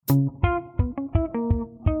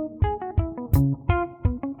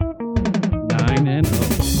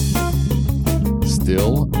(9-0).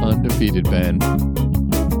 Still undefeated, Ben.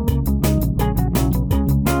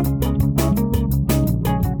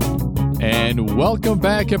 And welcome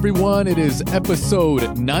back, everyone. It is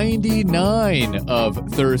episode 99 of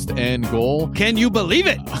Thirst and Goal. Can you believe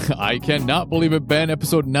it? I cannot believe it, Ben.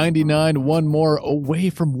 Episode 99, one more away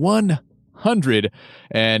from 100.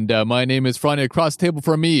 And my name is Franny. Across the table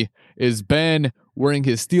from me is Ben, wearing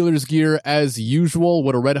his Steelers gear as usual.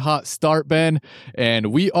 What a red-hot start, Ben. And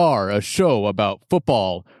we are a show about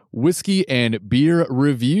football, whiskey, and beer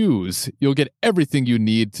reviews. You'll get everything you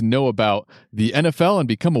need to know about the NFL and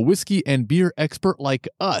become a whiskey and beer expert like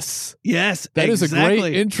us. Yes, That is a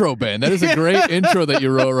great intro, Ben. That is a great intro that you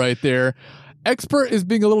wrote right there. Expert is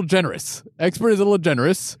being a little generous. Expert is a little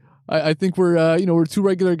generous. I think we're two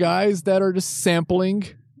regular guys that are just sampling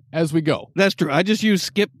as we go. That's true. I just use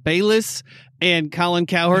Skip Bayless and Colin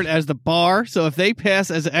Cowherd as the bar. So if they pass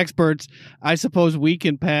as experts, I suppose we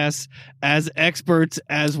can pass as experts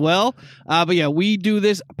as well. But yeah, we do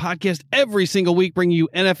this podcast every single week, bringing you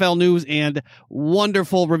NFL news and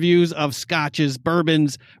wonderful reviews of scotches,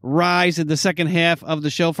 bourbons, ryes in the second half of the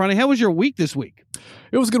show. Friday, how was your week this week?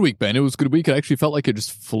 It was a good week, Ben. It was a good week. It actually felt like it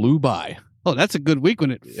just flew by. Oh, that's a good week when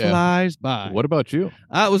it flies by. What about you?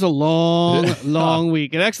 It was a long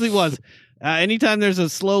week. It actually was. Anytime there's a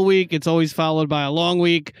slow week, it's always followed by a long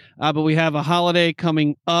week. But we have a holiday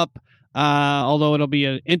coming up. Although it'll be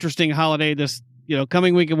an interesting holiday this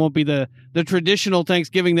coming week. It won't be the traditional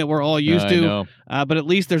Thanksgiving that we're all used to. But at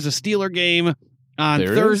least there's a Steeler game on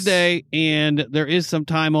Thursday, and there is some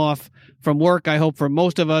time off from work, I hope, for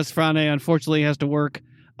most of us. Frane, unfortunately, has to work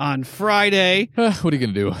on Friday. What are you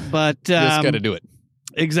going to do? But just got to do it.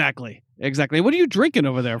 Exactly. What are you drinking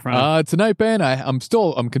over there, Frank? Tonight, Ben, I'm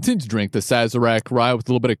continuing to drink the Sazerac rye with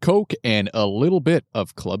a little bit of Coke and a little bit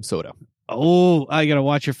of club soda. Oh, I got to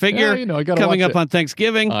watch your figure. Yeah, I got to coming up on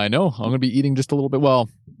Thanksgiving. I know. I'm going to be eating just a little bit. Well,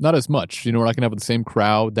 not as much. We're not going to have the same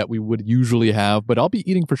crowd that we would usually have, but I'll be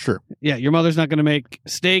eating for sure. Yeah, your mother's not going to make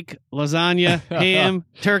steak, lasagna, ham,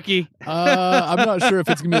 turkey. I'm not sure if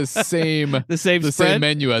it's going to be the same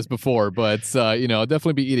menu as before, but I'll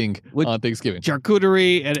definitely be eating on Thanksgiving.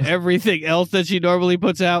 Charcuterie and everything else that she normally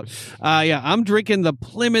puts out. I'm drinking the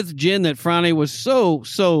Plymouth gin that Franny was so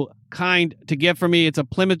kind to get for me. It's a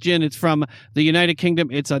Plymouth gin. It's from the United Kingdom.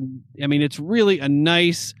 It's really a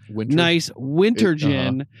nice winter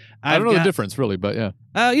gin. I don't know the difference really, but yeah.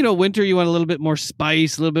 Winter, you want a little bit more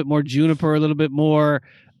spice, a little bit more juniper, a little bit more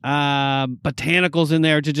botanicals in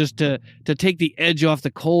there to take the edge off the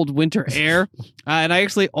cold winter air. And I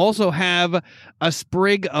actually also have a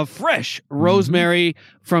sprig of fresh rosemary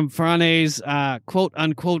from Frane's quote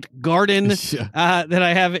unquote garden that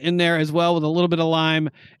I have in there as well, with a little bit of lime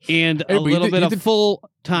and a little bit of full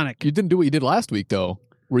tonic. You didn't do what you did last week though,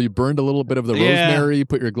 where you burned a little bit of the rosemary,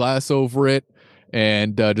 put your glass over it,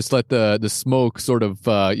 and just let the smoke sort of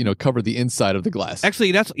cover the inside of the glass.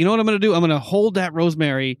 Actually, that's what I'm going to do. I'm going to hold that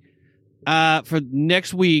rosemary for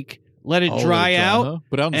next week, let it dry out,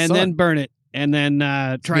 Put it out in the and sun. Then burn it, and then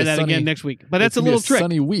try that again next week. But that's a little trick.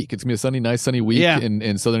 Sunny week. It's going to be a nice sunny week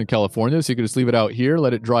in Southern California, so you can just leave it out here,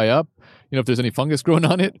 let it dry up. If there's any fungus growing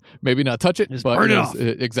on it, maybe not touch it. Just but burn it off.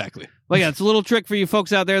 Exactly. Well, yeah, it's a little trick for you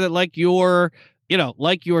folks out there that like your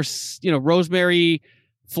rosemary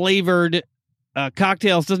flavored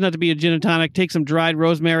cocktails. Doesn't have to be a gin and tonic. Take some dried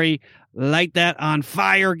rosemary, light that on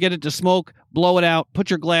fire, get it to smoke, blow it out, put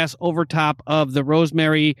your glass over top of the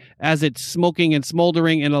rosemary as it's smoking and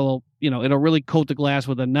smoldering, and it'll really coat the glass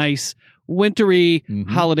with a nice wintry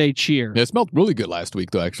holiday cheer. Yeah, it smelled really good last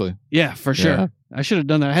week though, actually. Yeah, for sure. Yeah. I should have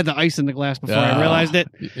done that. I had the ice in the glass before I realized it.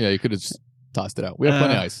 Yeah, you could have just tossed it out. We have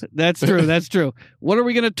plenty of ice. That's true. What are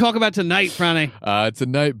we going to talk about tonight, Franny?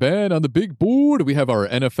 Tonight, Ben, on the big board, we have our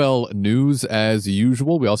NFL news as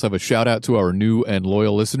usual. We also have a shout out to our new and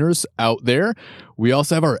loyal listeners out there. We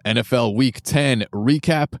also have our NFL Week 10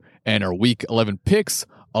 recap and our Week 11 picks,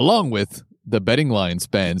 along with the betting lines,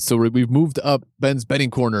 Ben. So we've moved up Ben's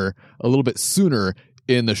betting corner a little bit sooner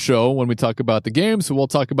in the show when we talk about the games. So we'll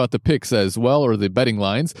talk about the picks as well, or the betting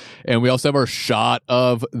lines. And we also have our shot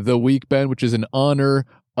of the week, Ben, which is in honor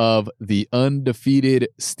of the undefeated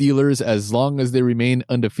Steelers. As long as they remain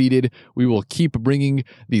undefeated, we will keep bringing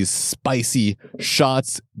these spicy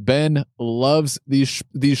shots. Ben loves these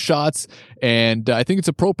shots, and I think it's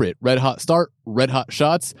appropriate. Red hot start, red hot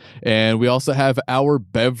shots. And we also have our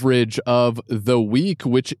beverage of the week,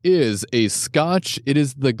 which is a scotch. It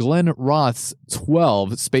is the Glen Roth's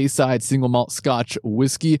 12 Speyside Single Malt Scotch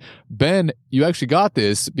Whiskey. Ben, you actually got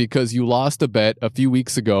this because you lost a bet a few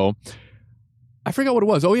weeks ago. I forgot what it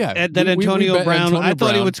was. Oh yeah, that Antonio bet Brown. Antonio I thought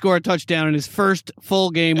he Brown. would score a touchdown in his first full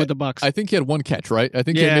game with the Bucks. I think he had one catch, right? I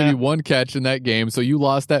think he had maybe one catch in that game. So you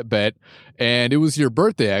lost that bet, and it was your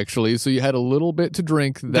birthday actually. So you had a little bit to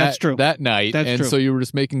drink that night, and so you were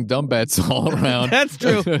just making dumb bets all around. That's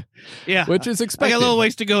true. Yeah, which is expected. I got a little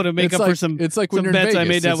ways to go to make up for some. It's like when you're bets in Vegas. I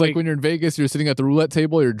made that it's week. Like when you're in Vegas, you're sitting at the roulette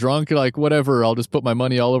table, you're drunk, you're like, whatever, I'll just put my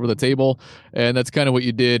money all over the table, and that's kind of what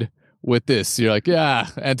you did with this. You're like, yeah,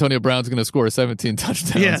 Antonio Brown's going to score 17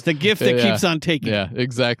 touchdowns. Yeah, the gift that keeps on taking. Yeah,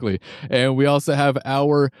 exactly. And we also have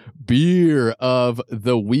our beer of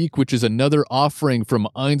the week, which is another offering from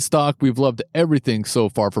Einstock. We've loved everything so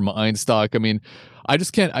far from Einstock. I mean, I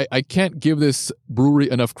just can't, I can't give this brewery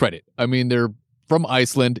enough credit. I mean, they're from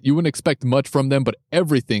Iceland. You wouldn't expect much from them, but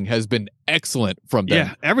everything has been excellent from them.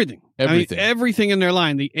 Yeah, everything. Everything. I mean, everything in their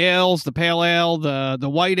line. The ales, the pale ale, the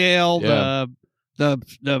white ale,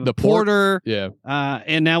 the porter,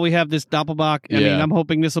 and now we have this Doppelbock. I mean, I'm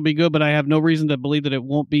hoping this will be good, but I have no reason to believe that it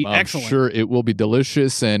won't be excellent. I'm sure it will be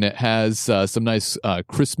delicious, and it has some nice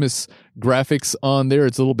Christmas graphics on there.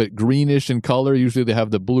 It's a little bit greenish in color. Usually they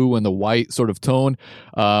have the blue and the white sort of tone,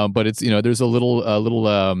 but it's there's a little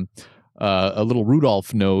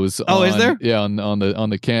Rudolph nose. Is there? Yeah, on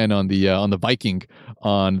the can, on the Viking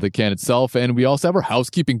on the can itself, and we also have our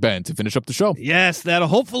housekeeping band to finish up the show. Yes, that'll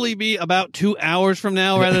hopefully be about 2 hours from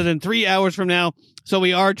now rather than 3 hours from now. So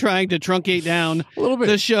we are trying to truncate down a little bit,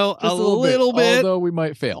 the show a little bit, although we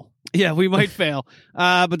might fail. Yeah, we might fail.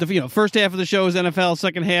 But the first half of the show is NFL.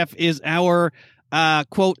 Second half is our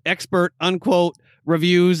quote expert unquote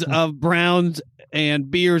reviews of Browns and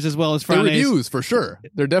beers, as well as Fridays. They're reviews for sure.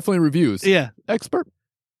 They're definitely reviews. Yeah, expert.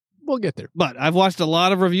 We'll get there. But I've watched a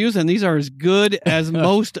lot of reviews, and these are as good as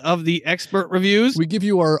most of the expert reviews. We give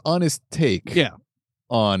you our honest take. Yeah.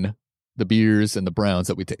 On the beers and the Browns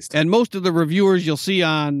that we taste. And most of the reviewers you'll see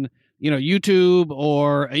on YouTube,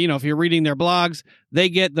 or if you're reading their blogs, they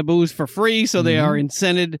get the booze for free, so they are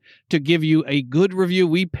incented to give you a good review.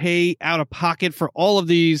 We pay out of pocket for all of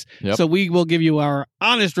these, so we will give you our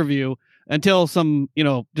honest review until some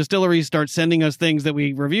distilleries start sending us things that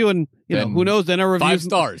we review, and who knows, then our reviews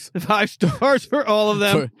 5 stars for all of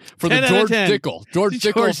them for the George Dickel. George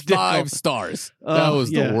Dickel 5 stars. That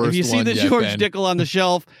was the worst. If you see the George Dickel on the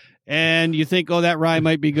shelf and you think, that rye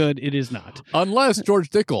might be good, it is not, unless George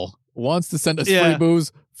Dickel wants to send us free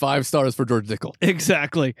booze. 5 stars for George Dickel.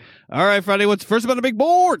 Exactly. All right, Friday, what's first up on the big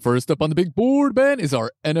board? First up on the big board, Ben, is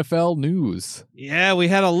our NFL news. Yeah, we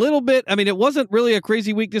had a little bit. I mean, it wasn't really a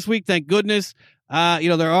crazy week this week, thank goodness.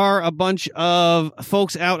 There are a bunch of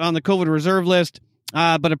folks out on the COVID reserve list,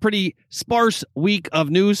 but a pretty sparse week of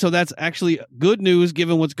news. So that's actually good news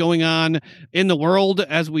given what's going on in the world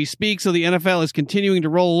as we speak. So the NFL is continuing to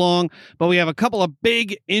roll along, but we have a couple of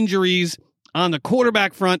big injuries on the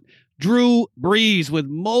quarterback front. Drew Brees with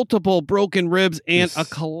multiple broken ribs and a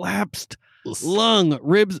collapsed lung.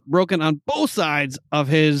 Ribs broken on both sides of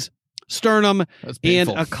his sternum and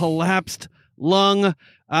a collapsed lung.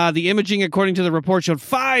 The imaging, according to the report, showed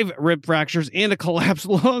 5 rib fractures and a collapsed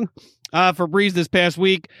lung for Brees this past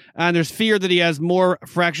week. And there's fear that he has more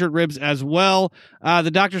fractured ribs as well. The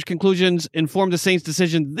doctor's conclusions informed the Saints'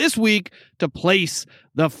 decision this week to place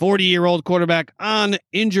the 40-year-old quarterback on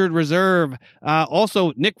injured reserve.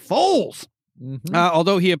 Also, Nick Foles,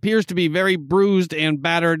 although he appears to be very bruised and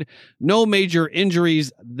battered, no major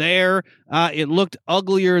injuries there. It looked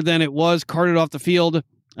uglier than it was, carted off the field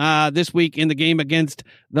this week in the game against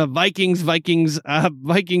the Vikings. Vikings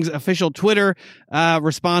official Twitter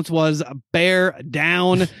response was "bear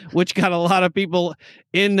down," which got a lot of people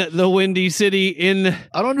in the Windy City.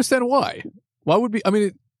 I don't understand why. Why would be? I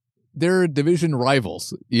mean, they're division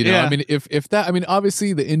rivals. I mean, if that. I mean,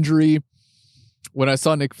 obviously the injury. When I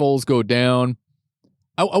saw Nick Foles go down,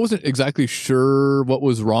 I wasn't exactly sure what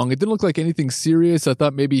was wrong. It didn't look like anything serious. I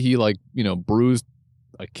thought maybe he bruised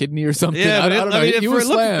a kidney or something. Yeah, I don't know. He was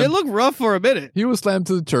slammed. It looked rough for a minute. He was slammed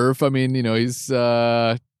to the turf. I mean, he's he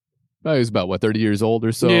was about 30 years old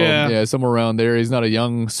or so. Yeah, somewhere around there. He's not a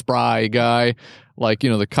young, spry guy like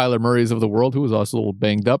the Kyler Murrays of the world, who was also a little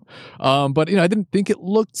banged up. But I didn't think it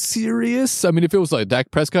looked serious. I mean, if it was like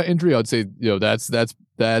Dak Prescott injury, I'd say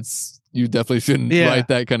that's you definitely shouldn't write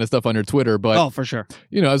that kind of stuff on your Twitter. But for sure,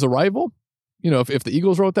 as a rival, if the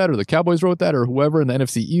Eagles wrote that or the Cowboys wrote that or whoever in the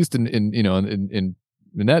NFC East in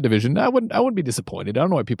that division, I wouldn't be disappointed. I don't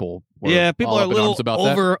know why people were people are a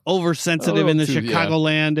little oversensitive in the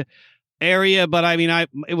Chicagoland area, but I mean,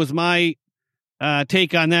 it was my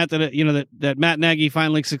take on that Matt Nagy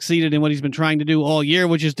finally succeeded in what he's been trying to do all year,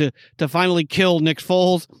 which is to finally kill Nick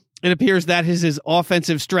Foles. It appears that is his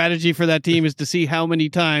offensive strategy for that team, is to see how many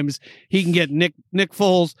times he can get Nick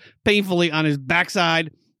Foles painfully on his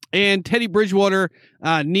backside. And Teddy Bridgewater,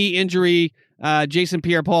 knee injury. Jason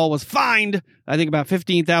Pierre-Paul was fined, I think, about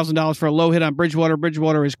 $15,000 for a low hit on Bridgewater.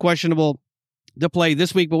 Bridgewater is questionable to play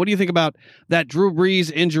this week. But what do you think about that Drew Brees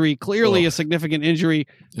injury? Clearly a significant injury.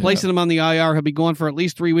 Placing him on the IR. He'll be gone for at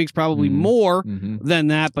least 3 weeks, probably more than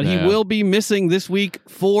that. But he will be missing this week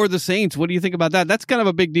for the Saints. What do you think about that? That's kind of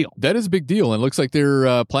a big deal. That is a big deal. And it looks like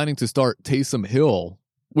they're planning to start Taysom Hill,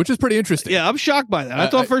 which is pretty interesting. Yeah, I'm shocked by that. I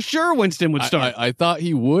thought for sure Winston would start. I thought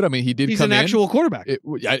he would. I mean, he did He's come in. He's an actual quarterback.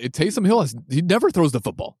 Taysom Hill, he never throws the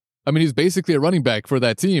football. I mean, he's basically a running back for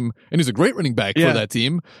that team, and he's a great running back for that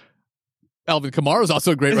team. Alvin Kamara is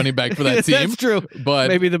also a great running back for that team. That's true. But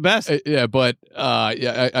maybe the best.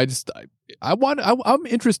 I'm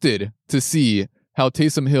interested to see how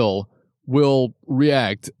Taysom Hill will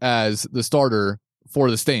react as the starter for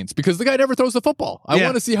the Saints, because the guy never throws the football. I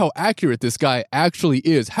want to see how accurate this guy actually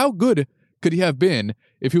is. How good could he have been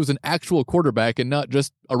if he was an actual quarterback and not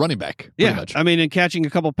just a running back? Much. I mean, and catching a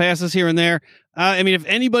couple passes here and there. I mean, if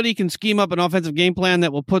anybody can scheme up an offensive game plan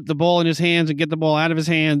that will put the ball in his hands and get the ball out of his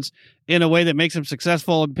hands in a way that makes him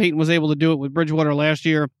successful, and Peyton was able to do it with Bridgewater last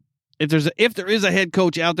year. If there is a head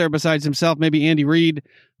coach out there besides himself, maybe Andy Reid,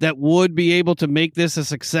 that would be able to make this a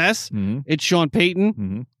success, it's Sean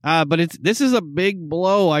Payton. But this is a big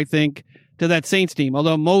blow, I think, to that Saints team.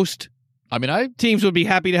 Although most teams would be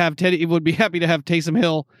happy to have Taysom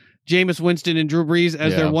Hill, Jameis Winston, and Drew Brees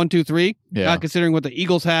as their 1, 2, 3. Considering what the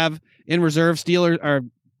Eagles have in reserve.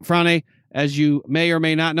 Frane, as you may or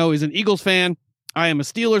may not know, is an Eagles fan. I am a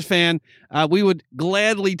Steelers fan. We would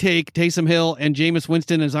gladly take Taysom Hill and Jameis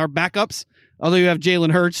Winston as our backups. Although you have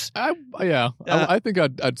Jalen Hurts. I think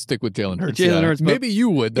I'd stick with Jalen Hurts. Hurts. Maybe you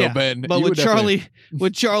would, though, Ben. But with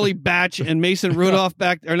Charlie Batch and Mason Rudolph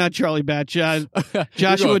back, or not Charlie Batch,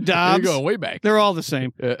 Joshua Dobbs. You're going way back. They're all the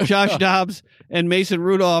same. Josh Dobbs and Mason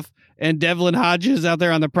Rudolph and Devlin Hodges out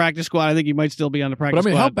there on the practice squad. I think he might still be on the practice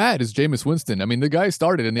squad. But how bad is Jameis Winston? I mean, the guy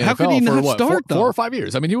started in the NFL for what? Start, 4 or 5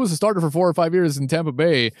 years. I mean, he was a starter for 4 or 5 years in Tampa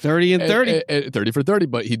Bay. 30 and 30. 30 for 30,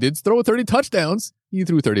 but he did throw 30 touchdowns. He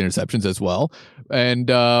threw 30 interceptions as well. And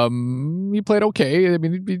he played okay. I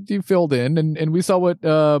mean, he filled in, and we saw what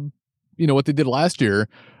they did last year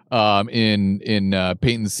in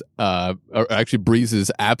Peyton's actually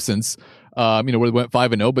Breeze's absence. Where they went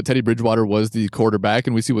 5-0, but Teddy Bridgewater was the quarterback,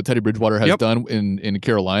 and we see what Teddy Bridgewater has done in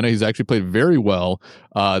Carolina. He's actually played very well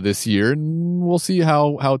this year, and we'll see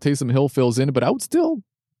how Taysom Hill fills in. But I would still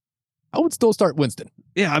start Winston.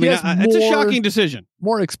 Yeah, I mean, it's a shocking decision.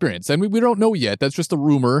 More experience, and we don't know yet. That's just a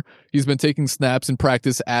rumor. He's been taking snaps in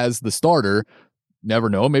practice as the starter. Never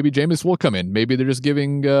know. Maybe Jameis will come in. Maybe they're just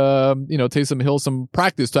giving Taysom Hill some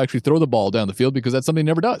practice to actually throw the ball down the field, because that's something he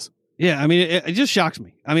never does. Yeah, I mean, it just shocks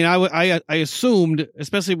me. I mean, I assumed,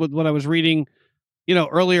 especially with what I was reading,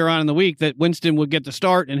 earlier on in the week, that Winston would get the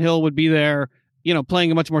start and Hill would be there,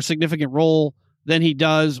 playing a much more significant role than he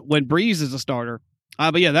does when Brees is a starter.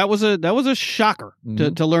 But yeah, that was a shocker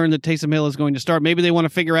to learn that Taysom Hill is going to start. Maybe they want to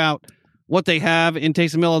figure out what they have in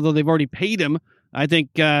Taysom Hill, although they've already paid him, I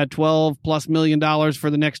think, $12+ million for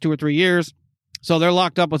the next 2 or 3 years. So they're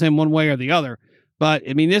locked up with him one way or the other. But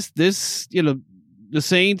I mean, this the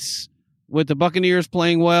Saints, with the Buccaneers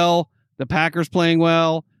playing well, the Packers playing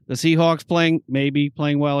well, the Seahawks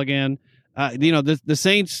playing well again. The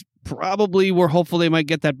Saints probably were hopeful they might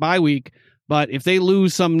get that bye week, but if they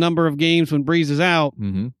lose some number of games when Brees is out,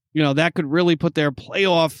 that could really put their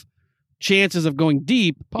playoff chances of going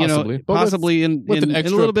deep, possibly in an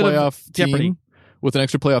extra a little bit playoff of jeopardy. Team, with an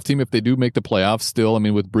extra playoff team, if they do make the playoffs still, I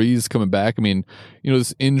mean, with Brees coming back, I mean,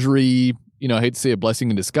 this injury, I hate to say a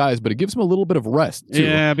blessing in disguise, but it gives him a little bit of rest, too.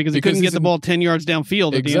 Yeah, because he couldn't get the ball 10 yards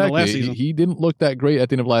downfield at the end of last season. He didn't look that great at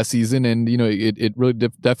the end of last season, and, it really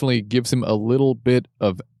definitely gives him a little bit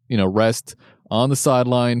of, rest on the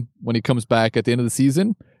sideline when he comes back at the end of the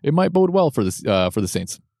season. It might bode well for the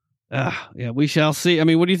Saints. Yeah, we shall see. I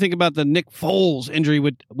mean, what do you think about the Nick Foles injury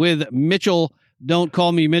with Mitchell? Don't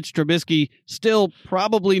call me Mitch Trubisky, still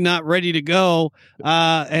probably not ready to go.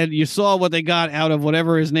 And you saw what they got out of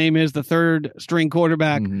whatever his name is, the third string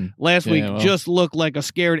quarterback last week. Just looked like a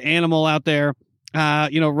scared animal out there,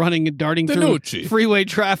 running and darting through freeway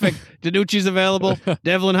traffic. DiNucci's available.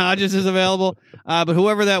 Devlin Hodges is available. But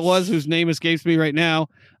whoever that was, whose name escapes me right now,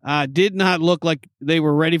 did not look like they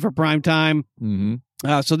were ready for prime time.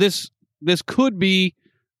 So this could be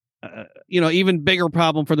even bigger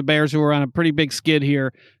problem for the Bears, who are on a pretty big skid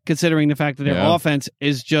here, considering the fact that their offense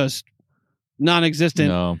is just non-existent.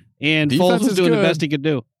 No. And Foles was doing the best he could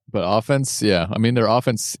do. But offense, I mean, their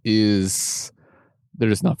offense is They're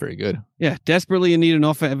just not very good. Yeah, desperately in need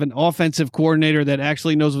of an offensive coordinator that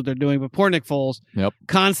actually knows what they're doing. But poor Nick Foles,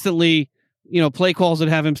 constantly, play calls that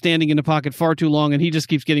have him standing in the pocket far too long, and he just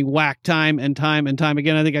keeps getting whacked time and time and time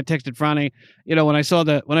again. I think I texted Franny, when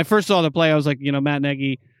I first saw the play, I was like, Matt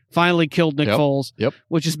Nagy finally killed Nick Foles,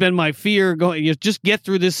 which has been my fear. Just get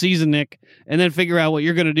through this season, Nick, and then figure out what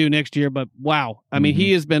you're going to do next year. But wow, I mean,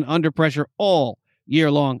 he has been under pressure all year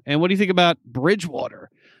long. And what do you think about Bridgewater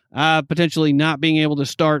potentially not being able to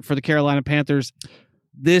start for the Carolina Panthers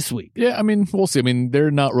this week? Yeah, I mean, we'll see. I mean,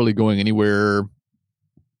 they're not really going anywhere,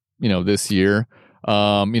 this year.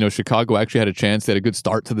 Chicago actually had a chance. They had a good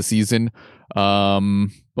start to the season.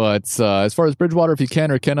 But as far as Bridgewater, if he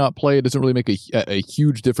can or cannot play, it doesn't really make a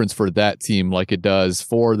huge difference for that team like it does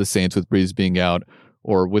for the Saints with Breeze being out,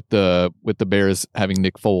 or with the Bears having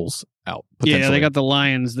Nick Foles out. Yeah, they got the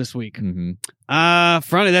Lions this week.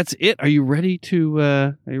 Franny, that's it. Are you ready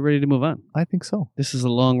to move on? I think so. This is a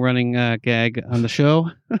long running gag on the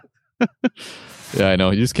show. Yeah, I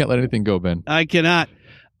know. You just can't let anything go, Ben. I cannot.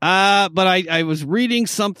 But I was reading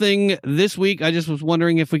something this week. I just was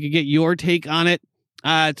wondering if we could get your take on it.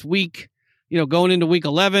 It's week, going into week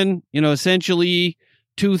 11, essentially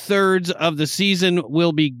 2/3 of the season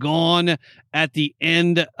will be gone at the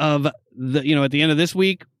end of this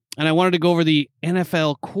week. And I wanted to go over the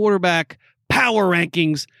NFL quarterback power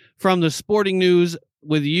rankings from the Sporting News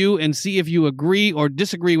with you and see if you agree or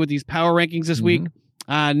disagree with these power rankings this week.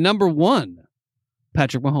 Number 1,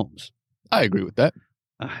 Patrick Mahomes. I agree with that.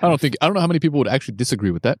 I don't know how many people would actually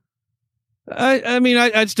disagree with that. I mean,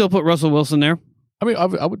 I'd still put Russell Wilson there. I mean,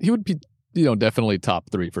 he would be, definitely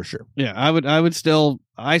top 3 for sure. Yeah, I still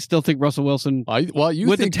think Russell Wilson.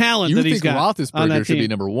 The talent that he's got, Roethlisberger should be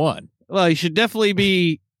number 1. Well, he should definitely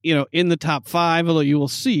be, in the top 5. Although you will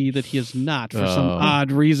see that he is not for some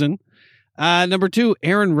odd reason. Number 2,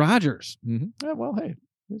 Aaron Rodgers. Yeah, well, hey,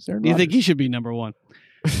 it's Aaron Rodgers. You think he should be number 1?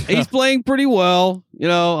 He's playing pretty well.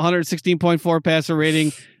 116.4 passer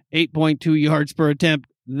rating, 8.2 yards per attempt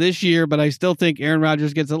this year, but I still think Aaron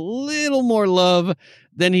Rodgers gets a little more love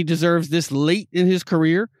than he deserves this late in his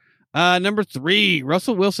career. Number 3,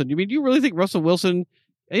 Russell Wilson. Do you really think Russell Wilson,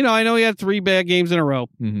 I know he had 3 bad games in a row,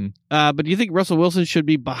 but do you think Russell Wilson should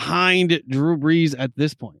be behind Drew Brees at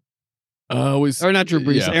this point? Or not Drew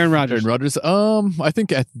Brees, yeah, Aaron Rodgers. I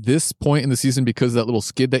think at this point in the season, because of that little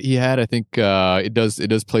skid that he had, I think it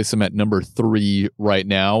does place him at number 3 right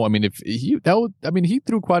now. I mean, he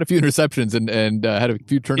threw quite a few interceptions and had a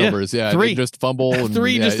few turnovers. Yeah, 3. Just fumble. And,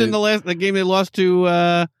 3 just in the game they lost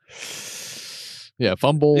to.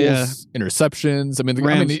 Fumbles, interceptions. I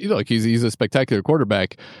mean, he's a spectacular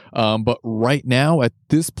quarterback. But right now, at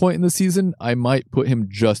this point in the season, I might put him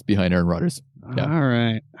just behind Aaron Rodgers. Yeah. All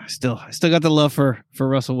right. I still got the love for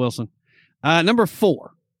Russell Wilson. Number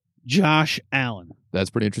 4, Josh Allen. That's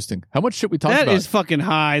pretty interesting. How much shit we talked about? That is fucking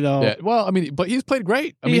high, though. Yeah, well, I mean, but he's played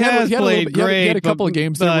great. He has played great. He had a couple of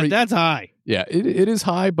games there. That's high. Yeah, it is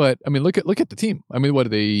high, but I mean, look at the team. I mean, what are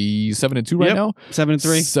they, 7-2 right now? 7-3.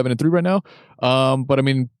 7-3 right now. But I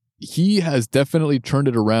mean, he has definitely turned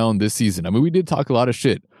it around this season. I mean, we did talk a lot of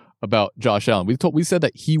shit about Josh Allen. We said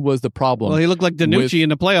that he was the problem. Well, he looked like Danucci in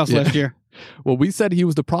the playoffs last year. Well, we said he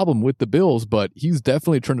was the problem with the Bills, but he's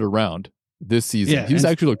definitely turned it around this season. Yeah, he's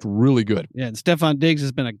actually looked really good. Yeah, and Stephon Diggs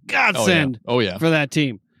has been a godsend for that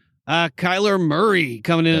team. Kyler Murray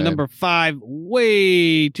coming in at number 5,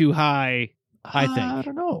 way too high, I think. I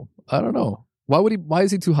don't know. Why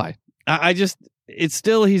is he too high? It's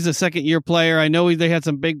still, he's a second-year player. I know they had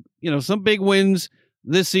some big wins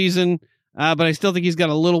this season, but I still think he's got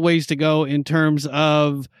a little ways to go in terms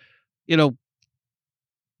of,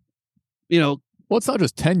 well, it's not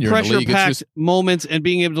just tenure in the league. Pressure-packed moments and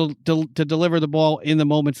being able to deliver the ball in the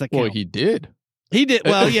moments that count. Well, he did. He did.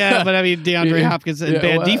 Well, yeah, but I mean, DeAndre Hopkins and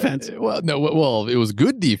bad defense. It was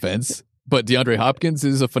good defense, but DeAndre Hopkins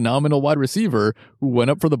is a phenomenal wide receiver who went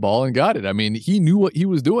up for the ball and got it. I mean, he knew what he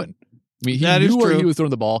was doing. I mean, he knew where he was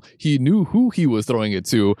throwing the ball. He knew who he was throwing it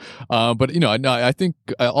to. But I think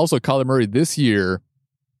also Kyler Murray this year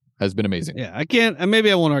has been amazing. Yeah,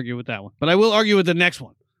 maybe I won't argue with that one, but I will argue with the next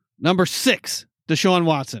one. Number 6, Deshaun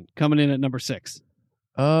Watson coming in at number 6.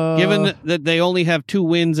 Given that they only have 2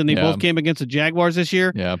 wins and they both came against the Jaguars this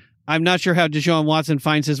year, I'm not sure how Deshaun Watson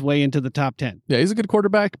finds his way into the top 10. Yeah, he's a good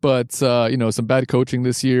quarterback, but some bad coaching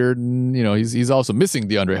this year. He's also missing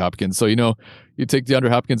DeAndre Hopkins. So you take DeAndre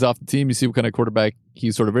Hopkins off the team, you see what kind of quarterback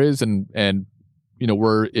he sort of is, and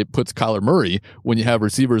where it puts Kyler Murray when you have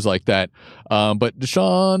receivers like that. But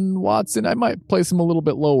Deshaun Watson, I might place him a little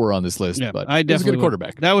bit lower on this list. Yeah, but I definitely he's a good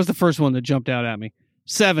quarterback. That was the first one that jumped out at me.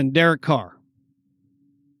 7, Derek Carr.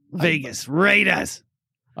 Vegas Raiders.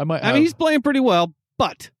 I mean, he's playing pretty well,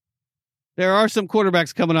 But there are some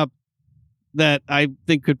quarterbacks coming up that I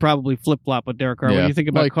think could probably flip-flop with Derek Carr. What do you think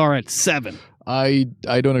about Carr at 7? I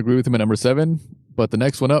don't agree with him at number 7, but the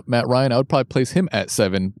next one up, Matt Ryan, I would probably place him at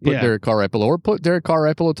 7, put Derek Carr right below, or put Derek Carr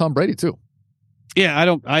right below Tom Brady too. Yeah,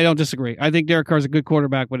 I don't disagree. I think Derek Carr's a good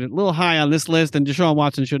quarterback, but a little high on this list, and Deshaun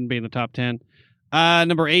Watson shouldn't be in the top 10.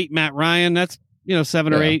 Number 8, Matt Ryan. That's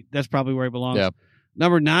 7 or 8. That's probably where he belongs. Yeah.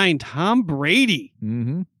 Number 9, Tom Brady.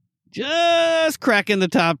 Mm-hmm. Just cracking the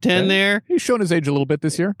top 10 there. He's shown his age a little bit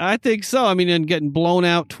this year. I think so. I mean, and getting blown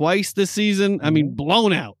out twice this season. I mean,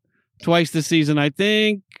 blown out twice this season. I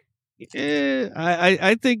think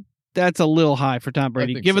I think that's a little high for Tom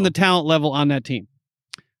Brady, given the talent level on that team.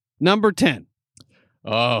 Number 10.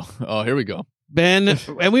 Oh, here we go. Ben,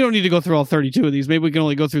 and we don't need to go through all 32 of these. Maybe we can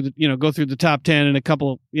only go through the top 10 and a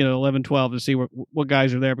couple, 11, 12 to see what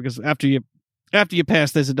guys are there, because after you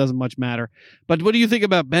pass this, it doesn't much matter. But what do you think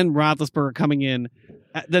about Ben Roethlisberger coming in?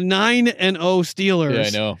 The 9-0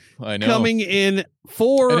 Steelers. Yeah, I know. Coming in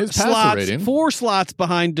 4 slots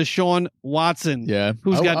behind Deshaun Watson. Yeah.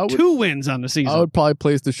 Who's got 2 wins on the season. I would probably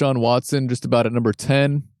place Deshaun Watson just about at number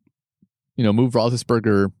 10. Move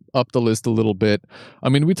Roethlisberger up the list a little bit. I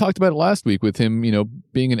mean, we talked about it last week with him,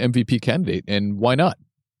 being an MVP candidate, and why not?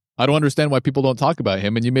 I don't understand why people don't talk about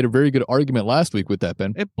him, and you made a very good argument last week with that,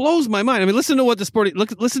 Ben. It blows my mind. I mean, listen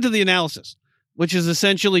to the analysis, which is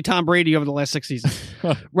essentially Tom Brady over the last 6 seasons.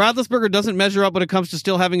 Roethlisberger doesn't measure up when it comes to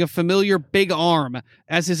still having a familiar big arm,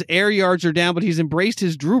 as his air yards are down, but he's embraced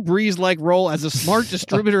his Drew Brees-like role as a smart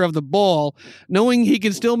distributor of the ball, knowing he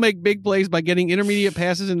can still make big plays by getting intermediate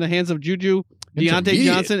passes in the hands of Juju, Deontay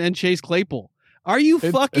Johnson, and Chase Claypool. Are you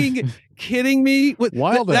fucking kidding me?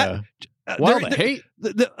 Wild hate.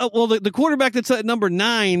 The quarterback that's at number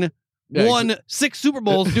 9 won 6 Super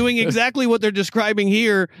Bowls doing exactly what they're describing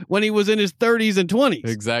here when he was in his 30s and 20s.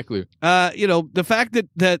 Exactly. The fact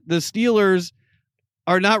that the Steelers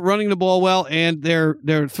are not running the ball well, and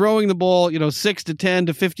they're throwing the ball, 6 to 10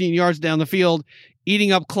 to 15 yards down the field,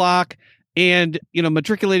 eating up clock, and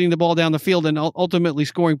matriculating the ball down the field and ultimately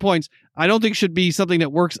scoring points, I don't think should be something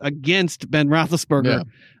that works against Ben Roethlisberger.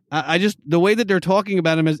 Yeah. The way that they're talking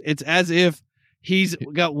about him it's as if he's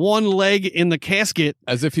got one leg in the casket,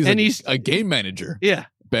 as if he's a game manager. Yeah,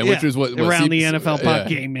 Ben, which is what around the NFL pod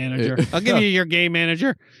game manager. I'll give you your game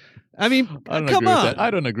manager. I mean, come on. I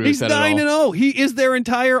don't agree with that at all. He's 9-0. He is their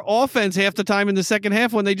entire offense half the time in the second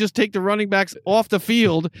half, when they just take the running backs off the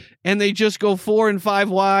field and they just go 4 and 5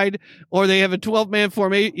 wide, or they have a 12-man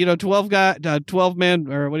formation, 12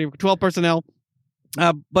 man, or whatever, 12 personnel.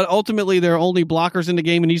 But ultimately, there are only blockers in the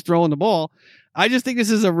game, and he's throwing the ball. I just think this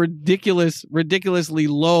is a ridiculously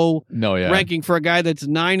low ranking for a guy that's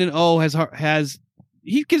 9-0. Has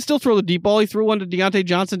he can still throw the deep ball. He threw one to Deontay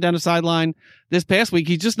Johnson down the sideline this past week.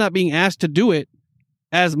 He's just not being asked to do it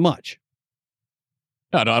as much.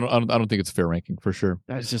 No, I don't think it's a fair ranking for sure.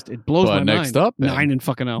 It blows my mind. Next up,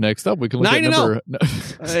 9-0. Next up, we can look at number.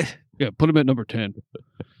 Put him at number 10.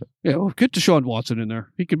 Yeah, well, get Deshaun Watson in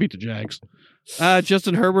there. He could beat the Jags.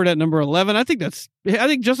 Justin Herbert at number 11. I think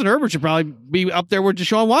Justin Herbert should probably be up there where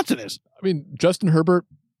Deshaun Watson is. I mean, Justin Herbert,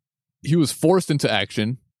 he was forced into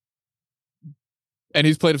action, and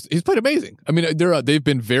he's played amazing. I mean, they've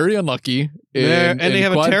been very unlucky, and they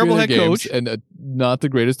have a terrible head coach, and not the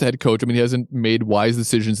greatest head coach. I mean, he hasn't made wise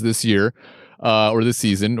decisions this year, or this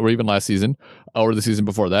season, or even last season, or the season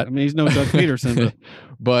before that. I mean, he's no Doug Peterson.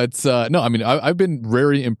 But no, I mean, I've been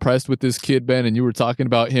very impressed with this kid, Ben, and you were talking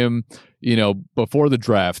about him, before the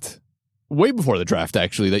draft, way before the draft,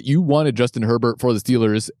 actually, that you wanted Justin Herbert for the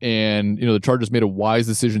Steelers, and, the Chargers made a wise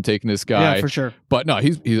decision taking this guy. Yeah, for sure. But no,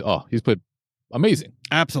 he's played amazing.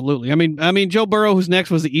 Absolutely. I mean, Joe Burrow, who's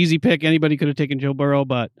next, was the easy pick. Anybody could have taken Joe Burrow,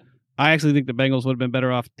 but I actually think the Bengals would have been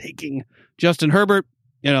better off taking Justin Herbert,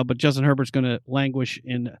 but Justin Herbert's going to languish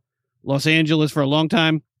in Los Angeles for a long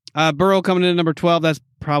time. Burrow coming in at number 12. That's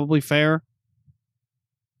probably fair.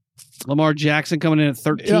 Lamar Jackson coming in at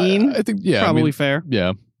 13. Yeah, I think, probably fair.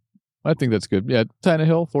 Yeah. I think that's good. Yeah.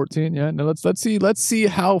 Tannehill, 14. Yeah. No, let's see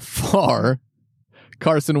how far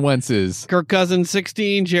Carson Wentz is. Kirk Cousins,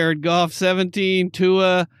 16. Jared Goff, 17.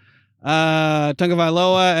 Tua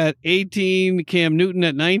Tagovailoa at 18. Cam Newton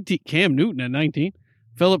at 19.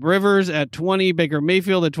 Phillip Rivers at 20. Baker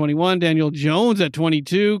Mayfield at 21. Daniel Jones at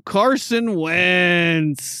 22. Carson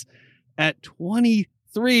Wentz at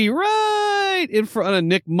 23. Right in front of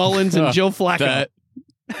Nick Mullins and Joe Flacco.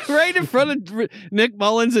 Right in front of Nick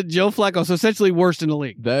Mullins and Joe Flacco. So essentially worst in the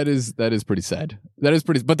league. That is pretty sad.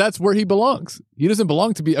 But that's where he belongs. He doesn't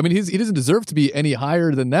belong to be. I mean, he doesn't deserve to be any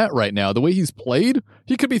higher than that right now. The way he's played,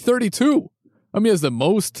 he could be 32. I mean, he has the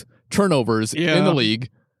most turnovers in the league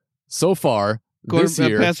so far. this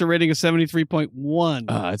year. Passer rating of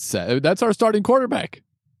 73.1. It's sad. That's our starting quarterback.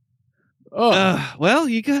 Well,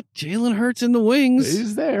 you got Jalen Hurts in the wings.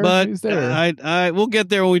 He's there. But He's there. I we'll get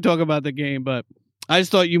there when we talk about the game, but I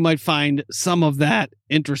just thought you might find some of that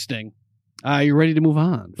interesting. You ready to move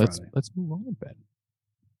on? Let's move on, Ben.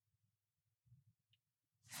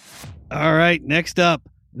 All right, next up,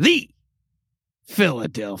 the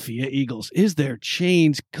Philadelphia Eagles. Is there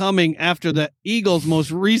change coming after the Eagles'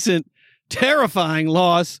 most recent terrifying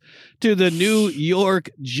loss to the New York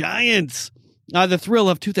Giants? The thrill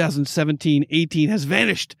of 2017-18 has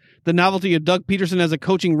vanished. The novelty of Doug Peterson as a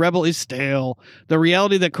coaching rebel is stale. The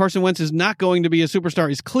reality that Carson Wentz is not going to be a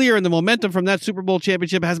superstar is clear, and the momentum from that Super Bowl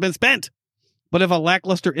championship has been spent. But if a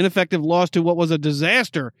lackluster, ineffective loss to what was a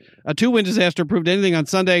disaster, a 2-win disaster, proved anything on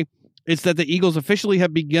Sunday, it's that the Eagles officially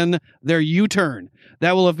have begun their U-turn.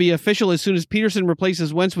 That will be official as soon as Peterson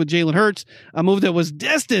replaces Wentz with Jalen Hurts, a move that was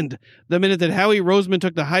destined the minute that Howie Roseman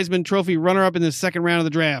took the Heisman Trophy runner-up in the second round of the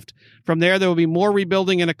draft. From there will be more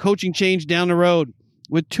rebuilding and a coaching change down the road.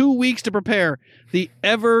 With 2 weeks to prepare, the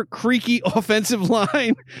ever-creaky offensive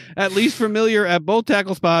line, at least familiar at both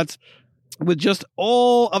tackle spots, with just about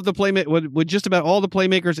all the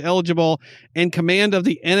playmakers eligible and command of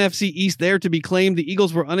the NFC East there to be claimed, the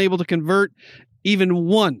Eagles were unable to convert even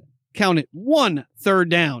one third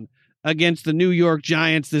down against the New York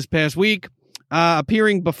Giants this past week.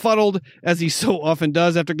 Appearing befuddled, as he so often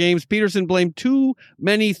does after games, Peterson blamed too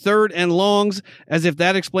many third and longs, as if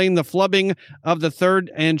that explained the flubbing of the third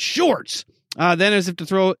and shorts. Then, as if to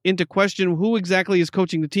throw into question who exactly is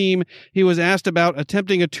coaching the team, he was asked about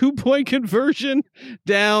attempting a 2-point conversion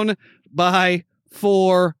down by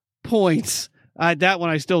 4 points. That one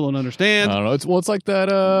I still don't understand. I don't know. It's like that.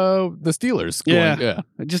 The Steelers. Yeah.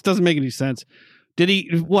 It just doesn't make any sense. Did he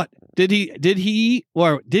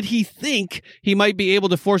think he might be able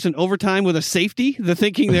to force an overtime with a safety? The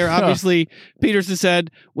thinking there, obviously, Peterson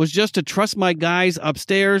said, was just to trust my guys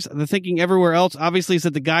upstairs. The thinking everywhere else, obviously, is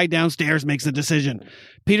that the guy downstairs makes the decision.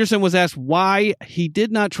 Peterson was asked why he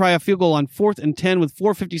did not try a field goal on 4th and 10 with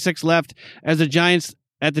 4:56 left at the Giants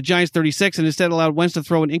 36, and instead allowed Wentz to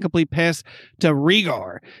throw an incomplete pass to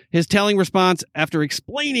Reagor. His telling response, after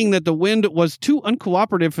explaining that the wind was too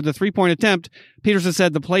uncooperative for the 3-point attempt, Peterson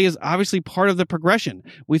said, the play is obviously part of the progression.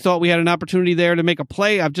 We thought we had an opportunity there to make a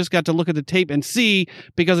play. I've just got to look at the tape and see,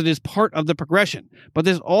 because it is part of the progression. But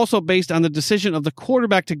this is also based on the decision of the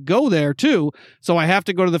quarterback to go there, too, so I have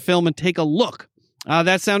to go to the film and take a look.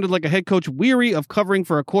 That sounded like a head coach weary of covering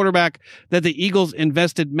for a quarterback that the Eagles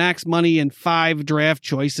invested max money and 5 draft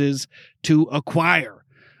choices to acquire.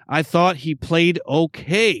 I thought he played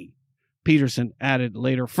okay, Peterson added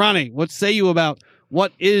later. Franny, what say you about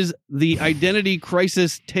what is the identity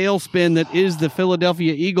crisis tailspin that is the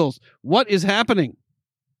Philadelphia Eagles? What is happening?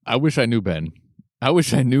 I wish I knew, Ben. I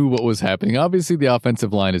wish I knew what was happening. Obviously, the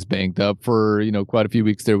offensive line is banged up. For quite a few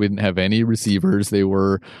weeks there, we didn't have any receivers. They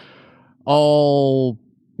were all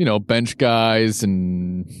bench guys,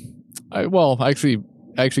 and actually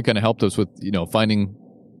kind of helped us with finding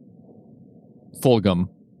Fulgham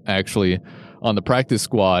actually on the practice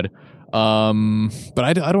squad. But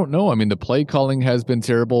I don't know. I mean, the play calling has been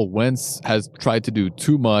terrible. Wentz has tried to do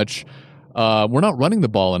too much. We're not running the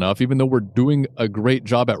ball enough, even though we're doing a great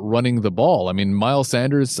job at running the ball. I mean, Miles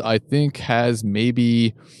Sanders, I think, has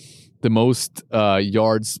maybe the most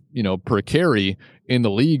yards per carry in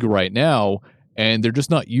the league right now, and they're just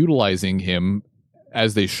not utilizing him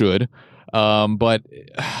as they should. But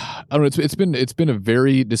I don't know. It's been a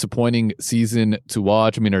very disappointing season to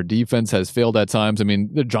watch. I mean, our defense has failed at times. I mean,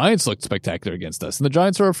 the Giants looked spectacular against us, and the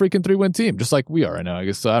Giants are a freaking 3-win team, just like we are right now. I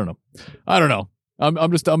guess I don't know.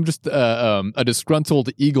 I'm just a disgruntled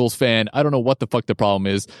Eagles fan. I don't know what the fuck the problem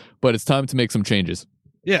is, but it's time to make some changes.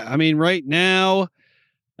 Yeah, I mean, right now,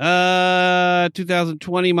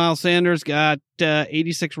 2020, Miles Sanders got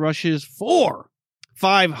 86 rushes for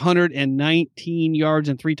 519 yards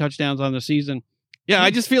and 3 touchdowns on the season. Yeah, I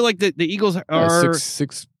just feel like the Eagles are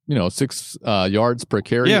six yards per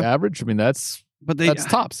carry average. I mean, that's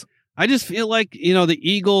tops. I just feel like the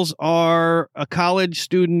Eagles are a college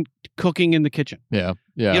student cooking in the kitchen. Yeah.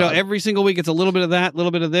 Every single week it's a little bit of that, a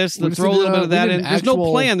little bit of this, then throw a little bit of that in. There's no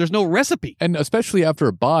plan, there's no recipe. And especially after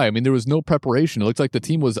a bye, I mean, there was no preparation. It looks like the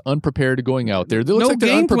team was unprepared going out there. They look like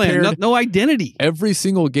they're unprepared. Plan, no identity. Every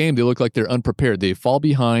single game, they look like they're unprepared. They fall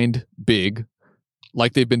behind big,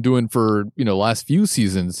 like they've been doing for last few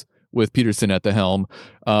seasons with Peterson at the helm.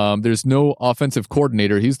 There's no offensive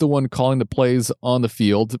coordinator. He's the one calling the plays on the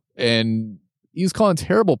field, and he's calling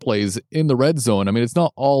terrible plays in the red zone. I mean, it's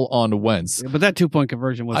not all on Wentz. But that 2-point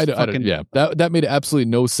conversion was that made absolutely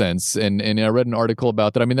no sense. And I read an article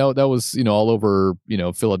about that. I mean, that was, all over,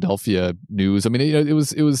 Philadelphia news. I mean, it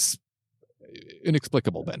was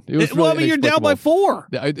inexplicable, Ben. It was really you're down by 4.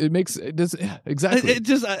 It does exactly. It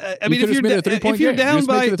just, I mean, if you're down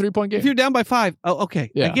by a 3-point game, if you're down by 5,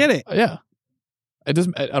 okay, I get it. Yeah, it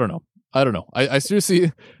doesn't. I don't know. I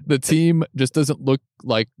seriously, the team just doesn't look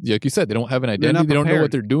like you said, they don't have an identity. They don't know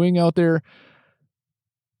what they're doing out there.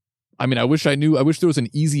 I mean, I wish there was an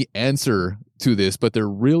easy answer to this, but there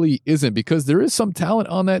really isn't, because there is some talent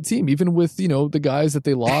on that team. Even with, the guys that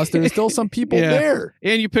they lost, there's still some people there.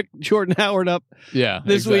 And you picked Jordan Howard up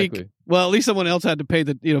this week. Well, at least someone else had to pay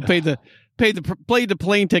the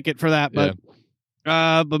plane ticket for that. But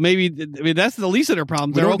but maybe, that's the least of their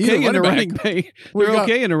problems. They're okay in the running game. They're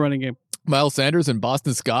okay in the running game. Miles Sanders and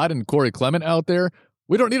Boston Scott and Corey Clement out there.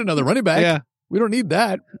 We don't need another running back. Yeah. We don't need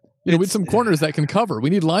that. We need some corners that can cover.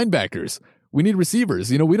 We need linebackers. We need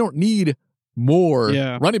receivers. We don't need more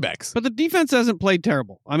running backs. But the defense hasn't played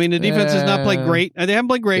terrible. I mean, the defense has not played great. They haven't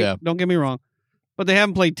played great. Yeah. Don't get me wrong. But they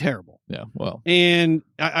haven't played terrible. Yeah, well. And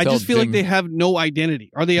I just feel like they have no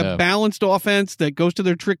identity. Are they a balanced offense that goes to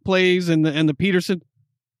their trick plays and the Peterson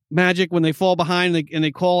magic when they fall behind and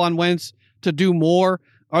they call on Wentz to do more?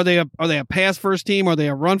 Are they a pass first team? Are they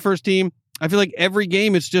a run first team? I feel like every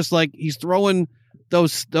game it's just like he's throwing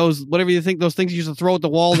those whatever you think, those things you used to throw at the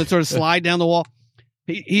wall that sort of slide down the wall.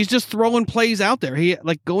 He's just throwing plays out there. He,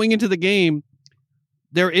 like, going into the game,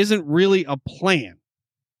 there isn't really a plan.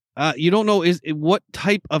 You don't know what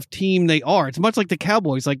type of team they are. It's much like the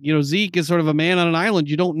Cowboys. Like, Zeke is sort of a man on an island.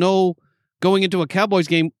 You don't know going into a Cowboys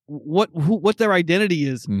game what their identity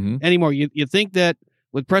is anymore. You think that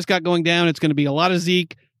with Prescott going down, it's going to be a lot of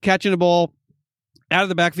Zeke catching the ball out of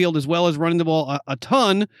the backfield as well as running the ball a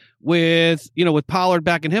ton with Pollard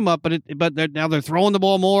backing him up. But now they're throwing the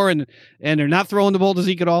ball more and they're not throwing the ball to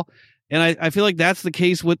Zeke at all. And I feel like that's the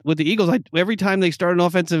case with the Eagles. Every time they start an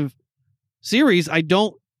offensive series, I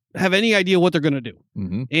don't have any idea what they're going to do.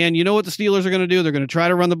 Mm-hmm. And you know what the Steelers are going to do? They're going to try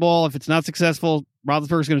to run the ball. If it's not successful,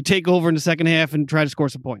 Roethlisberger's going to take over in the second half and try to score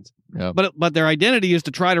some points. Yep. But their identity is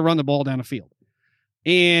to try to run the ball down the field.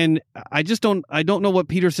 And I don't know what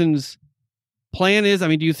Peterson's plan is. I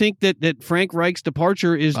mean, do you think that Frank Reich's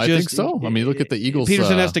departure is I think so. I mean, look at the Eagles.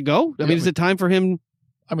 Peterson has to go? I mean, is it time for him?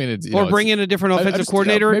 I mean, it's, or bring in a different offensive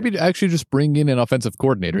coordinator? Maybe actually just bring in an offensive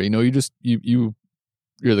coordinator.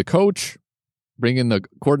 You're the coach, bring in the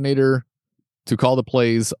coordinator to call the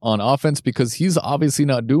plays on offense, because he's obviously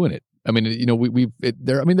not doing it. I mean, they're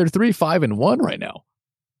 3-5-1 right now.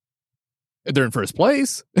 They're in first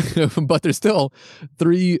place, but they're still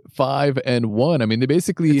 3-5-1. I mean, they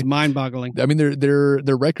basically, it's mind-boggling. I mean,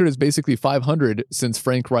 their record is basically 500 since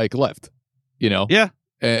Frank Reich left. Yeah.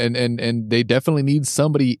 And they definitely need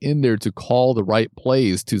somebody in there to call the right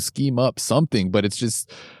plays, to scheme up something. But it's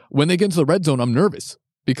just, when they get into the red zone, I'm nervous,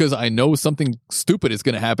 because I know something stupid is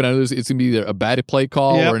going to happen. I know it's going to be either a bad play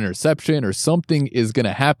call or an interception, or something is going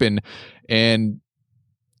to happen. And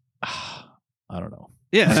I don't know.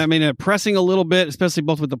 Yeah, I mean, pressing a little bit, especially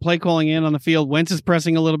both with the play calling and on the field. Wentz is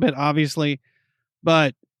pressing a little bit, obviously.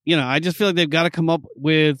 But, I just feel like they've got to come up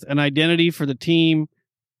with an identity for the team.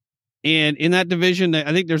 And in that division,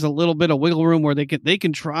 I think there's a little bit of wiggle room where they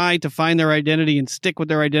can try to find their identity and stick with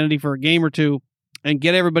their identity for a game or two and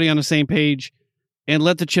get everybody on the same page and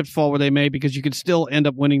let the chips fall where they may, because you could still end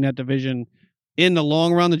up winning that division in the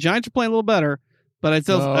long run. The Giants are playing a little better. But I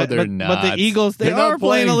still, they're not. But the Eagles, they are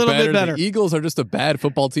playing a little bit better. The Eagles are just a bad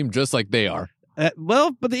football team, just like they are. But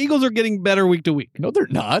the Eagles are getting better week to week. No, they're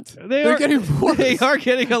not. They're getting worse. They are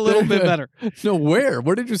getting a little bit better. No, where?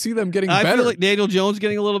 Where did you see them getting better? I feel like Daniel Jones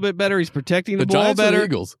getting a little bit better. He's protecting the ball Giants better. Or the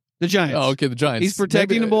Eagles? The Giants. Oh, okay, the Giants. He's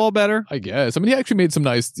protecting the ball better. I guess. I mean, he actually made some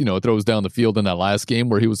nice, throws down the field in that last game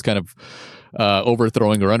where he was kind of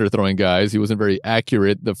overthrowing or underthrowing guys. He wasn't very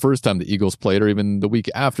accurate the first time the Eagles played, or even the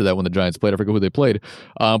week after that when the Giants played. I forget who they played.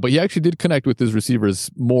 But he actually did connect with his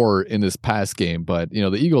receivers more in this past game. But,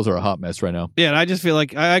 the Eagles are a hot mess right now. Yeah, and I just feel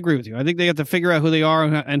like I agree with you. I think they have to figure out who they are,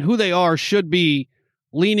 and who they are should be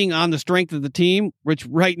leaning on the strength of the team, which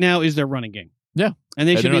right now is their running game. Yeah. And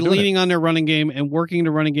they should be leaning on their running game and working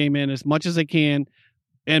the running game in as much as they can,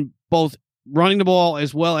 and both running the ball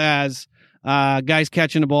as well as guys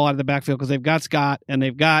catching the ball out of the backfield, because they've got Scott and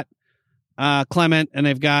they've got Clement and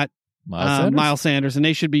they've got Miles Sanders, and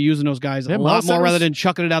they should be using those guys a lot more rather than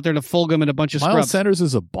chucking it out there to Fulgham and a bunch of scrubs. Miles Sanders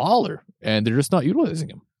is a baller, and they're just not utilizing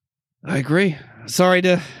him. I agree. Sorry,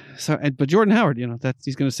 but Jordan Howard,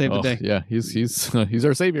 he's going to save the day. Yeah, he's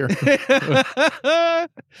our savior.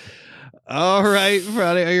 All right,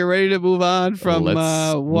 Friday, are you ready to move on from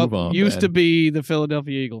what used to be the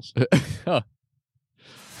Philadelphia Eagles? All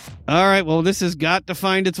right, well, this has got to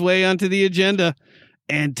find its way onto the agenda.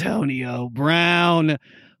 Antonio Brown,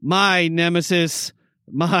 my nemesis,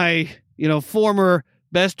 my former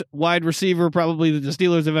best wide receiver probably that the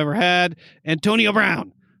Steelers have ever had. Antonio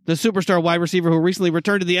Brown, the superstar wide receiver who recently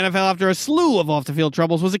returned to the NFL after a slew of off-the-field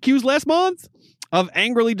troubles, was accused last month of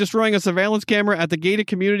angrily destroying a surveillance camera at the gated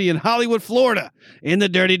community in Hollywood, Florida, in the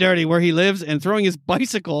dirty, where he lives, and throwing his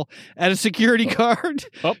bicycle at a security guard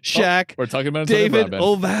shack. We're talking about David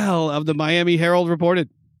Oval of the Miami Herald reported.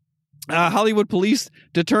 Hollywood police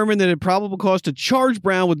determined that it had probable cause to charge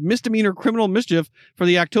Brown with misdemeanor criminal mischief for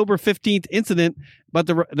the October 15th incident, but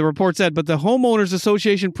the report said, but the Homeowners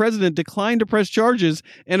Association president declined to press charges,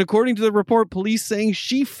 and according to the report, police saying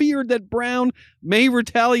she feared that Brown may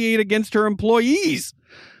retaliate against her employees.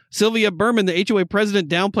 Sylvia Berman, the HOA president,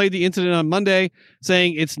 downplayed the incident on Monday,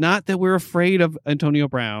 saying, "It's not that we're afraid of Antonio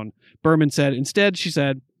Brown," Berman said. Instead, she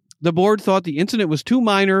said, "The board thought the incident was too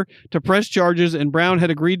minor to press charges, and Brown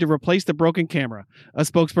had agreed to replace the broken camera." A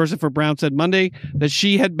spokesperson for Brown said Monday that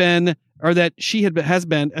she has been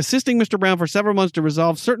assisting Mr. Brown for several months to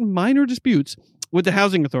resolve certain minor disputes with the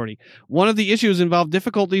housing authority. One of the issues involved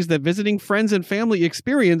difficulties that visiting friends and family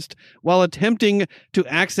experienced while attempting to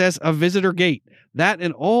access a visitor gate. That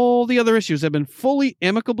and all the other issues have been fully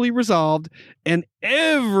amicably resolved, and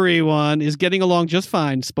everyone is getting along just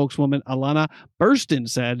fine, spokeswoman Alana Burston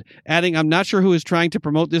said, adding, "I'm not sure who is trying to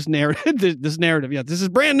promote this narrative. Yeah, this is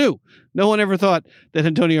brand new. No one ever thought that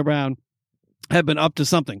Antonio Brown had been up to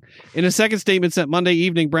something." In a second statement sent Monday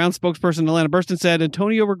evening, Brown spokesperson Alana Burston said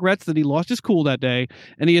Antonio regrets that he lost his cool that day,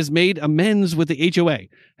 and he has made amends with the HOA.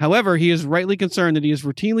 However, he is rightly concerned that he is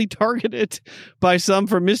routinely targeted by some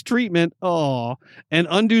for mistreatment and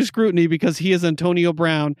undue scrutiny because he is Antonio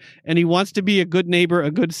Brown, and he wants to be a good neighbor, a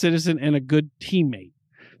good citizen, and a good teammate.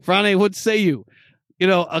 Frane, what say you?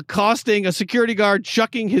 Accosting a security guard,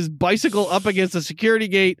 chucking his bicycle up against a security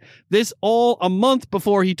gate. This all a month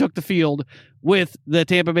before he took the field with the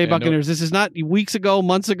Tampa Bay Buccaneers. This is not weeks ago,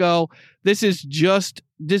 months ago. This just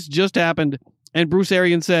happened. And Bruce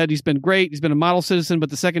Arians said he's been great. He's been a model citizen, but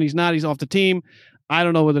the second he's not, he's off the team. I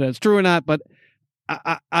don't know whether that's true or not, but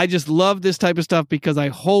I just love this type of stuff because I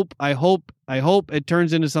hope it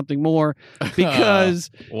turns into something more because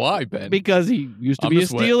why, Ben? Because he used to be a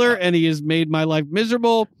Steeler and he has made my life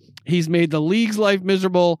miserable. He's made the league's life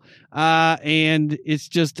miserable. And it's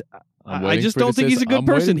just, I just don't think he's a good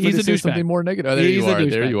person. He's a douchebag. Something more negative. Oh, there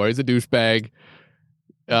you are. He's a douchebag.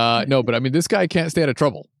 No, but I mean, this guy can't stay out of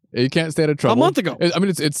trouble. He can't stay out of trouble. A month ago. I mean,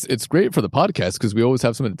 it's great for the podcast because we always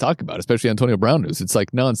have something to talk about, especially Antonio Brown news. It's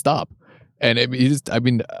like nonstop. And I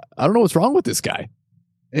don't know what's wrong with this guy.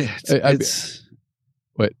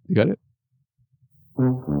 What? You got it?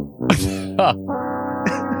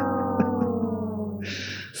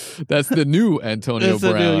 That's the new Antonio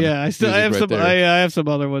Brown. I have some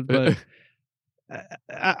other ones, but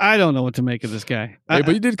I don't know what to make of this guy. Hey,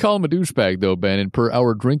 but you did call him a douchebag, though, Ben. And per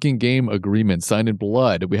our drinking game agreement signed in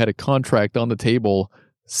blood, we had a contract on the table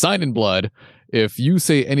signed in blood. If you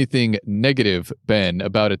say anything negative, Ben,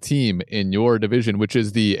 about a team in your division, which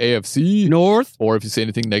is the AFC North, or if you say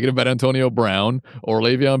anything negative about Antonio Brown or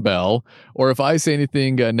Le'Veon Bell, or if I say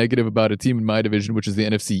anything negative about a team in my division, which is the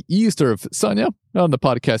NFC East, or if Sonia on the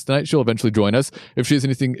podcast tonight, she'll eventually join us. If she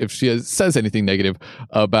says anything negative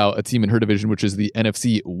about a team in her division, which is the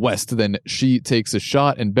NFC West, then she takes a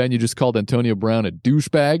shot. And Ben, you just called Antonio Brown a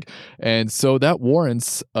douchebag, and so that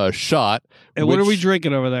warrants a shot. And what are we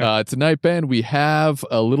drinking over there tonight, Ben? We have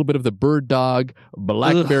a little bit of the Bird Dog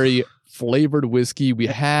blackberry flavored whiskey. We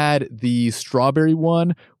had the strawberry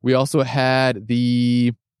one. We also had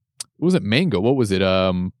it wasn't mango. What was it?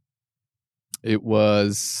 It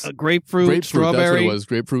was grapefruit, strawberry. That's what it was.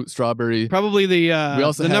 Grapefruit, strawberry. Probably the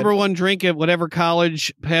number one drink at whatever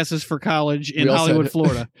college passes for college in Hollywood,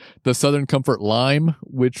 Florida. The Southern Comfort Lime,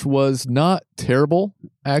 which was not terrible,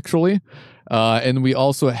 actually. And we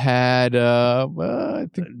also had, I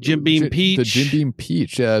think Jim Beam Peach. The Jim Beam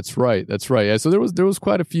Peach. Yeah, that's right. Yeah, so there was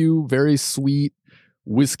quite a few very sweet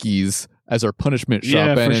whiskeys as our punishment shot.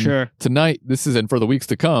 Yeah, Ben. for sure. Tonight, and for the weeks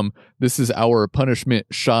to come, this is our punishment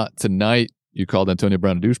shot tonight. You called Antonio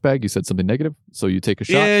Brown a douchebag. You said something negative, so you take a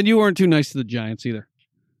shot. Yeah, and you weren't too nice to the Giants either.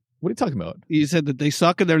 What are you talking about? You said that they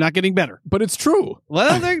suck and they're not getting better. But it's true.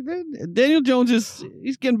 Well, Daniel Jones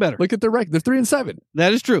he's getting better. Look at their record. They're 3-7.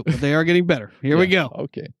 That is true, but they are getting better. Here we go.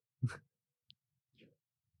 Okay.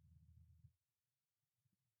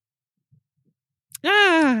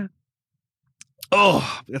 Ah.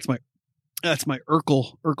 Oh, that's my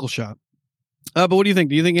Urkel shot. But what do you think?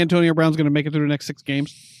 Do you think Antonio Brown's going to make it through the next 6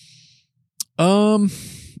 games?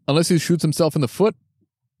 Unless he shoots himself in the foot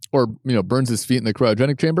or, burns his feet in the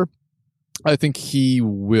cryogenic chamber, I think he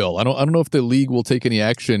will. I don't know if the league will take any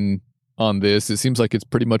action on this. It seems like it's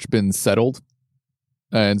pretty much been settled.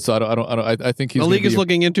 And so I think he's the league is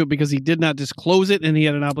looking into it because he did not disclose it, and he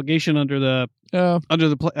had an obligation under the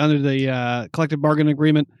collective bargaining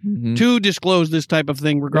agreement to disclose this type of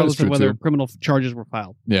thing, regardless of whether criminal charges were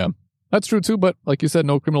filed. Yeah, that's true too. But like you said,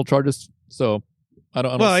 no criminal charges. So I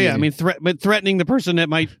don't. Well, yeah, I mean, but threatening the person that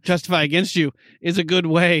might testify against you is a good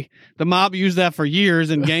way. The mob used that for years,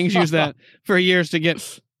 and gangs use that for years to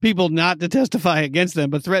get people not to testify against them,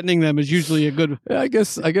 but threatening them is usually a good. Yeah, I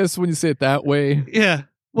guess when you say it that way. Yeah.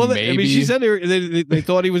 Well, I mean, she said they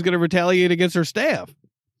thought he was going to retaliate against her staff.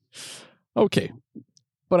 Okay,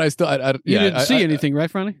 but I still, you didn't see anything, right,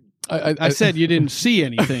 Franny? I said you didn't see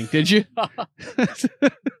anything, did you?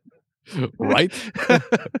 Right.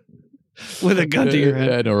 With a gun to your head.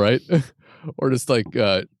 Yeah, no, right. Or just like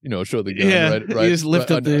show the gun. Yeah, right. You just lift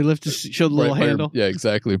up show the little handle. Yeah,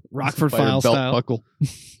 exactly. Rockford File style. Buckle.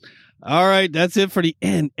 All right, that's it for the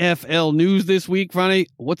NFL news this week. Franny,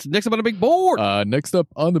 what's next up on the big board? Next up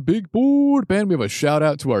on the big board, Ben, we have a shout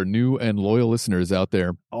out to our new and loyal listeners out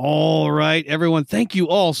there. All right, everyone, thank you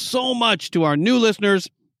all so much to our new listeners,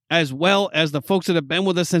 as well as the folks that have been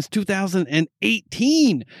with us since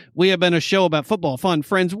 2018. We have been a show about football, fun,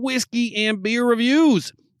 friends, whiskey, and beer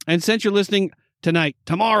reviews. And since you're listening tonight,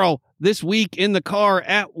 tomorrow, this week, in the car,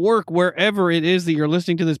 at work, wherever it is that you're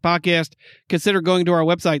listening to this podcast, consider going to our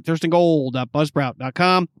website,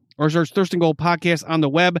 thirstandgold.buzzsprout.com, or search Thirst and Gold Podcast on the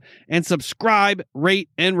web and subscribe, rate,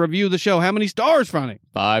 and review the show. How many stars, Franny?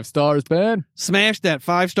 5 stars, Ben. Smash that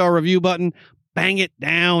 5-star review button. Bang it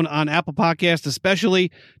down on Apple Podcasts, especially.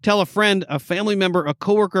 Tell a friend, a family member, a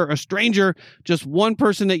coworker, a stranger, just one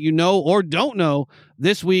person that you know or don't know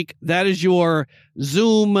this week. That is your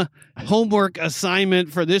Zoom homework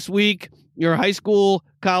assignment for this week. Your high school,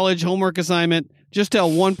 college homework assignment. Just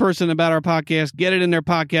tell one person about our podcast. Get it in their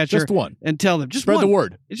podcatcher. Just one. And tell them. Just spread one. The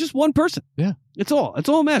word. It's just one person. Yeah. It's all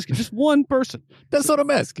I'm asking. Just one person. That's what I'm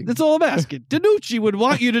asking. That's all I'm asking. Danucci would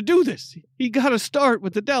want you to do this. He got to start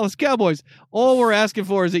with the Dallas Cowboys. All we're asking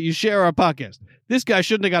for is that you share our podcast. This guy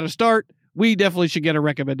shouldn't have got to start. We definitely should get a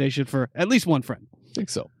recommendation for at least one friend. I think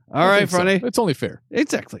so. All right, Friday. So. It's only fair.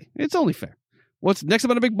 Exactly. It's only fair. What's next up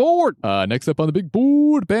on the big board? Next up on the big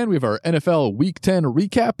board, Ben, we have our NFL Week 10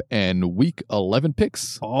 recap and Week 11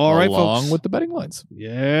 picks. All right, along folks. with the betting lines.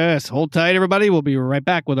 Yes. Hold tight, everybody. We'll be right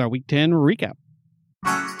back with our Week 10 recap.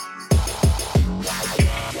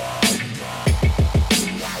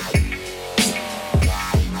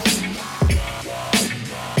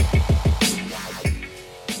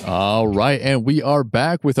 All right, and we are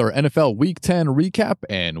back with our NFL Week 10 recap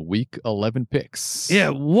and Week 11 picks. Yeah,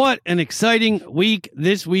 what an exciting week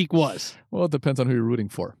this week was. Well, it depends on who you're rooting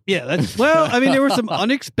for. Yeah, there were some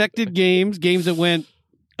unexpected games that went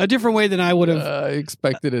a different way than I would have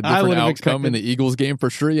expected. A different outcome in the Eagles game for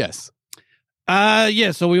sure, yes.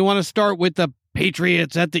 Yeah, so we want to start with the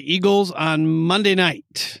Patriots at the Eagles on Monday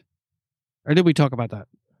night. Or did we talk about that?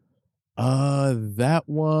 That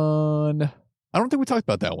one... I don't think we talked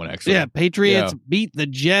about that one, actually. Yeah, Patriots beat the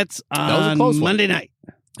Jets on Monday night.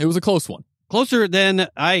 It was a close one. Closer than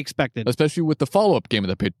I expected. Especially with the follow-up game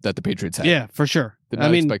that the Patriots had. Yeah, for sure. Did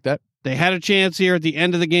not expect that. They had a chance here at the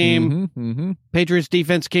end of the game. Patriots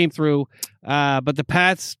defense came through. But the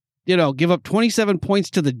Pats, give up 27 points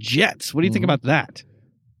to the Jets. What do you think about that?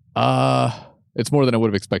 It's more than I would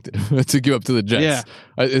have expected to give up to the Jets. Yeah.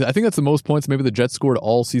 I think that's the most points maybe the Jets scored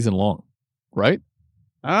all season long, right?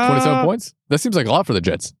 27 points? That seems like a lot for the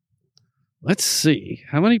Jets. Let's see.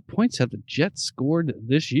 How many points have the Jets scored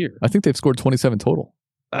this year? I think they've scored 27 total.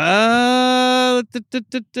 They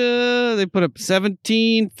put up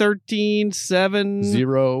 17, 13, 7,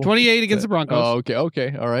 0, 28 against the Broncos. Oh,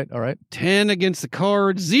 okay. All right. 10 against the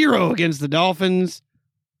Cards, 0 against the Dolphins,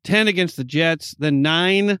 10 against the Jets, then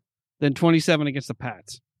 9, then 27 against the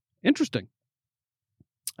Pats. Interesting.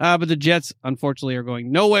 But the Jets, unfortunately, are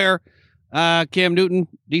going nowhere. Cam Newton,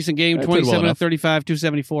 decent game, 27 of 35,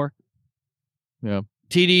 274. Yeah.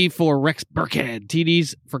 TD for Rex Burkhead.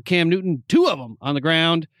 TDs for Cam Newton, 2 of them on the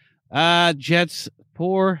ground. Jets,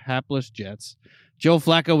 poor hapless Jets. Joe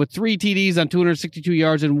Flacco with 3 TDs on 262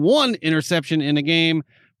 yards and 1 interception in the game.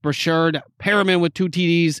 Brashard Perriman with 2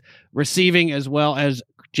 TDs receiving, as well as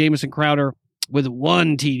Jamison Crowder with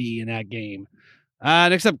 1 TD in that game.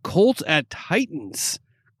 Next up, Colts at Titans.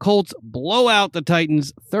 Colts blow out the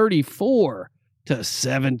Titans 34-17. to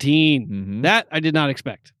 17. Mhm. That I did not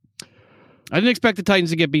expect. I didn't expect the Titans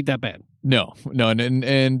to get beat that bad. No,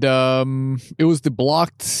 and it was the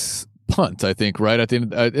blocked punt, I think, right at the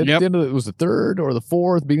end. At the end of it was the third or the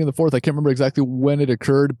fourth, beginning of the fourth. I can't remember exactly when it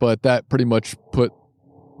occurred, but that pretty much put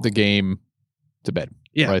the game to bed.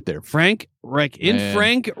 Yeah, right there. Frank Reich. In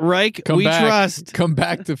Frank Reich, we trust. Come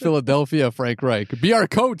back to Philadelphia, Frank Reich. Be our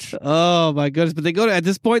coach. Oh my goodness! But at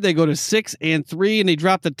this point they go to 6-3, and they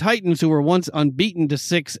drop the Titans, who were once unbeaten, to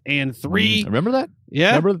 6-3. Remember that?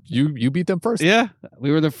 Yeah. Remember you beat them first. Yeah,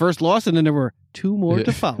 we were the first loss, and then there were 2 more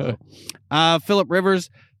to follow. Phillip Rivers,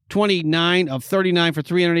 29 of 39 for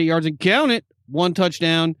 308 yards, and count it, 1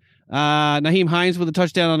 touchdown. Nyheim Hines with a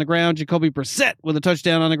touchdown on the ground, Jacoby Brissett with a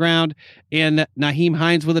touchdown on the ground, and Nyheim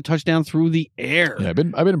Hines with a touchdown through the air. Yeah, I've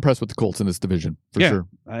been impressed with the Colts in this division for sure.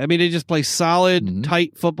 I mean, they just play solid,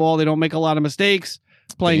 tight football. They don't make a lot of mistakes.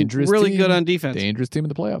 Playing really good on defense. Dangerous team in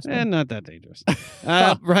the playoffs. And not that dangerous.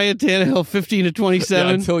 Ryan Tannehill, 15 of 27.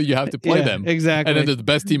 Yeah, until you have to play them. Exactly. And then they're the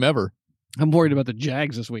best team ever. I'm worried about the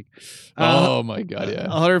Jags this week. Oh my God, yeah.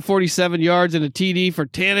 147 yards and a TD for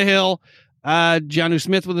Tannehill. Jonnu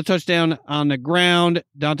Smith with a touchdown on the ground.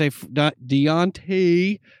 Deontay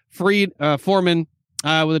Foreman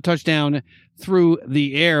with a touchdown through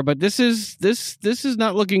the air. But this is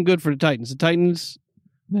not looking good for the Titans. The Titans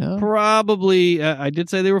probably, I did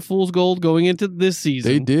say they were fool's gold going into this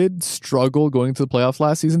season. They did struggle going into the playoffs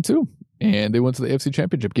last season too, and they went to the AFC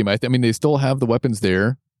Championship game. I mean, they still have the weapons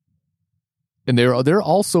there, and they're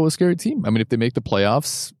also a scary team. I mean, if they make the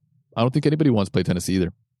playoffs, I don't think anybody wants to play Tennessee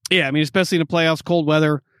either. Yeah, I mean, especially in the playoffs, cold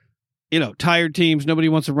weather, tired teams. Nobody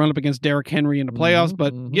wants to run up against Derrick Henry in the playoffs.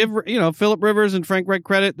 But give Phillip Rivers and Frank Reich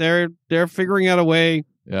credit. They're figuring out a way.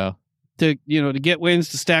 Yeah. To get wins,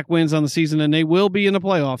 to stack wins on the season, and they will be in the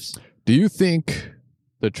playoffs. Do you think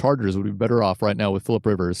the Chargers would be better off right now with Phillip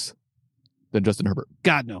Rivers than Justin Herbert?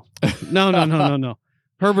 God, no. No.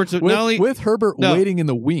 Herbert's with Herbert waiting in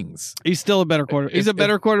the wings. He's still a better quarterback. He's a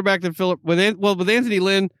better quarterback than Phillip. With Anthony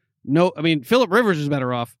Lynn, no. I mean, Phillip Rivers is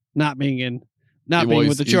better off not being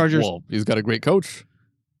with the Chargers. He's got a great coach.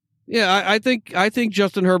 Yeah, I think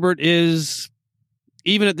Justin Herbert is,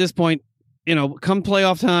 even at this point, come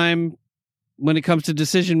playoff time, when it comes to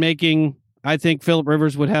decision making, I think Phillip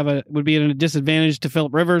Rivers would be at a disadvantage to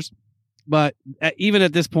Phillip Rivers. But even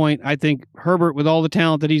at this point, I think Herbert, with all the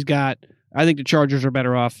talent that he's got, I think the Chargers are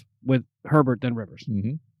better off with Herbert than Rivers.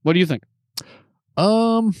 Mm-hmm. What do you think?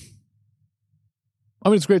 I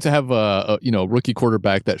mean, it's great to have a rookie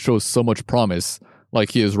quarterback that shows so much promise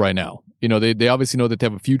like he is right now. They obviously know that they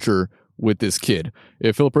have a future with this kid.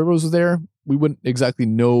 If Phillip Rivers was there, we wouldn't exactly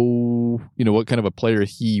know, what kind of a player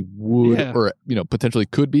he would or, potentially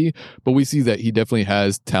could be. But we see that he definitely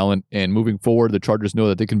has talent. And moving forward, the Chargers know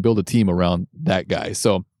that they can build a team around that guy.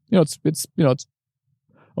 So, it's I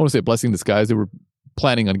want to say a blessing in disguise. They were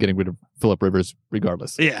planning on getting rid of Phillip Rivers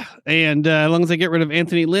regardless. Yeah. And as long as they get rid of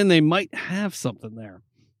Anthony Lynn, they might have something there.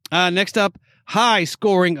 Next up, high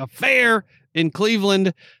scoring affair in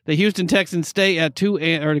Cleveland. The Houston Texans stay at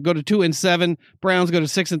 2-7. Browns go to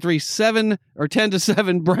 6-3.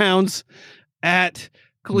 10-7 Browns at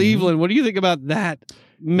Cleveland. What do you think about that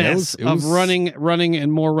mess of running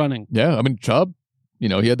and more running? Yeah, I mean, Chubb, he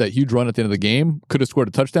had that huge run at the end of the game. Could have scored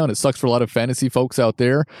a touchdown. It sucks for a lot of fantasy folks out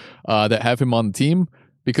there that have him on the team,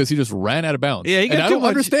 because he just ran out of bounds. Yeah, I don't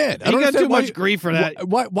understand. He got too much grief for that.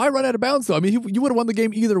 Why run out of bounds, though? I mean, you would have won the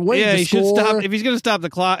game either way. Yeah, he should stop. If he's going to stop the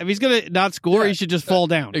clock, if he's going to not score, he should just fall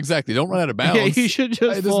down. Exactly. Don't run out of bounds. Yeah, he should just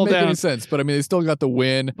fall down. It doesn't make any sense, but I mean, they still got the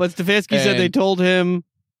win. But Stefanski said they told him,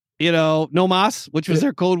 no mas, which was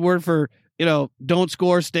their code word for, don't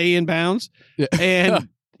score, stay in bounds. Yeah. And,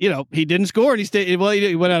 he didn't score, and he stayed. Well,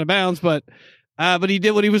 he went out of bounds, but he did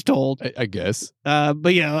what he was told. I guess.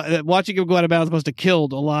 But yeah, watching him go out of bounds must have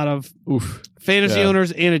killed a lot of fantasy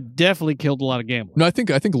owners, and it definitely killed a lot of gamblers. No, I think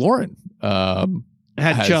Lauren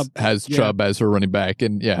has Chubb Chubb as her running back,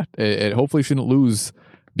 and it hopefully shouldn't lose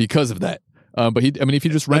because of that. But if you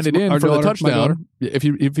just ran it in for the touchdown, if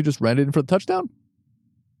you just ran it in for the touchdown,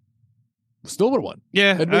 still would have won.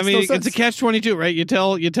 Yeah, it's a catch-22, right? You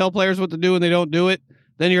tell players what to do and they don't do it.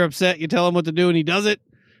 Then you're upset. You tell him what to do and he does it.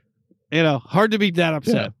 Hard to be that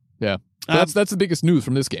upset. Yeah. That's the biggest news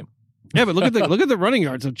from this game. Yeah, but look at the running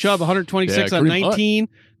yards of Chubb, 126 on 19.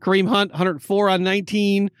 Kareem Hunt, 104 on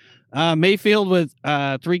 19. Mayfield with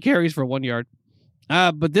 3 carries for 1 yard.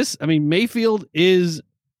 But Mayfield is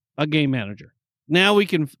a game manager. Now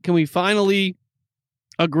can we finally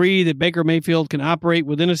agree that Baker Mayfield can operate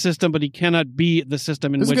within a system, but he cannot be the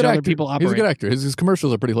system in which other people operate? He's a good actor. His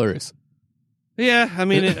commercials are pretty hilarious. Yeah, I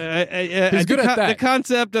mean, He's good at that. The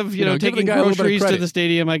concept of You know, give the taking guy a little bit of groceries to credit. the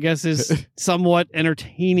stadium, I guess, is somewhat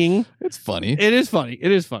entertaining. It's funny. It is funny.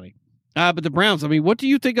 It is funny. But the Browns, I mean, what do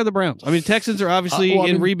you think of the Browns? I mean, Texans are obviously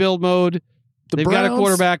in rebuild mode. They've got a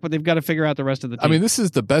quarterback, but they've got to figure out the rest of the team. I mean, this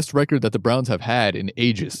is the best record that the Browns have had in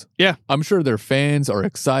ages. Yeah. I'm sure their fans are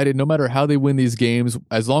excited no matter how they win these games,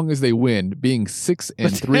 as long as they win, being 6-3.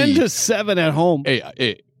 10-7 at home.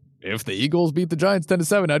 Hey, if the Eagles beat the Giants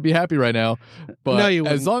 10-7, I'd be happy right now. But No, you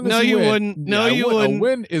as long as wouldn't. No, you you win, wouldn't. No, you a wouldn't.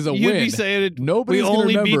 win is a You'd win. be saying it. Nobody's We gonna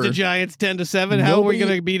only beat remember- the Giants 10-7. How are we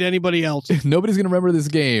going to beat anybody else? Nobody's going to remember this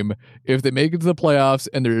game if they make it to the playoffs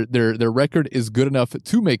and their record is good enough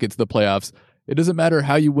to make it to the playoffs. It doesn't matter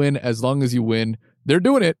how you win as long as you win. They're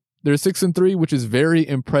doing it. They're 6-3, which is very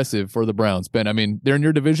impressive for the Browns. Ben, I mean, they're in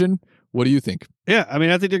your division. What do you think? Yeah, I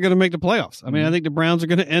mean, I think they're going to make the playoffs. I mean, I think the Browns are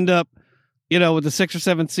going to end up, with the 6th or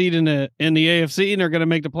 7th seed in the AFC, and they're going to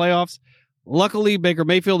make the playoffs. Luckily, Baker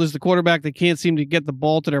Mayfield is the quarterback. They can't seem to get the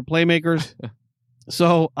ball to their playmakers,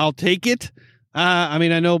 so I'll take it. I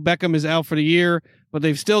mean, I know Beckham is out for the year, but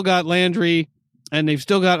they've still got Landry, and they've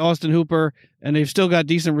still got Austin Hooper, and they've still got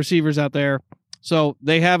decent receivers out there. So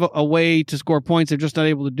they have a way to score points. They're just not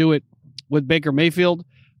able to do it with Baker Mayfield.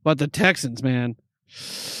 But the Texans, man,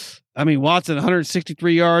 I mean, Watson,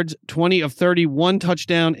 163 yards, 20 of 30, 1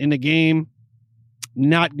 touchdown in the game.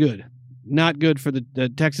 Not good. Not good for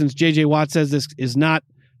the Texans. J.J. Watt says this is not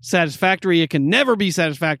satisfactory. It can never be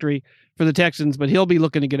satisfactory for the Texans, but he'll be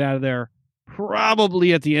looking to get out of there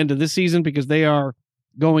probably at the end of this season because they are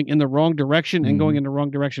going in the wrong direction and going in the wrong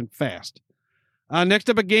direction fast. Next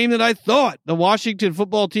up, a game that I thought the Washington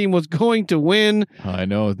football team was going to win. I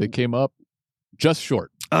know they came up just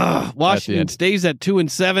short. Washington stays at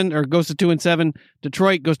 2-7 or goes to 2-7.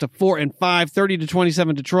 Detroit goes to 4-5,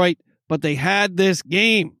 30-27 Detroit. But they had this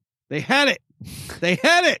game. They had it. They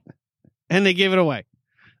had it. And they gave it away.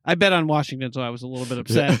 I bet on Washington, so I was a little bit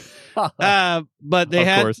upset. But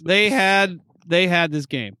they had this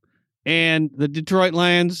game. And the Detroit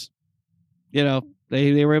Lions,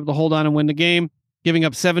 they were able to hold on and win the game, giving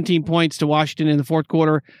up 17 points to Washington in the fourth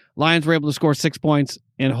quarter. Lions were able to score 6 points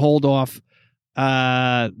and hold off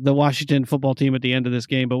the Washington football team at the end of this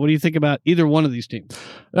game. But what do you think about either one of these teams?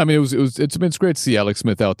 I mean, it's great to see Alex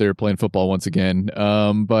Smith out there playing football once again.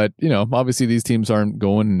 But obviously these teams aren't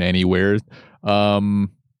going anywhere. I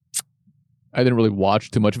didn't really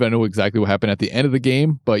watch too much of it. I know exactly what happened at the end of the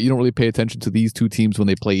game, but you don't really pay attention to these two teams when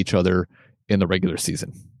they play each other in the regular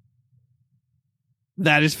season.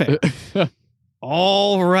 That is fair.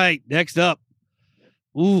 All right, next up.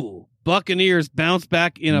 Buccaneers bounce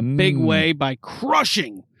back in a big way by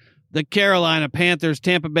crushing the Carolina Panthers.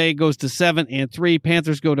 Tampa Bay goes to 7-3.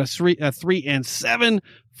 Panthers go to 3-7,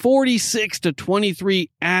 46-23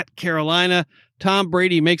 at Carolina. Tom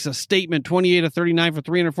Brady makes a statement, 28 of 39 for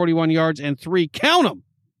 341 yards and 3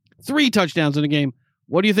 touchdowns in the game.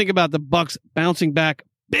 What do you think about the Bucs bouncing back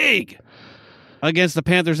big against the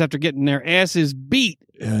Panthers after getting their asses beat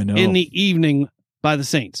in the evening by the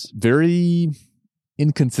Saints? Very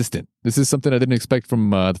inconsistent. This is something I didn't expect from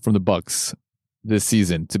the Bucs this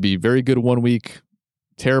season, to be very good one week,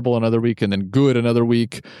 terrible another week, and then good another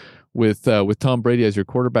week. With Tom Brady as your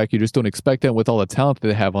quarterback, you just don't expect that. With all the talent that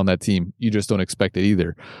they have on that team, you just don't expect it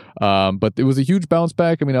either. But it was a huge bounce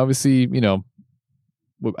back. I mean, obviously,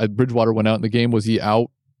 Bridgewater went out in the game. Was he out?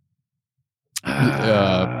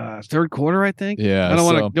 Third quarter, I think. Yeah,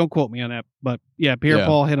 don't quote me on that, but yeah,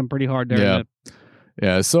 Pierre-Paul hit him pretty hard there.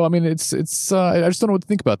 Yeah. So I mean, it's I just don't know what to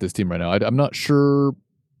think about this team right now. I'm not sure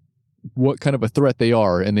what kind of a threat they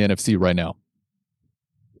are in the NFC right now.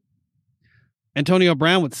 Antonio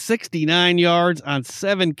Brown with 69 yards on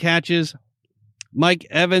 7 catches. Mike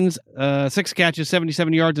Evans, 6 catches,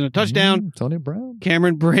 77 yards and a touchdown. Antonio Brown.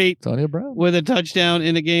 Cameron Brate Antonio Brown with a touchdown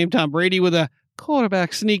in the game. Tom Brady with a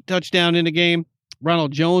quarterback sneak touchdown in the game.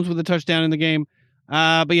 Ronald Jones with a touchdown in the game.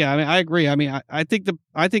 But yeah, I mean, I agree. I mean, I think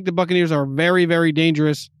the Buccaneers are very, very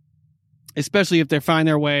dangerous, especially if they find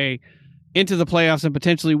their way into the playoffs and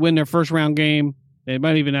potentially win their first round game. They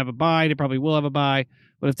might even have a bye. They probably will have a bye.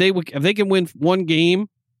 But if they can win one game,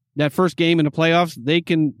 that first game in the playoffs, they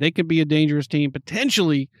can be a dangerous team,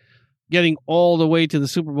 potentially getting all the way to the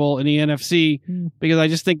Super Bowl in the NFC. Because I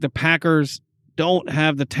just think the Packers don't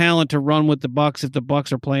have the talent to run with the Bucs if the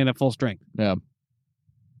Bucs are playing at full strength. Yeah.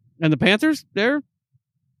 And the Panthers, they're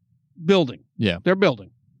building. Yeah, they're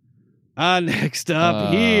building. Next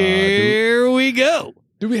up, here we go.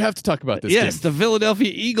 Do we have to talk about this? Yes, game? The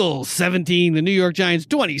Philadelphia Eagles 17, the New York Giants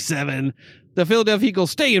 27. The Philadelphia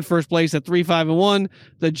Eagles stay in first place at 3-5-1.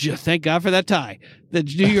 Thank God for that tie. The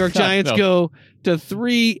New York Giants go to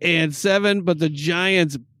 3-7, but the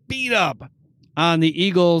Giants beat up on the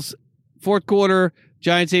Eagles. Fourth quarter,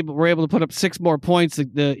 Giants were able to put up 6 more points.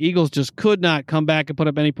 The Eagles just could not come back and put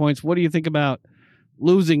up any points. What do you think about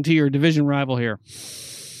losing to your division rival here?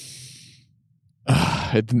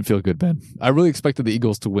 It didn't feel good, Ben. I really expected the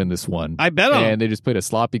Eagles to win this one. I bet on them. And they just played a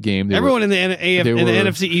sloppy game. Everyone in the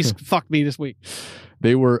NFC East fucked me this week.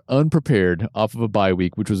 They were unprepared off of a bye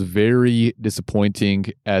week, which was very disappointing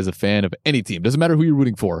as a fan of any team. Doesn't matter who you're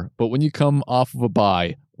rooting for, but when you come off of a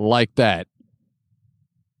bye like that,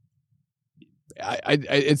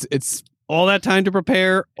 it's all that time to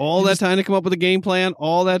prepare, all that time to come up with a game plan,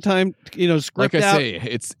 all that time, script like out. I say,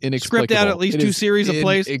 it's inexplicable. Script out at least 2 series of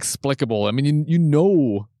plays. Inexplicable. I mean, you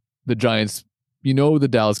know the Giants, you know the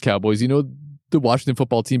Dallas Cowboys, you know the Washington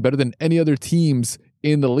football team better than any other teams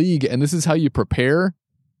in the league, and this is how you prepare.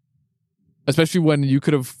 Especially when you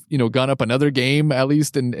could have, gone up another game at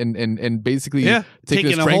least, and basically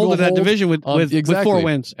taking a hold of that division with 4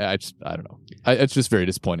 wins. I don't know. It's just very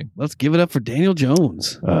disappointing. Let's give it up for Daniel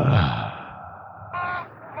Jones.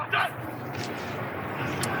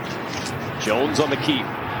 Jones on the keep.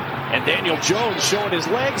 And Daniel Jones showing his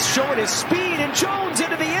legs, showing his speed, and Jones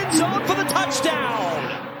into the end zone for the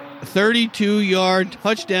touchdown. 32-yard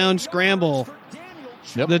touchdown scramble.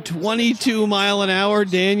 Yep. The 22-mile-an-hour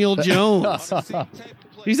Daniel Jones.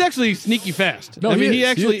 He's actually sneaky fast. No, he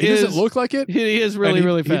actually he is. Doesn't look like it. He is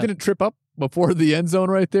really fast. He didn't trip up before the end zone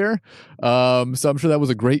right there. So I'm sure that was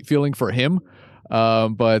a great feeling for him.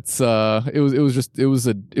 But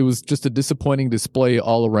it was just a disappointing display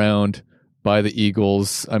all around by the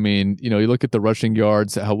Eagles. I mean, you look at the rushing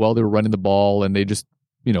yards, how well they were running the ball, and they just,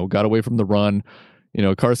 got away from the run.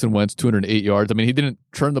 Carson Wentz, 208 yards. I mean, he didn't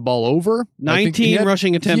turn the ball over. 19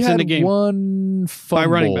 rushing attempts in the game. One fumble. By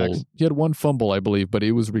running backs. He had one fumble, I believe, but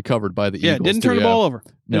it was recovered by the Eagles. Didn't turn the ball over.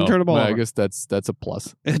 Didn't turn the ball over. I guess that's a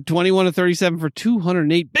plus. 21-37 for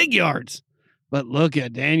 208 big yards. But look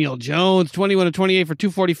at Daniel Jones, 21-28 for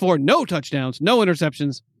 244. No touchdowns, no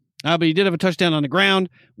interceptions. But he did have a touchdown on the ground.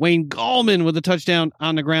 Wayne Gallman with a touchdown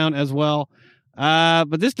on the ground as well.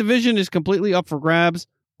 But this division is completely up for grabs.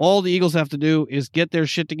 All the Eagles have to do is get their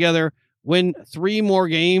shit together, win 3 more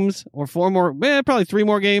games or 4 more, probably 3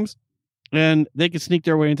 more games, and they can sneak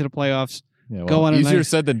their way into the playoffs. Yeah, well, easier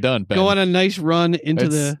said than done, Ben. Go on a nice run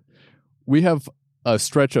into We have a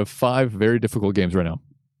stretch of 5 very difficult games right now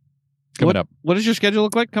coming up. What does your schedule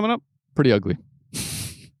look like coming up? Pretty ugly.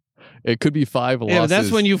 It could be 5 losses. Yeah, that's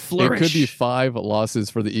when you flourish. It could be 5 losses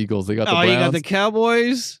for the Eagles. They got the Browns. You got the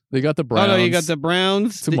Cowboys. They got the Browns. Oh, no, you got the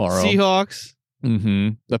Browns tomorrow. The Seahawks.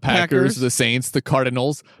 Mm-hmm. The Packers, the Saints, the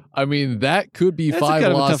Cardinals. I mean, that could be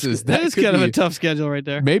 5 losses. That is kind of a tough schedule right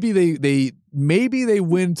there. Maybe they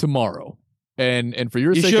win tomorrow, and for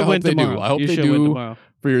your sake, I hope they do. I hope they do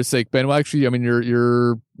for your sake, Ben. Well, actually, I mean,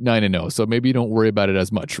 you're 9-0, so maybe you don't worry about it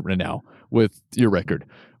as much right now with your record.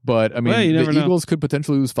 But I mean, the Eagles could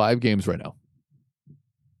potentially lose 5 games right now.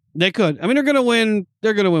 They could. I mean, they're going to win.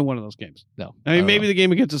 They're going to win one of those games. No, I mean, maybe the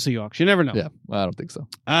game against the Seahawks. You never know. Yeah, I don't think so.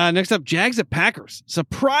 Next up, Jags at Packers.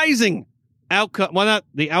 Surprising outcome. Well, not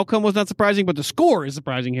the outcome was not surprising, but the score is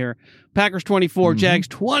surprising here. Packers 24, Jags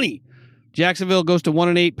 20. Jacksonville goes to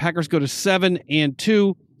 1-8. Packers go to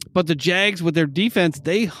 7-2. But the Jags, with their defense,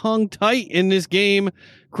 they hung tight in this game,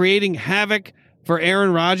 creating havoc for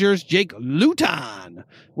Aaron Rodgers. Jake Luton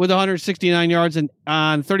with 169 yards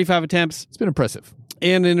on 35 attempts. It's been impressive.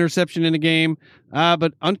 And an interception in the game,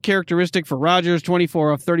 but uncharacteristic for Rodgers,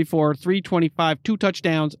 24 of 34, 325, 2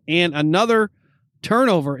 touchdowns, and another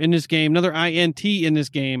turnover in this game, another INT in this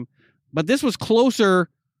game. But this was closer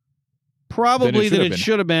probably than it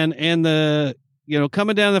should have been. And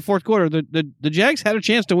coming down in the fourth quarter, the Jags had a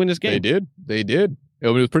chance to win this game. They did. It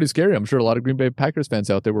was pretty scary. I'm sure a lot of Green Bay Packers fans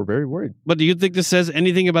out there were very worried. But do you think this says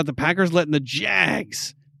anything about the Packers letting the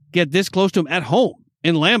Jags get this close to them at home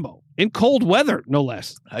in Lambeau? In cold weather, no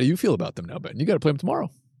less. How do you feel about them now, Ben? You got to play them tomorrow.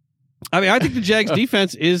 I mean, I think the Jags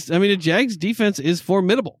defense is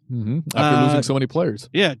formidable. Mm-hmm. After losing so many players.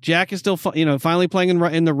 Yeah, Jack is still finally playing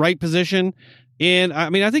in the right position, and I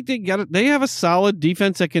mean, I think they have a solid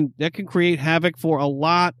defense that can create havoc for a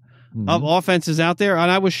lot of offenses out there. And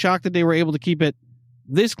I was shocked that they were able to keep it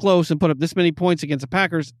this close and put up this many points against the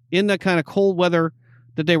Packers in the kind of cold weather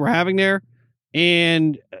that they were having there.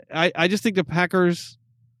 And I just think the Packers,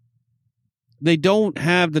 they don't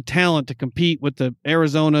have the talent to compete with the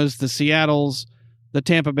Arizonas, the Seattles, the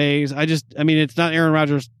Tampa Bays. It's not Aaron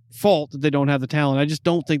Rodgers' fault that they don't have the talent. I just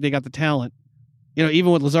don't think they got the talent.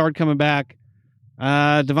 Even with Lazard coming back,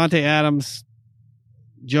 Devontae Adams,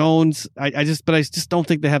 Jones, I just don't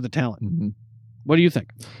think they have the talent. Mm-hmm. What do you think?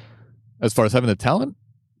 As far as having the talent?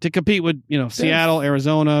 to compete with, Seattle,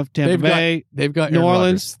 Arizona, Tampa Bay. They've got New Aaron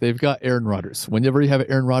Orleans. Rodgers. They've got Aaron Rodgers. Whenever you have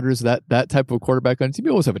Aaron Rodgers, that type of quarterback on team,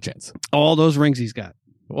 you always have a chance. All those rings he's got.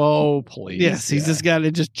 Oh, please. Yes, he's just got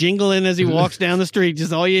it just jingling as he walks down the street.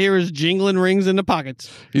 Just all you hear is jingling rings in the pockets.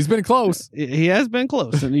 He's been close. He has been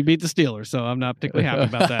close, and he beat the Steelers, so I'm not particularly happy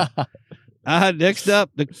about that. Next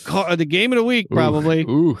up, the game of the week, probably.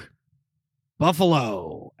 Ooh.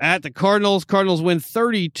 Buffalo at the Cardinals. Cardinals win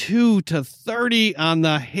 32-30 on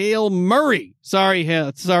the Hail Murray. Sorry.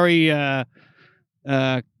 He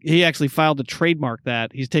actually filed to trademark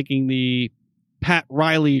that. He's taking the Pat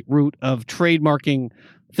Riley route of trademarking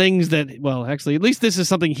things that, well, actually, at least this is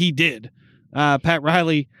something he did. Pat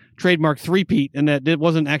Riley trademarked three-peat, and that it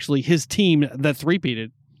wasn't actually his team that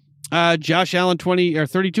three-peated. Josh Allen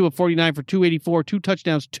 32 of 49 for 284, 2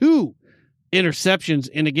 touchdowns, 2 interceptions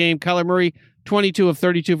in the game. Kyler Murray 22 of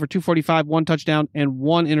 32 for 245, 1 touchdown and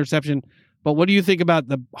 1 interception. But what do you think about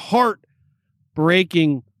the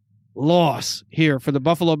heart-breaking loss here for the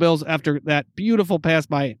Buffalo Bills after that beautiful pass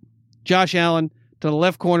by Josh Allen to the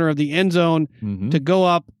left corner of the end zone to go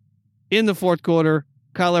up in the fourth quarter?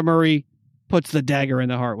 Kyler Murray puts the dagger in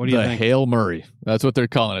the heart. What do you think? The Hail Murray. That's what they're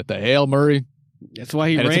calling it. The Hail Murray. That's why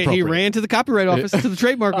he ran to the copyright office, to the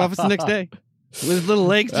trademark office the next day. With his little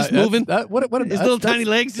legs just moving. His little tiny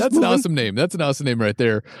legs just moving. That's an awesome name. That's an awesome name right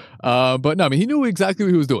there. But no, I mean, he knew exactly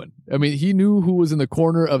what he was doing. I mean, he knew who was in the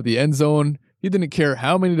corner of the end zone. He didn't care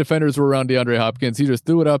how many defenders were around DeAndre Hopkins. He just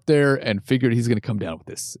threw it up there and figured he's going to come down with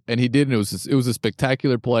this. And he did, and it was a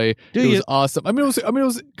spectacular play. It was awesome. I mean, it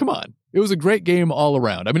was come on. It was a great game all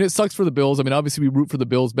around. I mean, it sucks for the Bills. I mean, obviously we root for the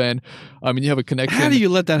Bills, Ben. I mean, you have a connection. How do you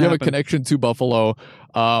let that happen? You have a connection to Buffalo.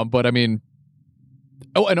 But I mean,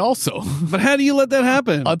 and also, but how do you let that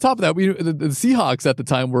happen? On top of that, the Seahawks at the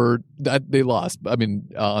time they lost. I mean,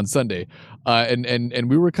 on Sunday, and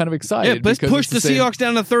we were kind of excited. Yeah, but push the Seahawks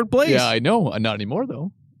down to third place. Yeah, I know. Not anymore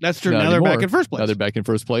though. That's true. Now they're back in first place. Now they're back in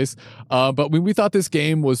first place. But we thought this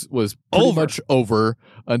game was pretty much over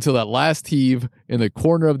until that last heave in the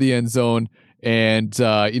corner of the end zone, and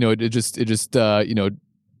it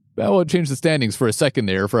changed the standings for a second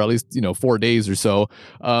there for at least 4 days or so.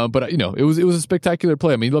 But it was a spectacular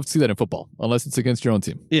play. I mean, you love to see that in football, unless it's against your own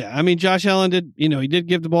team. Yeah, I mean, Josh Allen did he did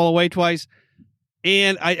give the ball away twice,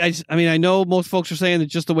 and I know most folks are saying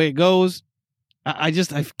it's just the way it goes. I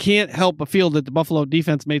can't help but feel that the Buffalo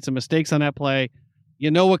defense made some mistakes on that play. You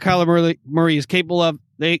know what Kyler Murray is capable of.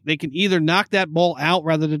 They can either knock that ball out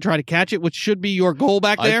rather than try to catch it, which should be your goal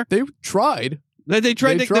back there. They tried. They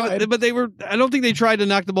tried, but they were. I don't think they tried to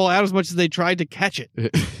knock the ball out as much as they tried to catch it.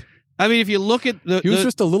 I mean, if you look at he was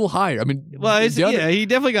just a little higher. I mean, he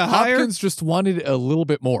definitely got higher. Hopkins just wanted a little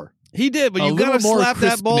bit more. He did, but you got to slap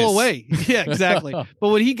that ball away. Yeah, exactly. But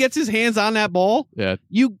when he gets his hands on that ball,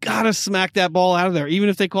 you got to smack that ball out of there. Even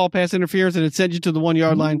if they call pass interference and it sends you to the 1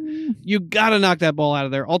 yard line, you got to knock that ball out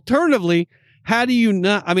of there. Alternatively, how do you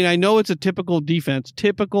not? I mean, I know it's a typical defense,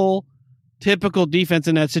 typical defense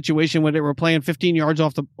in that situation when they were playing 15 yards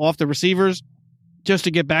off the receivers just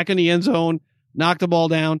to get back in the end zone, knock the ball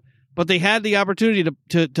down. But they had the opportunity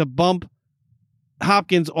to bump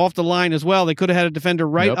Hopkins off the line as well. They could have had a defender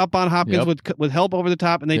up on Hopkins with help over the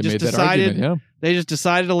top, and they just decided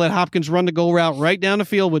to let Hopkins run the go route right down the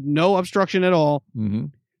field with no obstruction at all. Mm-hmm.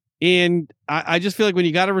 And I just feel like when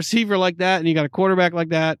you got a receiver like that and you got a quarterback like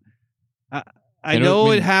that, I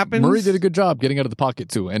know it happens. Murray did a good job getting out of the pocket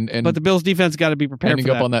too, but the Bills defense got to be prepared ending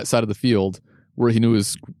for that. Up on that side of the field where he knew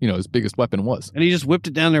his biggest weapon was, and he just whipped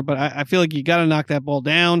it down there. But I feel like you got to knock that ball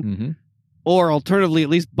down, or alternatively, at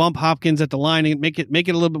least bump Hopkins at the line and make it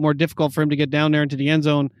a little bit more difficult for him to get down there into the end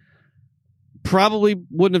zone. Probably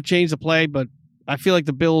wouldn't have changed the play, but I feel like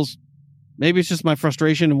the Bills. Maybe it's just my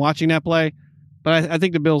frustration in watching that play, but I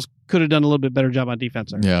think the Bills could have done a little bit better job on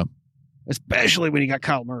defense there. Yeah, especially when you got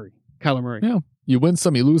Kyler Murray. Yeah. You win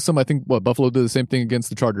some, you lose some. I think Buffalo did the same thing against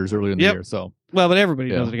the Chargers earlier in the year. So but everybody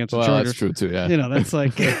does it against the Chargers. That's true too. Yeah, that's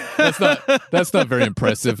like that's not very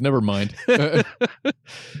impressive. Never mind.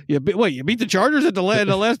 You beat the Chargers at the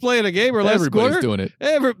last play of the game or last quarter? Everybody's doing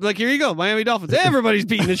it. Here you go, Miami Dolphins. Everybody's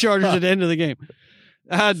beating the Chargers at the end of the game.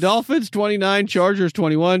 Dolphins 29, Chargers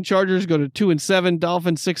 21. Chargers go to 2-7.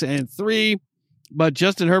 Dolphins 6-3. But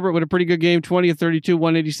Justin Herbert with a pretty good game, 20 of 32,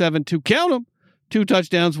 187. Count them. 2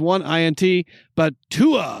 touchdowns, 1 INT, but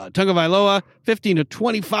Tua Tagovailoa, 15 of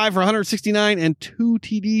 25 for 169 and 2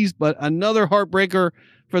 TDs, but another heartbreaker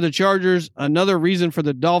for the Chargers, another reason for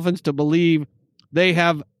the Dolphins to believe they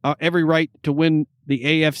have every right to win the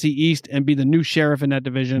AFC East and be the new sheriff in that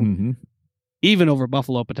division, even over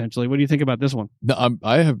Buffalo potentially. What do you think about this one? No,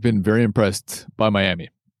 I have been very impressed by Miami.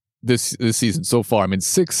 this season so far. I mean,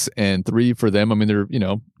 6-3 for them. I mean, they're,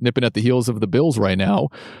 nipping at the heels of the Bills right now.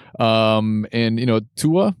 And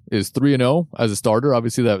Tua is 3-0 as a starter.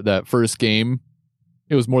 Obviously that first game,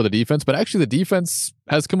 it was more the defense, but actually the defense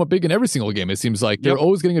has come up big in every single game. It seems like they're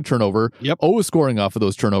always getting a turnover, always scoring off of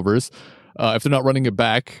those turnovers. If they're not running it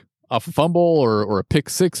back off a fumble or a pick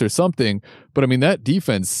six or something. But I mean, that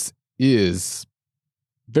defense is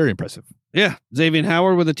very impressive. Yeah. Xavier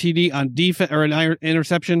Howard with a TD on defense or an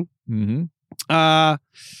interception. Mm-hmm.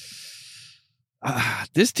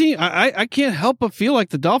 This team, I can't help but feel like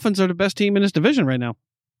the Dolphins are the best team in this division right now.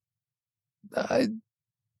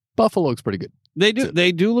 Buffalo looks pretty good. They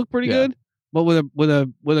do look pretty good, but with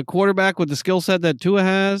a quarterback with the skill set that Tua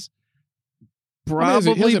has,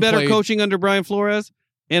 probably better coaching under Brian Flores,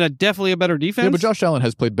 and definitely a better defense. Yeah, but Josh Allen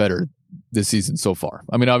has played better this season so far.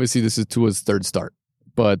 I mean, obviously this is Tua's third start,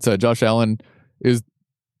 but Josh Allen is,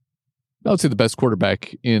 I would say, the best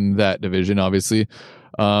quarterback in that division, obviously.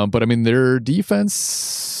 But I mean, their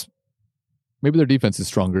defense is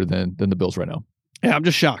stronger than the Bills right now. Yeah, I'm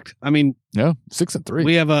just shocked. I mean, 6-3.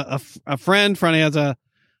 We have a friend. Franny has a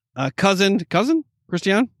cousin,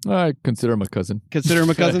 Christian. I consider him a cousin. Consider him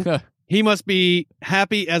a cousin. He must be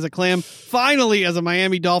happy as a clam, finally, as a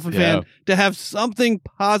Miami Dolphin fan, to have something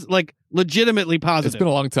legitimately positive. It's been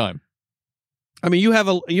a long time. I mean, you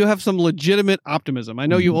have some legitimate optimism. I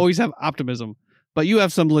know you always have optimism, but you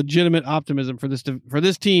have some legitimate optimism for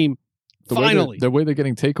this team. Finally, the way they're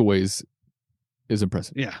getting takeaways is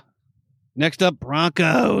impressive. Yeah. Next up,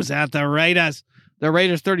 Broncos at the Raiders. The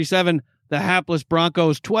Raiders 37, the hapless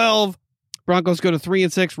Broncos 12. Broncos go to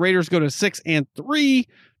 3-6. Raiders go to 6-3.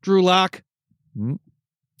 Drew Lock,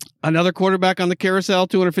 another quarterback on the carousel,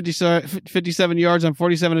 257 yards on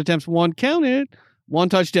 47 attempts, one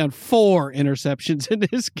touchdown, 4 interceptions in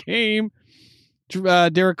this game.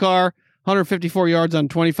 Derek Carr, 154 yards on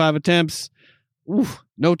 25 attempts.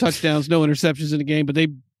 No touchdowns, no interceptions in the game, but they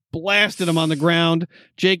blasted him on the ground.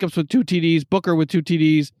 Jacobs with 2 TDs, Booker with 2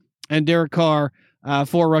 TDs, and Derek Carr,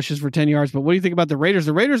 4 rushes for 10 yards. But what do you think about the Raiders?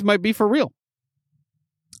 The Raiders might be for real.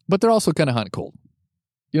 But they're also kind of hot and cold.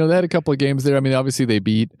 They had a couple of games there. I mean, obviously they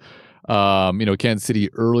beat, Kansas City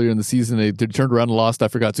earlier in the season. They turned around and lost. I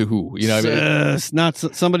forgot to who. Not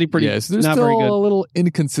somebody pretty. Yes, they're not still very good. A little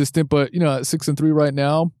inconsistent, but at 6-3 right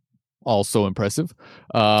now, also impressive.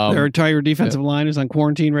 Their entire defensive line is on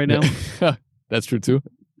quarantine right now. That's true too.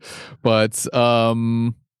 But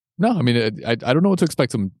no, I mean, I don't know what to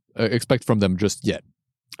expect from them just yet.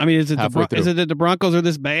 I mean, is it that the Broncos are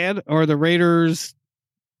this bad, or the Raiders?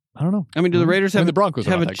 I don't know. I mean, do the Raiders have the Broncos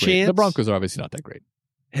have are a not that chance? Great. The Broncos are obviously not that great.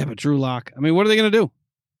 Yeah, but Drew Lock. I mean, what are they going to do?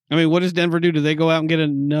 I mean, what does Denver do? Do they go out and get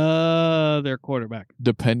another quarterback?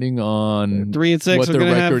 Depending on 3-6, what their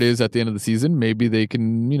record is at the end of the season, maybe they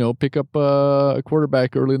can, pick up a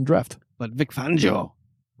quarterback early in the draft. But Vic Fangio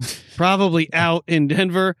probably out in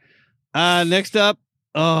Denver. Next up,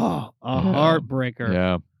 heartbreaker.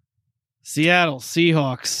 Yeah. Seattle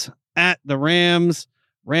Seahawks at the Rams.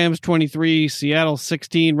 Rams 23, Seattle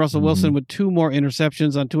 16. Russell Wilson with 2 more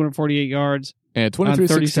interceptions on 248 yards. And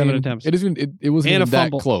 23-16 attempts. It wasn't even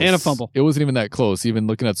that close. And a fumble. It wasn't even that close. Even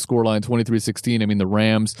looking at the scoreline, 23-16. I mean, the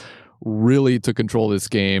Rams really took control of this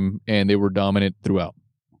game, and they were dominant throughout.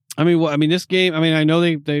 I mean, this game. I mean, I know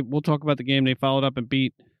they. We'll talk about the game. They followed up and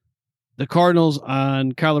beat the Cardinals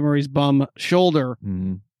on Kyler Murray's bum shoulder.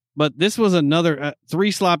 Mm-hmm. But this was another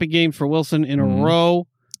 3 sloppy games for Wilson in a row.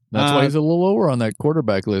 That's why he's a little lower on that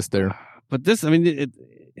quarterback list there. But this, I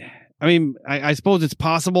mean, I suppose it's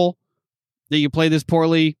possible that you play this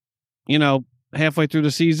poorly, halfway through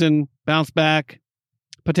the season, bounce back,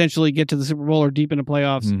 potentially get to the Super Bowl or deep in the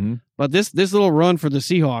playoffs. Mm-hmm. But this little run for the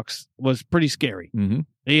Seahawks was pretty scary. Mm-hmm.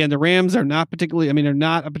 And the Rams are not particularly. I mean, they're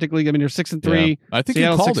 6-3. Yeah. I think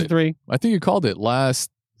Seattle you called 6-3. it. I think you called it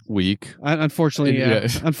last week. Unfortunately,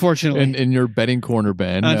 unfortunately, in your betting corner,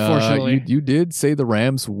 Ben, unfortunately, you did say the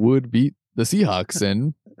Rams would beat the Seahawks,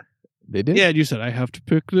 and they did. Yeah, you said I have to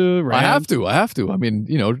pick the Rams. I have to. I mean,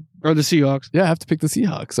 or the Seahawks. Yeah, I have to pick the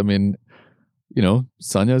Seahawks. I mean,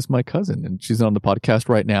 Sonia is my cousin, and she's on the podcast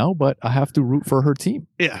right now, but I have to root for her team.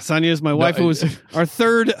 Yeah, Sonia is my wife, who is our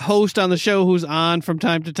third host on the show, who's on from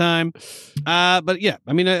time to time. But yeah,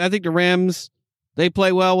 I mean, I think the Rams. They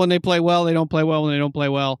play well when they play well. They don't play well when they don't play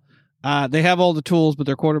well. They have all the tools, but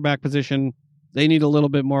their quarterback position, they need a little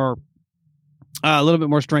bit more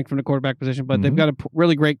strength from the quarterback position. But they've got a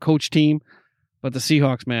really great coach team. But the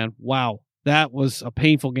Seahawks, man, wow, that was a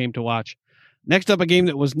painful game to watch. Next up, a game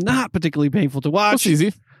that was not particularly painful to watch. It's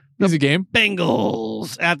easy game.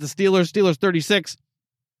 Bengals at the Steelers. Steelers 36,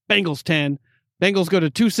 Bengals 10. Bengals go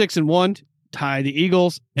to 2-6-1. tie the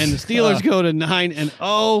Eagles, and the Steelers go to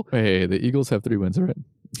 9-0. Hey, the Eagles have 3 wins already.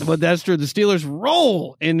 But that's true. The Steelers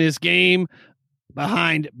roll in this game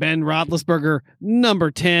behind Ben Roethlisberger,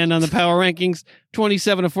 number 10 on the power rankings,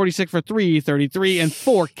 27 of 46 for 333 and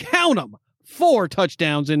 4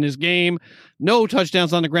 touchdowns in this game. No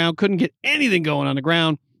touchdowns on the ground. Couldn't get anything going on the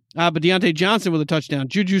ground. But Deontay Johnson with a touchdown.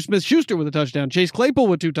 Juju Smith-Schuster with a touchdown. Chase Claypool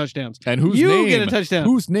with 2 touchdowns. And get a touchdown.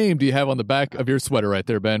 Whose name do you have on the back of your sweater right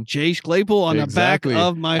there, Ben? Chase Claypool on the back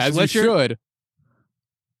of my As sweatshirt. you should.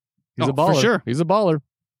 He's a baller. For sure. He's a baller.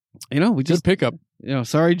 We just Good pickup.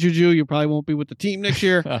 Sorry, Juju, you probably won't be with the team next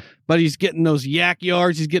year, but he's getting those yak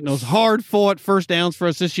yards. He's getting those hard-fought first downs for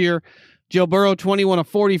us this year. Joe Burrow, 21 of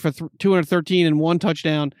 40 for 213 and 1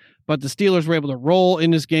 touchdown, but the Steelers were able to roll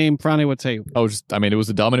in this game. Franny, what say you? It was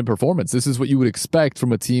a dominant performance. This is what you would expect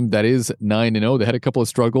from a team that is 9-0. They had a couple of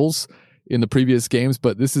struggles in the previous games,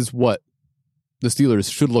 but this is what the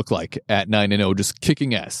Steelers should look like at 9-0, just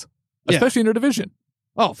kicking ass, especially in their division.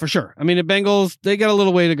 Oh, for sure. I mean, the Bengals, they got a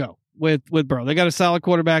little way to go with Burrow. They got a solid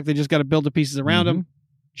quarterback. They just got to build the pieces around him.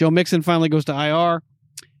 Joe Mixon finally goes to IR.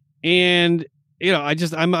 And,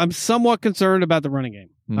 I'm somewhat concerned about the running game.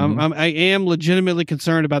 I am legitimately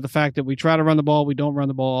concerned about the fact that we try to run the ball, we don't run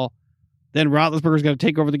the ball. Then Roethlisberger's got to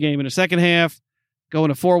take over the game in the second half, go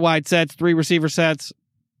into 4 wide sets, 3 receiver sets,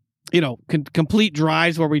 complete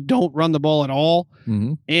drives where we don't run the ball at all.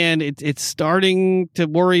 And it's starting to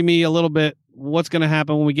worry me a little bit what's going to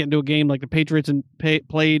happen when we get into a game like the Patriots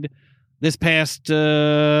played this past,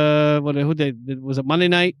 was it Monday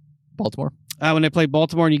night? Baltimore. When they played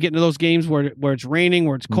Baltimore, and you get into those games where it's raining,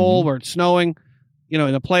 where it's cold, where it's snowing,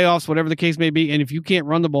 in the playoffs, whatever the case may be. And if you can't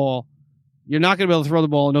run the ball, you're not going to be able to throw the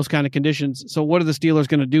ball in those kind of conditions. So what are the Steelers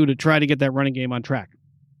going to do to try to get that running game on track?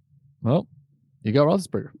 Well, you got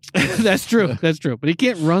Roethlisberger. That's true. That's true. But he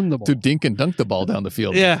can't run the ball. To dink and dunk the ball down the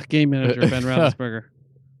field. Yeah, game manager Ben Roethlisberger.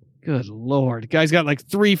 Good Lord. The guy's got like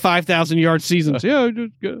 3 5,000-yard seasons.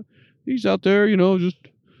 He's out there, just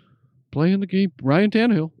playing the game. Ryan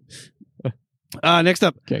Tannehill. Next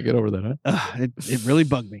up. Can't get over that, huh? It really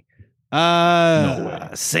bugged me. No way.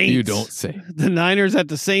 Saints. You don't say. The Niners at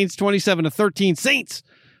the Saints, 27-13. Saints.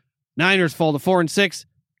 Niners fall to 4-6.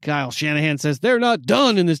 Kyle Shanahan says they're not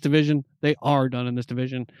done in this division. They are done in this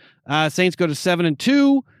division. Saints go to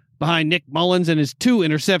 7-2 behind Nick Mullins and his 2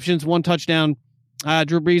 interceptions, 1 touchdown.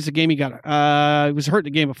 Drew Brees, the game he got, he was hurt the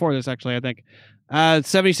game before this, actually, I think.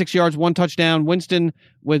 76 yards, 1 touchdown. Winston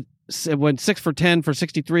went 6 for 10 for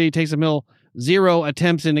 63. Taysom Hill, 0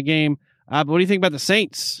 attempts in the game. But what do you think about the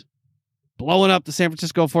Saints blowing up the San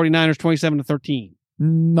Francisco 49ers 27-13?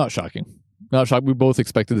 Not shocking. Not shocking. We both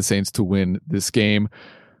expected the Saints to win this game.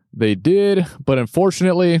 They did, but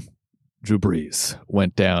unfortunately, Drew Brees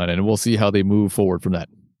went down, and we'll see how they move forward from that.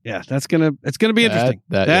 Yeah, it's gonna be interesting.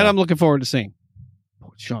 That I'm looking forward to seeing.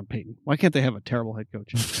 Oh, Sean Payton. Why can't they have a terrible head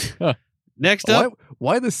coach? Next up,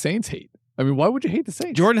 why the Saints hate? I mean, why would you hate the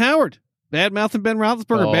Saints? Jordan Howard, bad mouthing Ben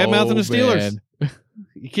Roethlisberger, bad mouthing the Steelers.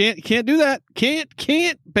 You can't do that.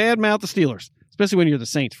 Can't bad mouth the Steelers, especially when you're the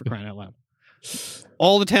Saints, for crying out loud.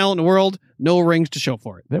 All the talent in the world, no rings to show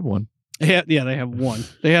for it. They have one. Yeah, they have one.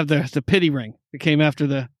 They have the pity ring that came after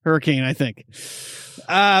the hurricane, I think.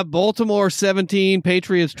 Baltimore 17,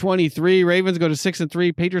 Patriots 23. Ravens go to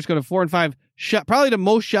 6-3. Patriots go to 4-5. Probably the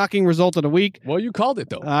most shocking result of the week. Well, you called it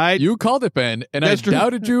though. You called it, Ben, and I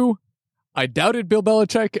doubted you. I doubted Bill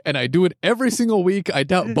Belichick, and I do it every single week. I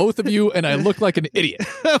doubt both of you, and I look like an idiot.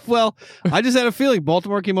 Well, I just had a feeling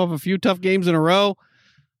Baltimore came off a few tough games in a row.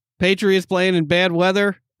 Patriots playing in bad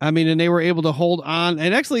weather. And they were able to hold on.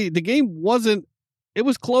 And actually, the game it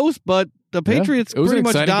was close, but the Patriots pretty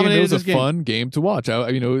much dominated this game. It was a fun game to watch.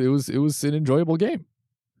 It was an enjoyable game.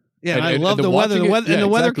 Yeah, and I love the weather. The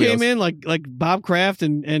weather came in like Bob Kraft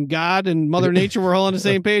and God and Mother Nature were all on the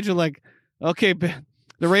same page. And like, okay,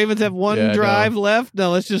 the Ravens have one drive left. No,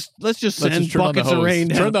 let's just send buckets of rain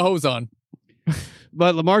down. Turn the hose on.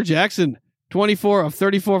 But Lamar Jackson, 24 of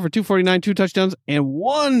 34 for 249, 2 touchdowns, and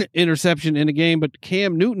 1 interception in the game. But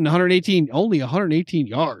Cam Newton, only 118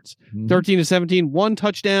 yards, 13-17, 1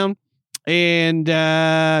 touchdown, and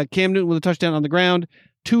Cam Newton with a touchdown on the ground,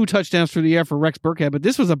 2 touchdowns through the air for Rex Burkhead. But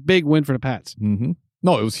this was a big win for the Pats. Mm-hmm.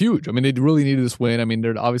 No, it was huge. I mean, they really needed this win. I mean,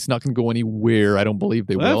 they're obviously not going to go anywhere. I don't believe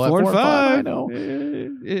they will. 4-5. I know.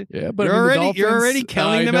 Yeah, but you're already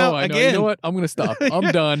counting them out again. You know what? I'm going to stop.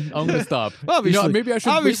 I'm done. I'm going to stop. Obviously, maybe I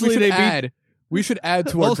should. We should add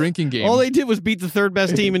to our drinking game. All they did was beat the 3rd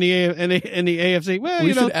best team in the AFC. Well,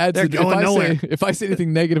 we should add to. If I say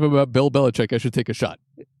anything negative about Bill Belichick, I should take a shot.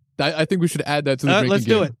 I think we should add that to the drinking let's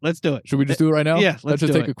game. do it. Let's do it. Should we just do it right now? Yeah, let's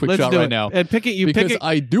just do take it. a quick Let's shot do right it. now. And pick it. Because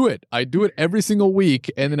I do it. I do it every single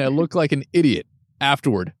week, and then I look like an idiot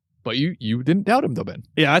afterward. But you didn't doubt him, though, Ben.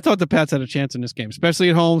 Yeah, I thought the Pats had a chance in this game, especially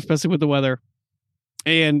at home, especially with the weather.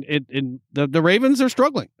 And the Ravens are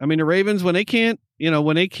struggling. I mean, the Ravens, when they can't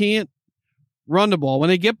run the ball, when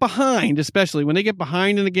they get behind, especially when they get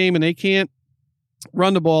behind in the game and they can't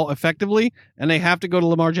run the ball effectively, and they have to go to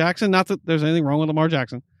Lamar Jackson. Not that there's anything wrong with Lamar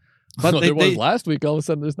Jackson, but there was last week. All of a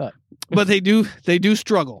sudden, there's not. But they do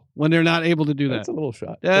struggle when they're not able to do that. That's a little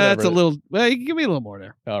shot. That's a little. Well, you can give me a little more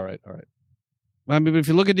there. All right. I mean, if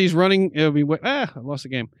you look at these running, it'll be I lost the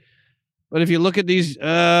game. But if you look at these,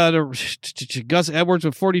 Gus Edwards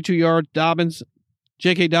with 42 yards,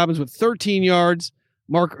 J.K. Dobbins with 13 yards,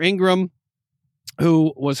 Mark Ingram,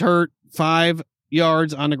 who was hurt, 5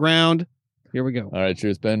 yards on the ground. Here we go. All right,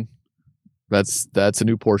 cheers, Ben. That's a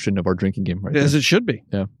new portion of our drinking game, right? As it should be.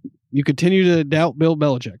 Yeah. You continue to doubt Bill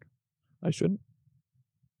Belichick. I shouldn't.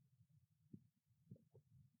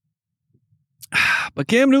 But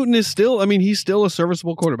Cam Newton is still, he's still a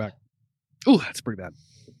serviceable quarterback. Ooh, that's pretty bad.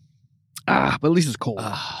 But at least it's cold.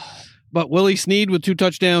 But Willie Snead with 2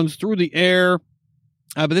 touchdowns through the air.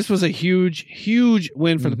 But this was a huge, huge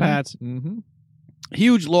win for the Pats. Mm-hmm.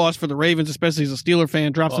 Huge loss for the Ravens, especially as a Steeler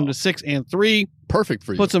fan. Drops them to 6-3. Perfect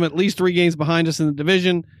for you. Puts them at least 3 games behind us in the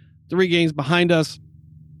division, 3 games behind us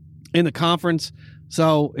in the conference.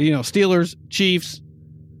 So, Steelers, Chiefs,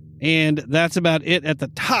 and that's about it at the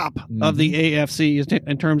top of the AFC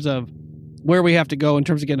in terms of where we have to go in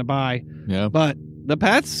terms of getting a bye. Yeah. But the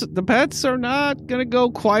Pats are not going to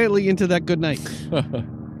go quietly into that good night.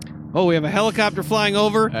 Oh, we have a helicopter flying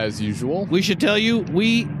over. As usual. We should tell you,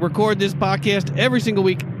 we record this podcast every single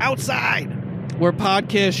week outside where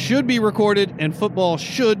podcasts should be recorded and football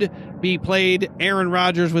should be played. Aaron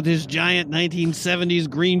Rodgers with his giant 1970s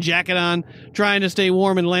green jacket on, trying to stay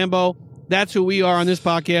warm in Lambeau. That's who we are on this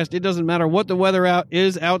podcast. It doesn't matter what the weather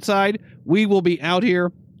is outside. We will be out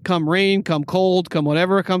here come rain, come cold, come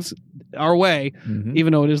whatever comes our way,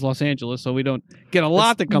 even though it is Los Angeles, so we don't get a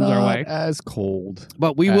lot that comes our way. As cold.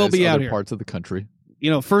 But we will be out here. Parts of the country.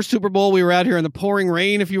 First Super Bowl, we were out here in the pouring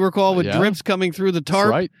rain, if you recall, with drips coming through the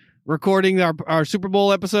tarp, recording our Super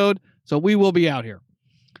Bowl episode. So we will be out here.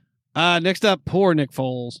 Next up, poor Nick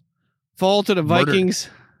Foles. Fall to the Vikings,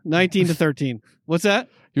 19-13. What's that?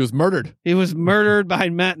 He was murdered. He was murdered by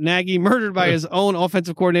Matt Nagy, murdered by his own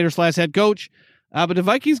offensive coordinator / head coach. But the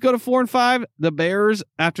Vikings go to 4-5. The Bears,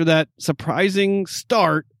 after that surprising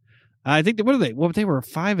start, I think what are they? Well, they were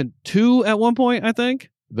 5-2 at one point. I think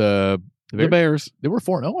the Bears. They were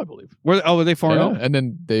 4-0, I believe. Were they 4-0? And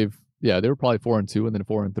then they were probably 4-2, and then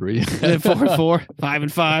 4-3, and then 4-4,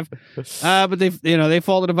 5-5. But they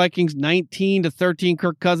fall to the Vikings 19-13.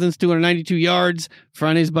 Kirk Cousins 292 yards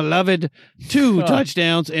from his beloved 2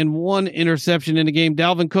 touchdowns and 1 interception in the game.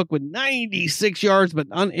 Dalvin Cook with 96 yards, but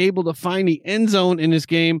unable to find the end zone in this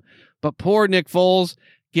game. But poor Nick Foles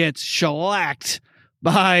gets shellacked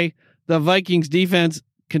by the Vikings defense.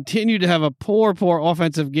 Continue to have a poor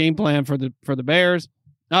offensive game plan for the Bears.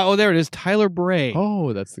 Oh, there it is. Tyler Bray.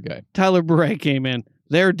 Oh, that's the guy. Tyler Bray came in.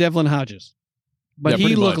 They're Devlin Hodges. But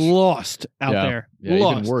he looked lost out there. Yeah,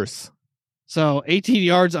 lost. Even worse. So 18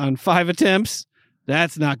 yards on 5 attempts.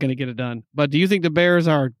 That's not going to get it done. But do you think the Bears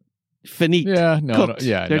are finite? Yeah, no,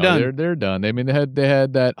 they're done. They're done. I mean, they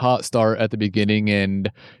had that hot start at the beginning, and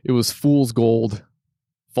it was fool's gold.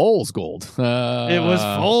 Fool's gold. It was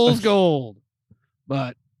fool's gold.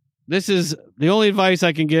 But this is the only advice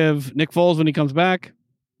I can give Nick Foles when he comes back.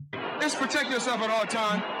 Just protect yourself at all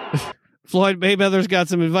times. Floyd Mayweather's got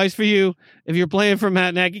some advice for you. If you're playing for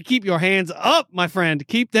Matt Nagy, keep your hands up, my friend.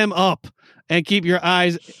 Keep them up and keep your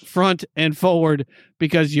eyes front and forward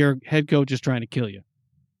because your head coach is trying to kill you.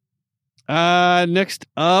 Next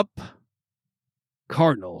up,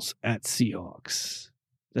 Cardinals at Seahawks.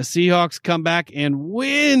 The Seahawks come back and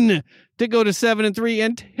win to go to 7-3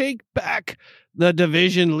 and take back the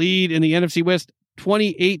division lead in the NFC West.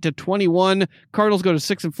 28-21. Cardinals go to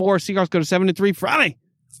 6-4. Seahawks go to 7-3. Friday,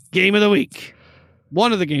 game of the week.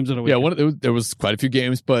 One of the games of the week. Yeah, there was quite a few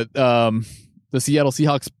games, but the Seattle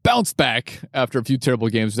Seahawks bounced back after a few terrible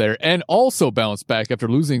games there, and also bounced back after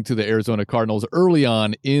losing to the Arizona Cardinals early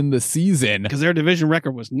on in the season. Because their division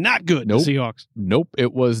record was not good. Nope. The Seahawks. Nope,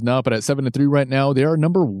 it was not. But at 7-3 right now, they are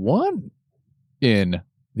number 1 in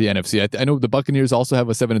the NFC. I know the Buccaneers also have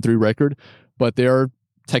a 7-3 record, but they are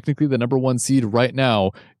technically the number 1 seed right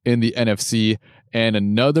now in the NFC. And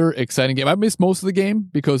another exciting game. I missed most of the game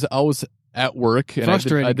because I was at work. And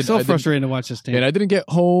Frustrating. So frustrating to watch this team. And I didn't get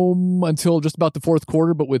home until just about the fourth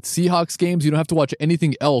quarter. But with Seahawks games, you don't have to watch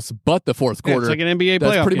anything else but the fourth quarter. It's like an NBA playoff.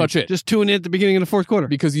 That's pretty game. much it. Just tune in at the beginning of the fourth quarter.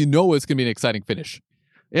 Because you know it's going to be an exciting finish.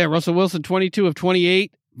 Yeah, Russell Wilson, 22 of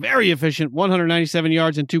 28. Very efficient. 197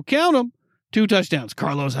 yards and 2 touchdowns.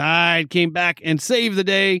 Carlos Hyde came back and saved the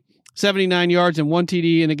day. 79 yards and 1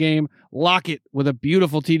 TD in the game. Lockett with a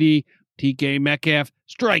beautiful TD. TK Metcalf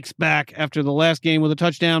strikes back after the last game with a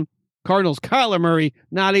touchdown. Cardinals, Kyler Murray,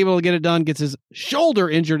 not able to get it done, gets his shoulder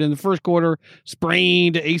injured in the first quarter,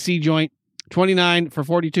 sprained AC joint, 29 for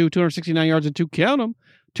 42, 269 yards and 2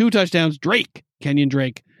 touchdowns. Kenyon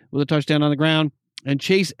Drake, with a touchdown on the ground, and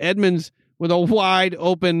Chase Edmonds with a wide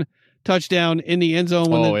open touchdown in the end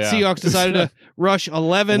zone when the Seahawks decided to rush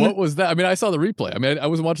 11. What was that? I mean, I saw the replay. I mean, I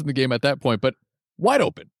wasn't watching the game at that point, but wide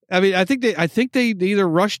open. I mean, I think they either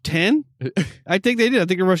rushed 10. I think they did. I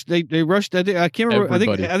think they rushed. I can't remember.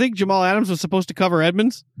 Everybody. I think Jamal Adams was supposed to cover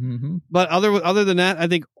Edmonds. Mm-hmm. But other than that, I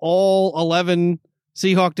think all 11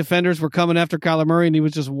 Seahawk defenders were coming after Kyler Murray, and he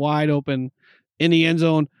was just wide open in the end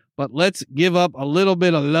zone. But let's give up a little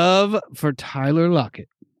bit of love for Tyler Lockett.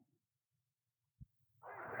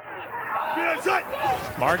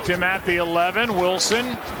 Marked him at the 11.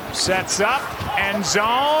 Wilson sets up, end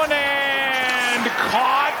zone, and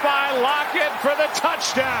caught by Lockett for the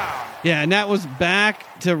touchdown. Yeah, and that was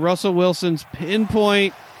back to Russell Wilson's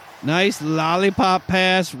pinpoint. Nice lollipop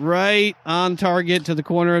pass right on target to the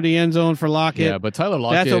corner of the end zone for Lockett. Yeah, but Tyler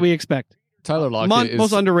Lockett. That's what we expect. Tyler Lockett is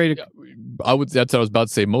most underrated. That's what I was about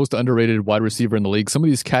to say. Most underrated wide receiver in the league. Some of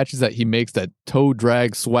these catches that he makes, that toe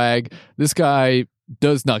drag swag, this guy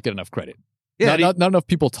does not get enough credit. Yeah, not enough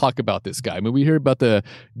people talk about this guy. I mean, we hear about the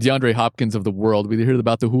DeAndre Hopkins of the world. We hear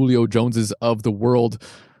about the Julio Joneses of the world.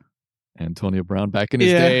 Antonio Brown back in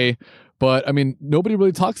his day. But, I mean, nobody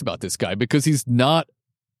really talks about this guy because he's not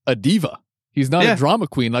a diva. He's not a drama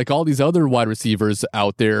queen like all these other wide receivers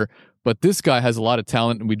out there. But this guy has a lot of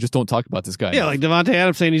talent, and we just don't talk about this guy. Yeah, like Devontae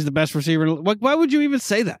Adams saying he's the best receiver. Why would you even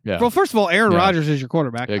say that? Yeah. Well, first of all, Aaron Rodgers is your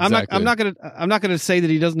quarterback. Exactly. I'm not gonna say that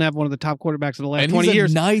he doesn't have one of the top quarterbacks in the last and 20 he's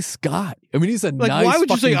years. A nice guy. I mean, he's a nice. Why would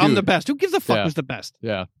you say fucking I'm dude. the best? Who gives a fuck who's the best?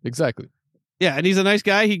 Yeah, exactly. Yeah, and he's a nice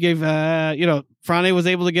guy. He gave, Frane was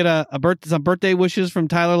able to get some birthday wishes from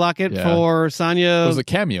Tyler Lockett for Sonya. It was a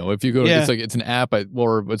Cameo. If you go, it's an app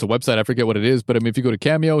or it's a website. I forget what it is, but I mean, if you go to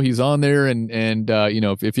Cameo, he's on there. And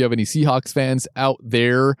if you have any Seahawks fans out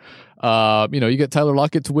there, you get Tyler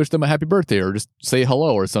Lockett to wish them a happy birthday or just say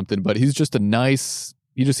hello or something. But he's just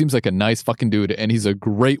he just seems like a nice fucking dude, and he's a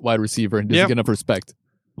great wide receiver and doesn't get enough respect.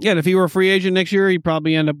 Yeah, and if he were a free agent next year, he'd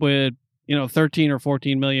probably end up with 13 or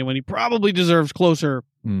 14 million when he probably deserves closer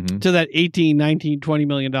to that 18, 19, 20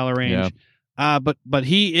 million dollar range. Yeah. But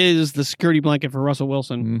he is the security blanket for Russell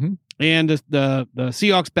Wilson. And the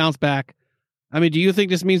Seahawks bounce back. I mean, do you think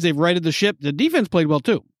this means they've righted the ship? The defense played well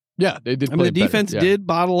too. Yeah, they did. I mean, the defense did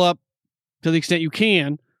bottle up to the extent you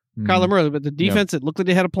can, Kyler Murray, but the defense, it looked like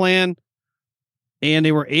they had a plan, and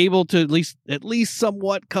they were able to at least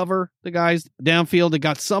somewhat cover the guys downfield. They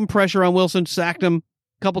got some pressure on Wilson, sacked him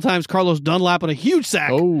couple times. Carlos Dunlap with a huge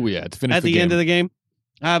sack. Oh yeah, to finish at the end of the game.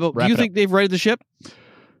 But do you think they've righted the ship?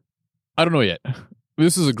 I don't know yet.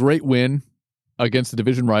 This is a great win against the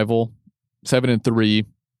division rival, 7-3.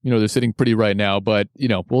 They're sitting pretty right now, but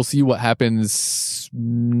we'll see what happens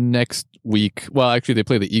next week. Well, actually, they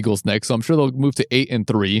play the Eagles next, so I'm sure they'll move to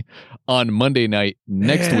 8-3 on Monday night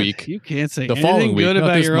next week. You can't say the anything following week, good not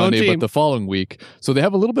about this your Monday, own team. but the following week. So they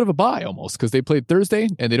have a little bit of a bye almost because they played Thursday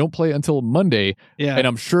and they don't play until Monday. Yeah, and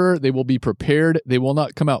I'm sure they will be prepared. They will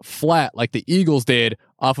not come out flat like the Eagles did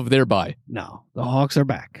off of their bye. No, the Hawks are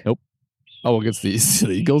back. Nope. Oh, against the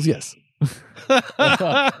Eagles, yes.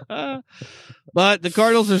 But the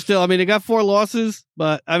Cardinals are still, they got 4 losses,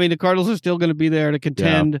 but the Cardinals are still going to be there to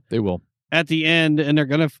contend. Yeah, they will. At the end, and they're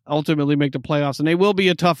going to ultimately make the playoffs, and they will be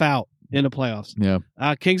a tough out in the playoffs.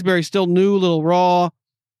 Yeah. Kingsbury still new, a little raw.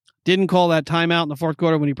 Didn't call that timeout in the fourth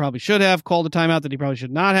quarter when he probably should have. Called a timeout that he probably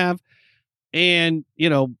should not have. And,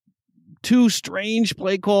 2 strange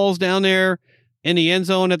play calls down there in the end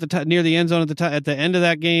zone near the end zone at the end of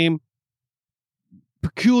that game.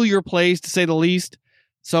 Peculiar plays, to say the least.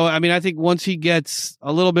 So, I think once he gets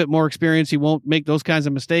a little bit more experience, he won't make those kinds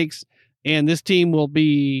of mistakes. And this team will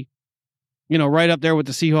be, right up there with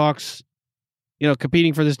the Seahawks,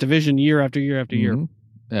 competing for this division year after year after year.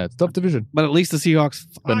 Yeah, it's a tough division. But at least the Seahawks...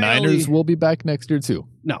 The Niners will be back next year, too.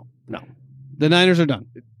 No. The Niners are done.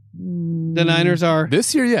 The Niners are...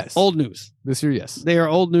 This year, yes. Old news. This year, yes. They are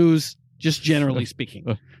old news, just generally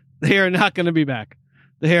speaking. They are not going to be back.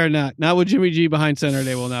 They are not. Not with Jimmy G behind center,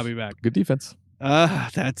 they will not be back. Good defense.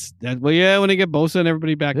 That's that. Well, yeah, when they get Bosa and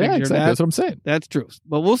everybody back Yeah, next year, exactly. That's what I'm saying. that's true.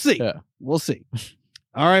 But we'll see. Yeah. We'll see.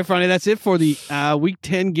 All right, Friday. That's it for the Week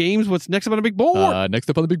 10 games. What's next up on the big board? Next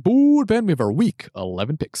up on the big board, Ben, we have our Week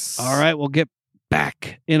 11 picks. All right, we'll get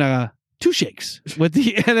back in two shakes with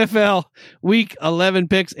the NFL Week 11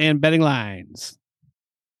 picks and betting lines.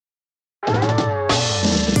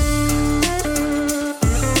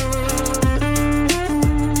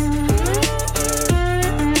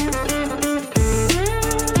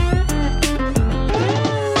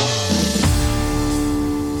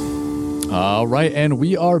 All right, and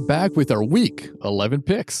we are back with our Week 11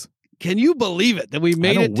 picks. Can you believe it that we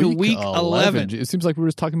made it to Week 11? It seems like we were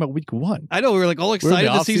just talking about Week 1. I know, we were like all excited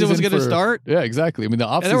the season was going to start. Yeah, exactly. I mean, the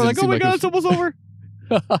offseason. And then we're like, oh my God, it's almost over.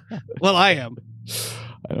 Well, I am.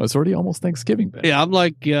 I know, it's already almost Thanksgiving, Ben. Yeah, I'm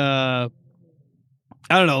like, I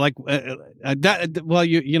don't know, like that. Well,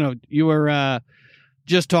 you were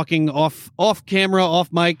just talking off camera,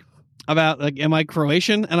 off mic about like, am I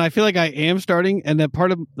Croatian? And I feel like I am starting, and that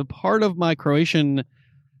part of my Croatian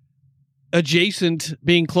adjacent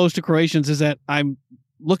being close to Croatians is that I'm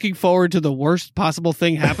looking forward to the worst possible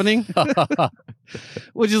thing happening,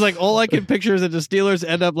 which is like all I can picture is that the Steelers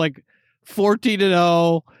end up like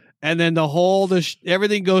 14-0. And then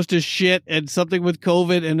everything goes to shit and something with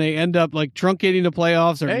COVID, and they end up like truncating the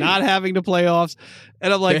playoffs or not having the playoffs.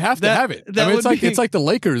 And I'm like, they have to have it. I mean, it's like the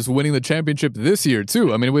Lakers winning the championship this year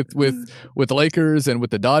too. I mean, with the Lakers and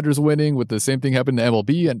with the Dodgers winning, with the same thing happened to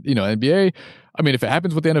MLB and NBA. I mean, if it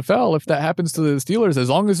happens with the NFL, if that happens to the Steelers,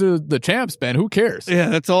 as long as they're the champs, Ben, who cares? Yeah,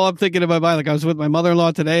 that's all I'm thinking in my mind. Like I was with my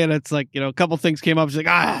mother-in-law today, and it's like, a couple things came up. She's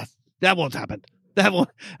like, that won't happen. That one,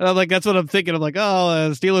 and I'm like, that's what I'm thinking. I'm like, the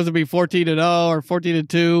Steelers will be 14-0 or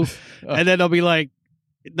 14-2, and then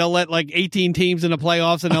they'll let like 18 teams in the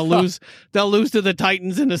playoffs, and they'll lose. They'll lose to the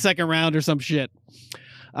Titans in the second round or some shit.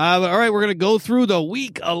 All right, we're gonna go through the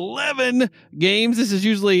Week 11 games. This is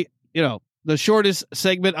usually the shortest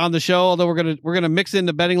segment on the show, although we're gonna mix in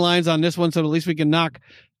the betting lines on this one, so at least we can knock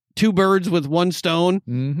two birds with one stone.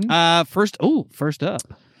 Mm-hmm. First up.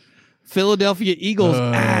 Philadelphia Eagles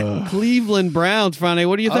at Cleveland Browns. Friday,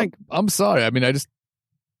 what do you think? I'm sorry. I mean,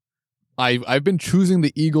 I've been choosing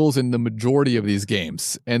the Eagles in the majority of these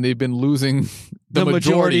games, and they've been losing the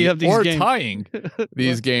majority of these games. Tying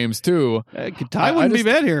these games too. Tie wouldn't be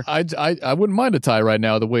bad here. I wouldn't mind a tie right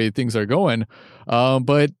now, the way things are going.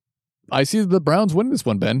 But I see the Browns winning this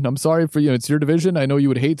one, Ben. I'm sorry for you. It's your division. I know you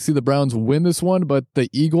would hate to see the Browns win this one, but the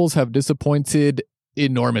Eagles have disappointed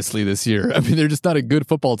enormously this year. I mean, they're just not a good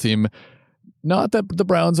football team. Not that the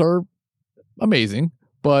Browns are amazing,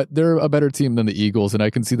 but they're a better team than the Eagles, and I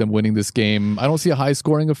can see them winning this game. I don't see a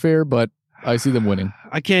high-scoring affair, but I see them winning.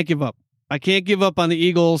 I can't give up. I can't give up on the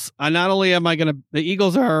Eagles. Not only am I going to... The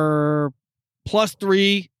Eagles are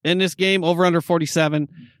 +3 in this game, over under 47.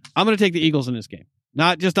 I'm going to take the Eagles in this game.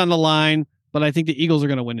 Not just on the line, but I think the Eagles are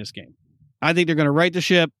going to win this game. I think they're going to right the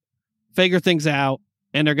ship, figure things out,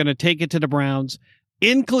 and they're going to take it to the Browns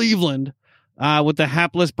in Cleveland with the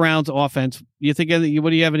hapless Browns offense. You think? What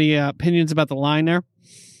do you have any opinions about the line there?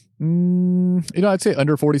 I'd say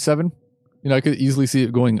under 47. I could easily see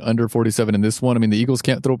it going under 47 in this one. I mean, the Eagles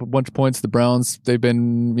can't throw up a bunch of points. The Browns, they've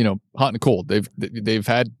been, hot and cold. They've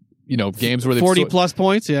had, games where they've 40+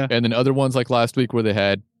 points, yeah. And then other ones like last week where they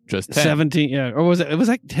had just 10. 17, yeah. Or was it? It was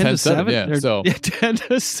like 10-7. Yeah. So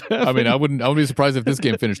 10-7. I mean, I wouldn't be surprised if this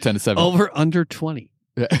game finished 10-7. Over under 20.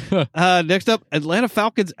 Yeah. Next up, Atlanta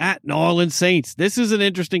Falcons at New Orleans Saints. This is an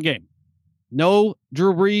interesting game. No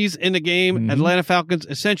Drew Brees in the game. Mm-hmm. Atlanta Falcons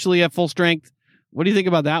essentially at full strength. What do you think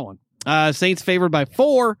about that one? Saints favored by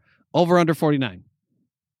 4, over under 49.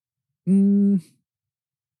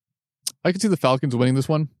 I could see the Falcons winning this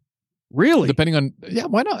one. Really? Depending on,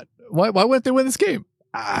 why not? Why wouldn't they win this game?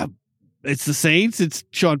 It's the Saints. It's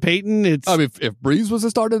Sean Payton. If Brees was the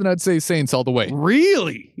starter, then I'd say Saints all the way.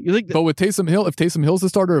 Really? You think? But with Taysom Hill, if Taysom Hill's the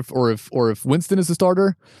starter, or if Winston is the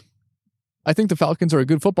starter, I think the Falcons are a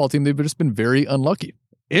good football team. They've just been very unlucky.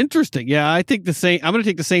 Interesting. Yeah, I think I'm going to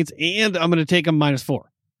take the Saints, and I'm going to take them -4.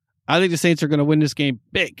 I think the Saints are going to win this game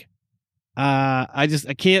big. I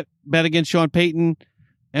can't bet against Sean Payton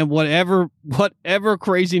and whatever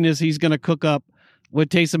craziness he's going to cook up with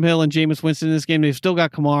Taysom Hill and Jameis Winston in this game. They've still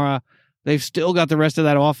got Kamara. They've still got the rest of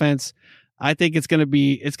that offense. I think it's going to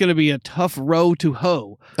be a tough row to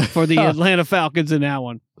hoe for the Atlanta Falcons in that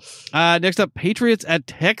one. Next up, Patriots at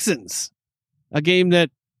Texans, a game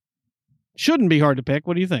that shouldn't be hard to pick.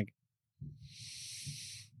 What do you think?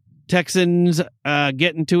 Texans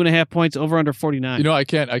getting 2.5 points over under 49. You know, I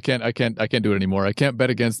can't do it anymore. I can't bet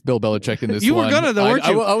against Bill Belichick in this You one. were gonna though, weren't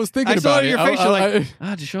you? I was thinking I saw about it it. in your face. You're like,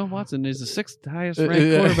 Deshaun Watson is the 6th highest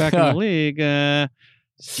ranked quarterback in the league. Does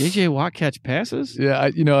JJ Watt catch passes?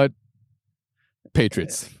 Yeah,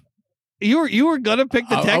 Patriots. You were gonna pick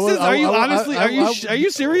the Texans? Are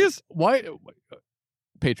you serious? Why?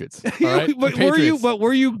 Patriots. All right?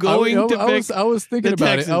 Were you going to pick? I was thinking about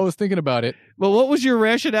Texans? it. I was thinking about it. But what was your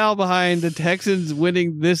rationale behind the Texans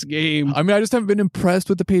winning this game? I mean, I just haven't been impressed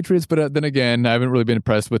with the Patriots, but then again, I haven't really been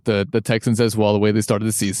impressed with the Texans as well, the way they started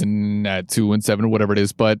the season at 2-7 or whatever it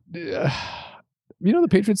is. But the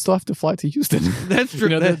Patriots still have to fly to Houston. That's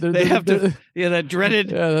true. They have to. Yeah, that dreaded.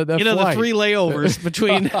 That the 3 layovers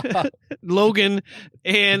between Logan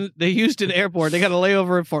and the Houston airport. They got a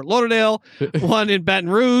layover in Fort Lauderdale, one in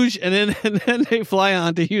Baton Rouge, and then they fly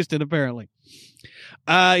on to Houston. Apparently,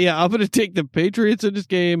 I'm going to take the Patriots in this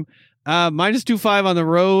game. -2.5 on the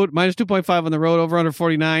road, -2.5 on the road, over under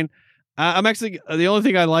 49. I'm actually the only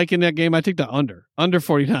thing I like in that game. I take the under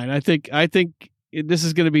 49. I think this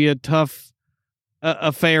is going to be a tough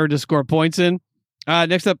affair to score points in.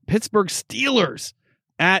 Next up, Pittsburgh Steelers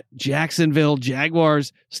at Jacksonville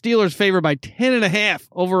Jaguars. Steelers favored by 10.5,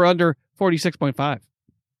 over under 46.5.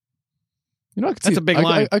 That's a big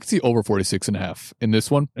line. I could see over 46.5 in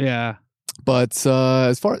this one. Yeah. But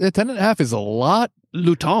as far as 10.5 is a lot,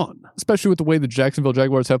 Luton, especially with the way the Jacksonville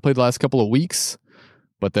Jaguars have played the last couple of weeks.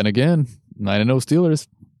 But then again, 9-0 Steelers.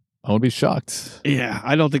 I won't be shocked. Yeah,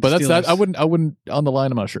 I don't think. But that's that. I wouldn't on the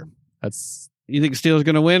line. I'm not sure. You think Steelers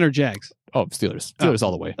going to win or Jags? Oh, Steelers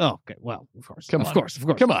all the way. Oh, okay. Well, of course. Of course.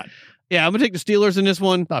 Come on. Yeah, I'm going to take the Steelers in this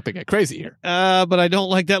one. Not being crazy here. But I don't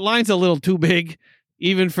like that line's a little too big,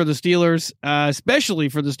 even for the Steelers, especially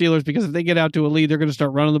for the Steelers, because if they get out to a lead, they're going to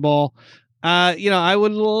start running the ball. I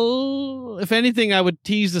would, if anything, I would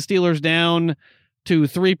tease the Steelers down to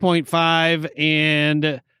 3.5,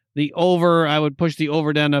 and the over, I would push the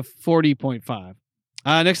over down to 40.5.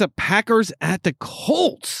 Next up, Packers at the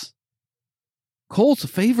Colts. Colts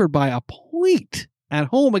favored by a point at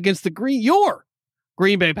home against your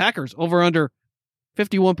Green Bay Packers, over under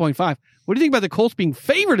 51.5. What do you think about the Colts being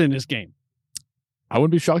favored in this game? I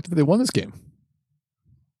wouldn't be shocked if they won this game.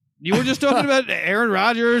 You were just talking about Aaron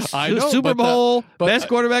Rodgers, Super but Bowl, best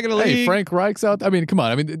quarterback in the league. Hey, Frank Reich's out. I mean, come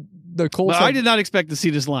on. I mean, the Colts. I did not expect to see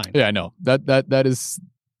this line. Yeah, I know. That is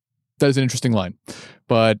an interesting line,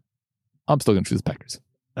 but I'm still going to choose the Packers.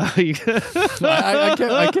 I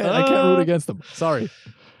can't root against them. Sorry.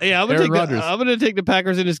 Yeah, I'm gonna take the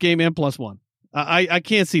Packers in this game and +1. I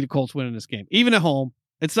can't see the Colts winning this game, even at home.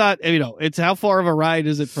 It's not, it's how far of a ride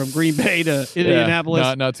is it from Green Bay to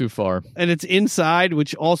Indianapolis? Not too far, and it's inside,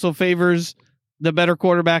 which also favors the better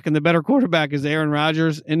quarterback, and the better quarterback is Aaron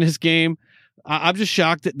Rodgers in this game. I'm just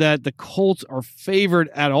shocked that the Colts are favored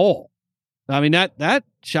at all. I mean, that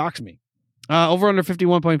shocks me. Over under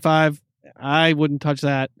 51.5. I wouldn't touch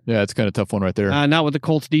that. Yeah, it's kind of a tough one right there. Not with the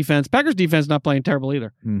Colts defense. Packers defense not playing terrible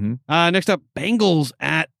either. Mm-hmm. Next up, Bengals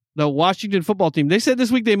at the Washington football team. They said this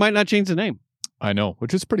week they might not change the name. I know,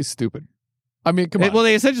 which is pretty stupid. I mean, come on. Well,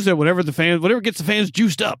 they essentially said whatever gets the fans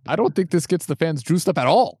juiced up. I don't think this gets the fans juiced up at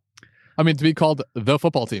all. I mean, to be called the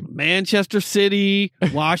football team. Manchester City,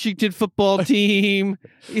 Washington football team.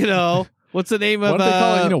 What's the name of? What do they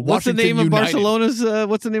call it? What's the name of United. Barcelona's?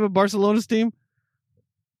 What's the name of Barcelona's team?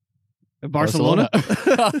 Barcelona.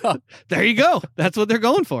 There you go. That's what they're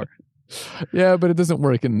going for. Yeah, but it doesn't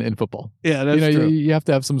work in football. Yeah, that's true. You have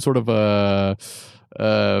to have some sort of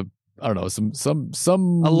I don't know, some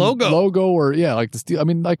a logo or like the steel. I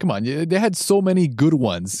mean, like, come on, they had so many good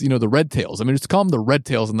ones. The Red Tails. I mean, just call them the Red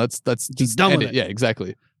Tails, and that's just done with it. Yeah,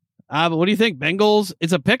 exactly. But what do you think? Bengals?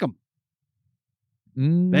 It's a pick'em.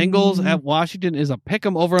 Bengals at Washington is a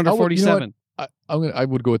pick'em, over under 47. I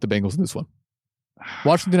would go with the Bengals in this one.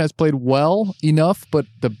 Washington has played well enough, but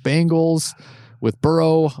the Bengals with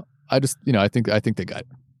Burrow, I think they got it.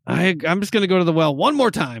 I'm just going to go to the well one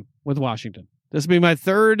more time with Washington. This will be my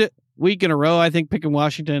third week in a row, I think, picking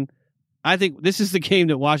Washington. I think this is the game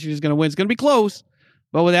that Washington is going to win. It's going to be close,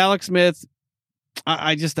 but with Alex Smith,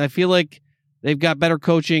 I feel like they've got better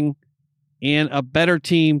coaching and a better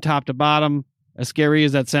team top to bottom, as scary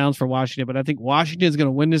as that sounds for Washington. But I think Washington is going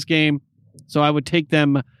to win this game, so I would take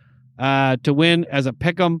them to win as a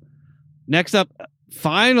pick'em. Next up,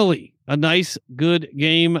 finally, a nice, good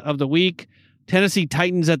game of the week. Tennessee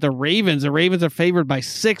Titans at the Ravens. The Ravens are favored by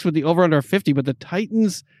 6 with the over-under 50, but the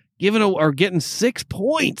Titans are getting 6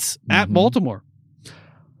 points at Baltimore.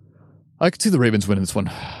 I could see the Ravens winning this one,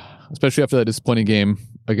 especially after that disappointing game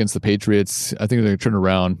against the Patriots. I think they're going to turn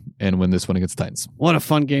around and win this one against the Titans. What a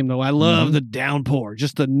fun game, though. I love the downpour.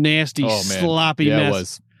 Just the nasty, sloppy mess. It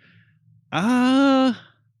was.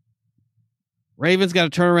 Ravens got to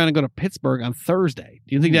turn around and go to Pittsburgh on Thursday.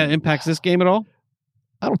 Do you think that impacts this game at all?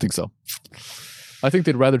 I don't think so. I think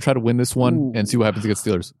they'd rather try to win this one and see what happens against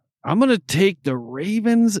Steelers. I'm going to take the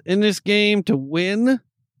Ravens in this game to win,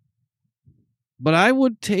 but I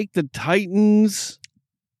would take the Titans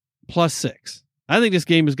 +6. I think this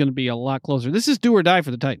game is going to be a lot closer. This is do or die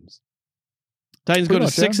for the Titans. Titans go to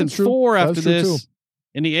 6-4 after this.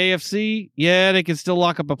 In the AFC, they can still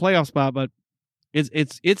lock up a playoff spot, but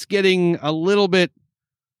it's getting a little bit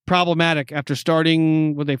problematic after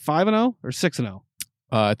starting. Were they 5-0 or 6-0?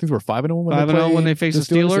 I think we're 5-0 when they face the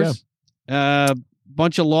Steelers.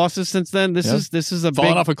 Bunch of losses since then. This is a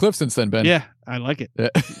falling off a cliff since then, Ben. Yeah, I like it.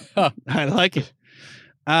 I like it.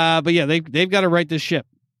 But yeah, they've got to right this ship.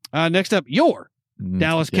 Next up, your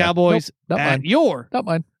Dallas Cowboys at your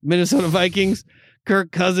Minnesota Vikings.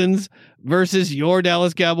 Kirk Cousins versus your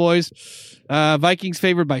Dallas Cowboys. Vikings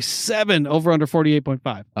favored by 7, over under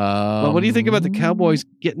 48.5. But what do you think about the Cowboys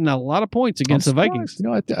getting a lot of points against the Vikings? You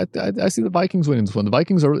know, I see the Vikings winning this one. The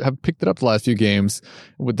Vikings have picked it up the last few games.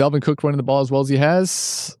 With Dalvin Cook running the ball as well as he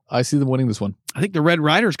has, I see them winning this one. I think the Red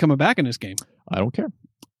Riders coming back in this game. I don't care.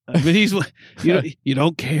 But you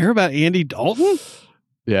don't care about Andy Dalton?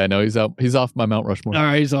 Yeah, no, he's out. He's off my Mount Rushmore. All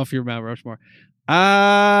right, he's off your Mount Rushmore. I'm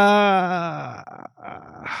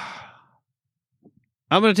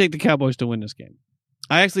going to take the Cowboys to win this game.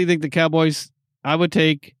 I actually think I would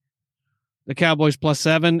take the Cowboys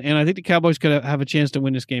 +7, and I think the Cowboys could have a chance to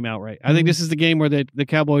win this game outright. I think this is the game where the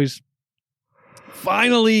Cowboys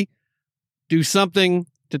finally do something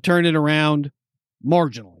to turn it around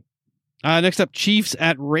marginally. Next up, Chiefs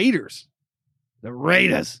at Raiders. The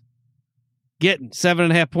Raiders getting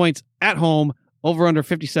 7.5 points at home, over under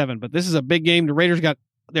 57. But this is a big game. The Raiders got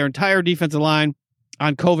their entire defensive line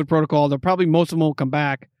on COVID protocol. They're probably most of them will come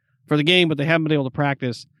back for the game, but they haven't been able to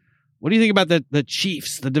practice. What do you think about the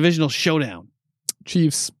Chiefs, the divisional showdown?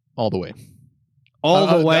 Chiefs all the way.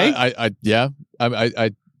 All the way?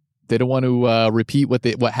 They don't want to repeat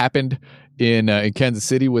what happened in Kansas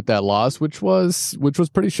City with that loss, which was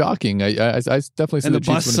pretty shocking. I definitely see and the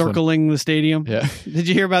bus Chiefs circling the stadium. Yeah, did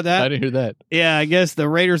you hear about that? I didn't hear that. Yeah, I guess the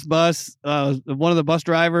Raiders bus. One of the bus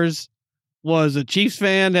drivers was a Chiefs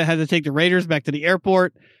fan that had to take the Raiders back to the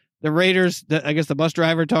airport. The Raiders, I guess the bus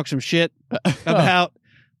driver talked some shit about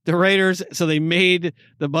the Raiders, so they made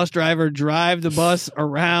the bus driver drive the bus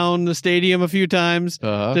around the stadium a few times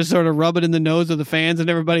to sort of rub it in the nose of the fans and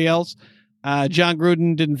everybody else. John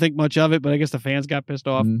Gruden didn't think much of it, but I guess the fans got pissed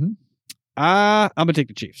off. Mm-hmm. I'm gonna take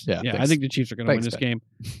the Chiefs. Yeah, I think the Chiefs are gonna win this game.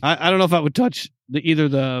 I don't know if I would touch either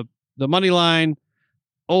the money line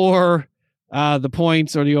or the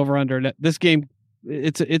points or the over under. This game,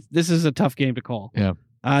 this is a tough game to call. Yeah.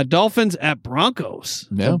 Dolphins at Broncos.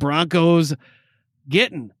 Yeah. The Broncos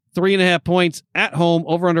getting 3.5 points at home,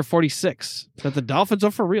 over under 46. That the Dolphins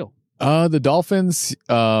are for real. The Dolphins,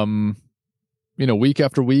 week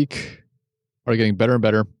after week are getting better and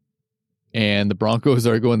better, and the Broncos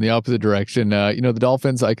are going the opposite direction. The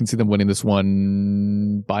Dolphins, I can see them winning this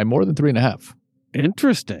one by more than 3.5.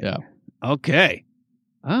 Interesting. Yeah. Okay.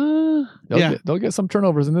 They'll get some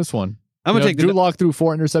turnovers in this one. I'm gonna take Drew Lock threw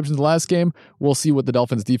 4 interceptions the last game. We'll see what the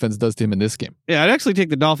Dolphins defense does to him in this game. Yeah, I'd actually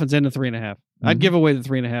take the Dolphins into 3.5. I'd give away the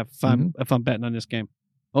 3.5 if I'm betting on this game.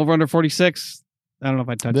 Over under 46. I don't know if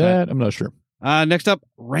I'd touch that. I'm not sure. Next up,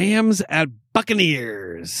 Rams at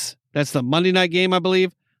Buccaneers. That's the Monday night game, I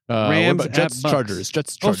believe. Rams Jets, at Chargers.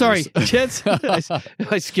 Jets, Oh, Chargers. sorry, Jets.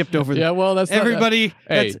 I skipped over that. Yeah, well, that's everybody.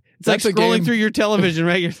 It's like scrolling through your television,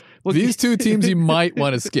 right? These two teams you might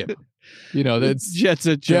want to skip. That's Jets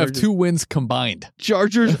at Chargers. You have 2 wins combined.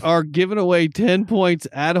 Chargers are giving away 10 points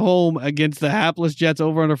at home against the hapless Jets,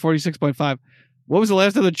 over under 46.5. What was the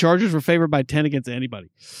last time the Chargers were favored by 10 against anybody?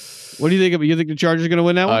 What do you think of it? You think the Chargers are going to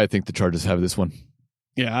win that one? I think the Chargers have this one.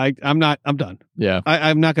 Yeah, I'm not. I'm done. Yeah,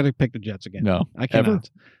 I'm not going to pick the Jets again. No, I cannot.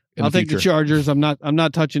 I'll take the Chargers. I'm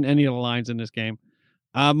not touching any of the lines in this game.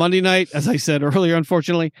 Monday night, as I said earlier,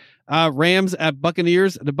 unfortunately, Rams at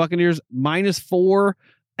Buccaneers. The Buccaneers -4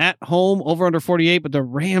 at home, over under 48. But the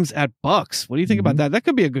Rams at Bucks. What do you think about that? That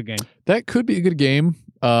could be a good game. That could be a good game.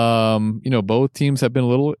 Both teams have been a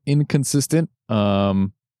little inconsistent.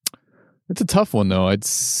 It's a tough one, though. I'd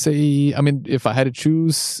say, if I had to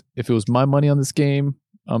choose, if it was my money on this game,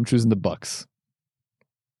 I'm choosing the Bucks.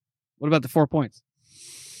 What about the 4 points?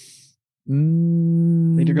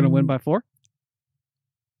 Think you're going to win by 4?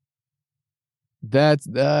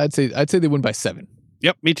 I'd say they win by 7.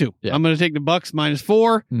 Yep, me too. Yeah. I'm going to take the Bucks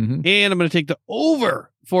 -4, Mm-hmm. and I'm going to take the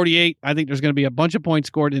over 48. I think there's going to be a bunch of points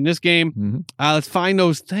scored in this game. Mm-hmm. Let's find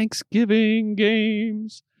those Thanksgiving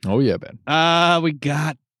games. Oh, yeah, Ben. We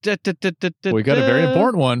got... We got a very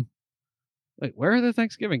important one. Wait, where are the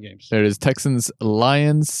Thanksgiving games? There it is. Texans,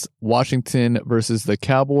 Lions, Washington versus the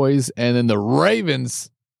Cowboys, and then the Ravens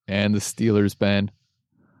and the Steelers, Ben.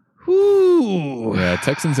 Whoo! Yeah,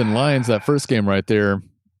 Texans and Lions, that first game right there.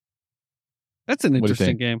 That's an What do you interesting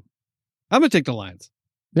think? game. I'm going to take the Lions.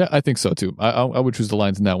 Yeah, I think so too. I would choose the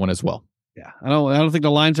Lions in that one as well. Yeah, I don't think the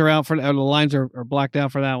lines are out for the lines are blacked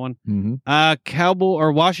out for that one.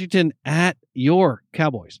 Mm-hmm. Washington at your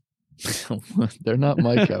Cowboys. They're not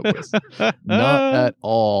my Cowboys, not at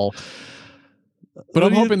all. But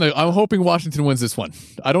I'm hoping Washington wins this one.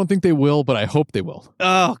 I don't think they will, but I hope they will.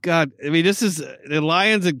 Oh God! I mean, this is the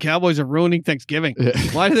Lions and Cowboys are ruining Thanksgiving.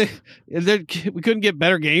 Why do we couldn't get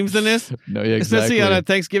better games than this? No, yeah, exactly. Especially on a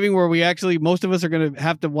Thanksgiving where most of us are going to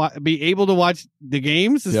have to be able to watch the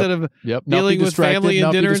games instead of dealing with family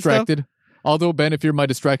and dinner and stuff. Although Ben, if you're my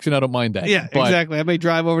distraction, I don't mind that. Yeah, exactly. I may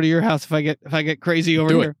drive over to your house if I get crazy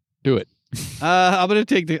over here. Do it. I'm gonna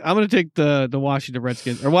take the Washington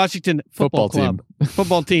Redskins or Washington football team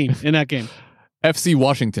in that game. FC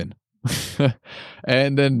Washington.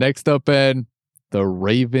 And then next up, Ben, the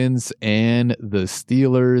Ravens and the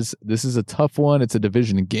Steelers. This is a tough one. It's a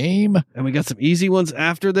division game. And we got some easy ones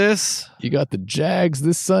after this. You got the Jags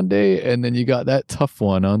this Sunday, and then you got that tough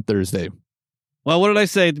one on Thursday. Well, what did I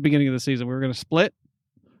say at the beginning of the season? We were going to split?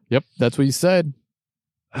 Yep, that's what you said.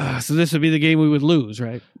 So this would be the game we would lose,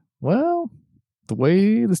 right? Well, the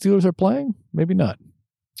way the Steelers are playing, maybe not.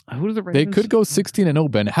 Who do the Ravens? They could go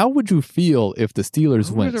 16-0, Ben. How would you feel if the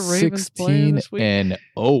Steelers went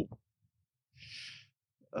 16-0?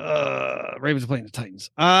 Ravens are playing the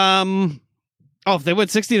Titans. If they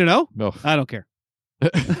went 16-0? No. I don't care.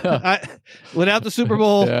 Without the Super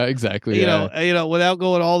Bowl. Yeah, exactly. You know, without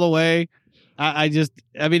going all the way.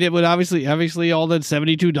 It would obviously all the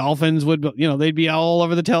 72 Dolphins would, they'd be all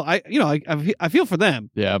over the I feel for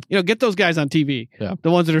them. Yeah. Get those guys on TV. Yeah.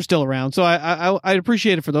 The ones that are still around. So I'd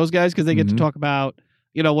appreciate it for those guys because they get to talk about,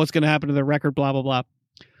 what's going to happen to their record, blah, blah, blah.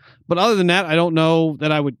 But other than that, I don't know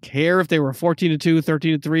that I would care if they were 14-2,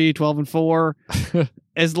 13-3, 12-4.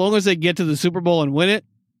 As long as they get to the Super Bowl and win it.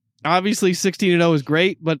 Obviously 16-0 is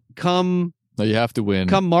great, but you have to win.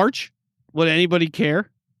 Come March, would anybody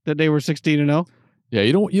care that they were 16-0? Yeah,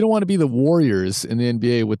 you don't want to be the Warriors in the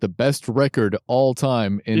NBA with the best record all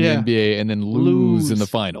time in the NBA and then lose in the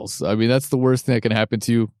finals. I mean, that's the worst thing that can happen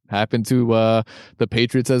to you. Happened to the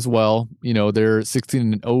Patriots as well. Their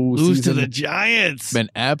 16-0 lose season to the Giants. Meant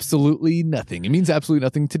absolutely nothing. It means absolutely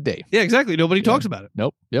nothing today. Yeah, exactly. Nobody talks about it.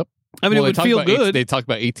 Nope. Yep. I mean, it would feel good. They talk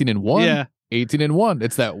about 18-1. Yeah. 18-1.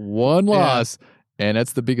 It's that one loss, and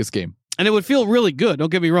that's the biggest game. And it would feel really good.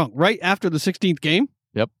 Don't get me wrong. Right after the 16th game,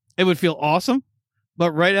 it would feel awesome.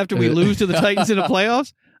 But right after we lose to the Titans in the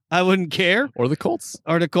playoffs, I wouldn't care. Or the Colts.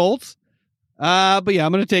 But yeah,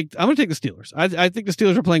 I'm gonna take the Steelers. I think the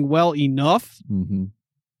Steelers are playing well enough, and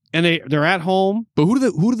they're at home. But who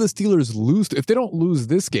do the Steelers lose to? If they don't lose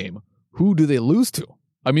this game, who do they lose to?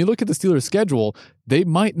 I mean, look at the Steelers' schedule. They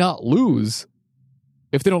might not lose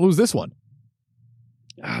if they don't lose this one.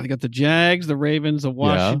 They got the Jags, the Ravens, the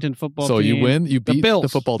Washington football team. So you win. You beat the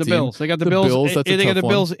football team. The Bills. They got the Bills. That's they got the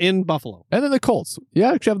Bills in Buffalo. And then the Colts.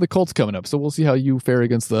 Yeah, actually have the Colts coming up. So we'll see how you fare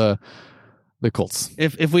against the Colts.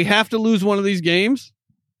 If we have to lose one of these games,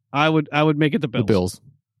 I would make it the Bills. The Bills.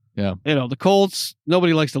 Yeah. The Colts,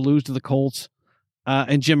 nobody likes to lose to the Colts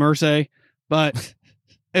and Jim Irsay. But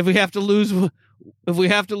if we have to lose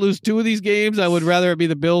two of these games, I would rather it be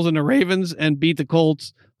the Bills and the Ravens and beat the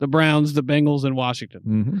Colts, the Browns, the Bengals, and Washington.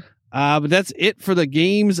 Mm-hmm. But that's it for the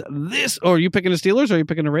games. Or are you picking the Steelers or are you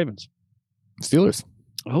picking the Ravens? Steelers.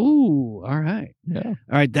 Oh, all right. Yeah. All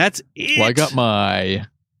right, that's it. Well, I got my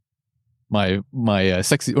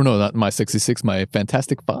sexy, or no, not my 66, my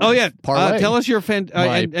Fantastic Five. Oh yeah, parlay. Tell us your and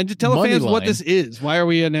to tell the fans what this is. Why are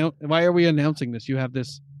we announcing this? You have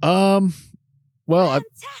this. Well,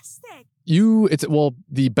 Fantastic.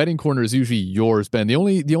 The betting corner is usually yours, Ben. The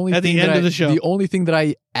only at the end of the show, the only thing that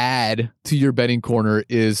I add to your betting corner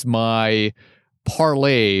is my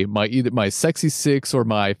parlay, either my Sexy Six or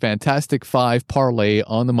my Fantastic Five parlay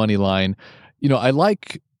on the money line.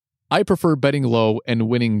 I prefer betting low and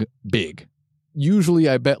winning big. Usually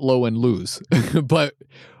I bet low and lose, but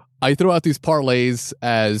I throw out these parlays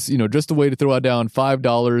as, just a way to throw down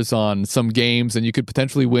 $5 on some games, and you could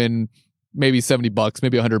potentially win maybe $70,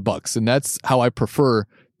 maybe $100. And that's how I prefer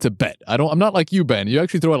to bet. I'm not like you, Ben. You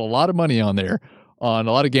actually throw out a lot of money on there on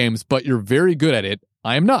a lot of games, but you're very good at it.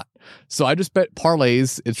 I am not. So I just bet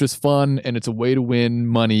parlays. It's just fun, and it's a way to win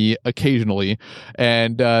money occasionally.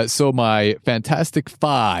 And so my Fantastic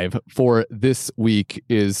Five for this week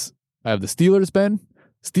is I have the Steelers, Ben.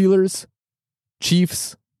 Steelers,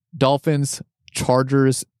 Chiefs, Dolphins,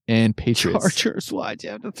 Chargers, and Patriots. Chargers. Why'd you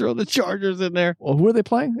have to throw the Chargers in there? Well, who are they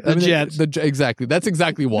playing? The Jets. Exactly. That's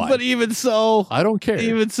exactly why. But even so, I don't care.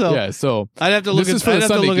 even so, Yeah, so I'd have to look this is for the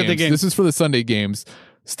Sunday games. at the game. This is for the Sunday games.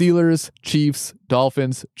 Steelers, Chiefs,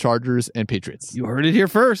 Dolphins, Chargers, and Patriots. You heard it here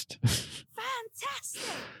first. Fantastic.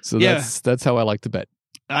 So Yeah. that's how I like to bet.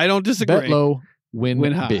 I don't disagree. Bet low, win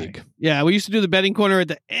high. big. Yeah, we used to do the betting corner at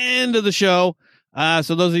the end of the show.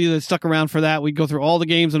 So those of you that stuck around for that, we'd go through all the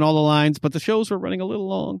games and all the lines, but the shows were running a little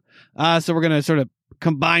long. So we're going to sort of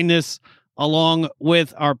combine this along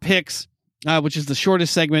with our picks, which is the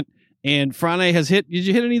shortest segment. And Frane has hit. Did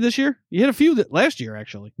you hit any this year? You hit a few last year,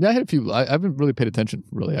 actually. Yeah, I had a few. I haven't really paid attention,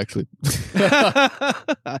 really, actually.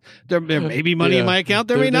 there may be money in my account.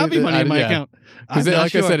 There may not be money in my account. Because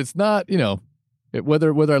like I said, it's not, whether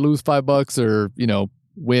I lose $5 or,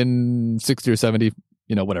 win 60 or 70,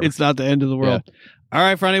 whatever. It's not the end of the world. Yeah. All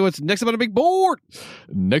right, Friday, what's next up on the big board?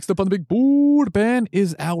 Next up on the big board, Ben,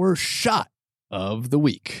 is our shot of the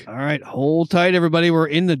week. All right, hold tight, everybody. We're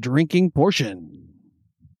in the drinking portion.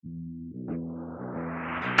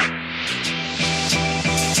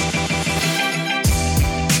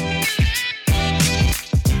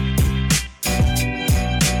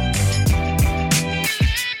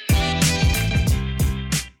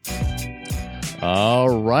 All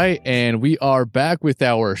right, and we are back with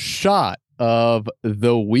our shot of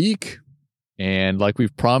the week. And like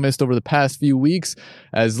we've promised over the past few weeks,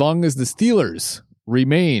 as long as the Steelers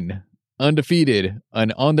remain undefeated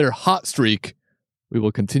and on their hot streak, we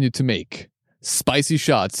will continue to make spicy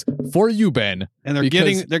shots for you, Ben. And they're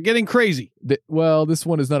getting crazy. Well, this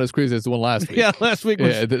one is not as crazy as the one last week. Yeah, last week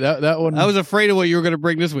was, that one. I was afraid of what you were going to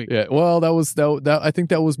bring this week. Yeah, well, that I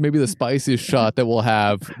think that was maybe the spiciest shot that we'll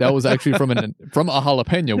have. That was actually from a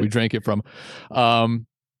jalapeno we drank it from.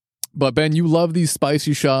 But Ben, you love these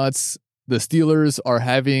spicy shots. The Steelers are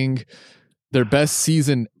having their best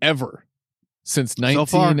season ever since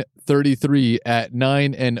 1933 at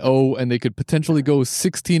 9-0, and they could potentially go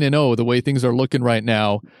 16-0 the way things are looking right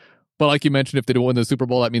now. But like you mentioned, if they don't win the Super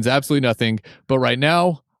Bowl, that means absolutely nothing. But right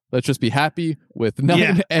now, let's just be happy with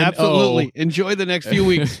 9-0. Absolutely. Enjoy the next few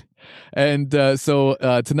weeks. And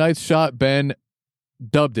so tonight's shot, Ben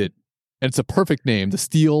dubbed it, and it's a perfect name, the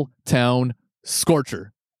Steel Town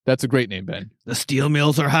Scorcher. That's a great name, Ben. The steel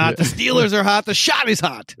mills are hot. The Steelers are hot. The shot is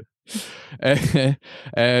hot.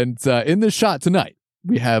 And in the shot tonight,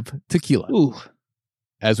 we have tequila,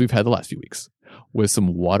 as we've had the last few weeks, with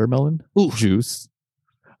some watermelon juice,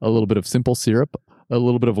 a little bit of simple syrup, a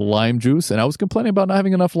little bit of lime juice. And I was complaining about not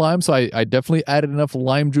having enough lime, so I definitely added enough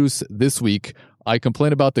lime juice this week. I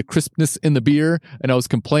complained about the crispness in the beer, and I was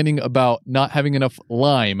complaining about not having enough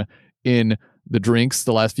lime in the drinks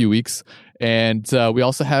the last few weeks. And we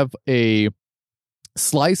also have a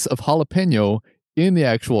slice of jalapeno in the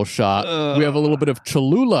actual shot. We have a little bit of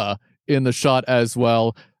Cholula in the shot as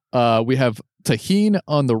well. We have tahini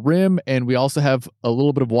on the rim, and we also have a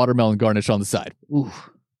little bit of watermelon garnish on the side. Ooh.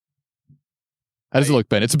 How does it look,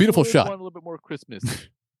 Ben? It's a beautiful shot. I want a little bit more crispness.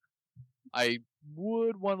 I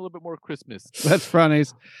would want a little bit more crispness. That's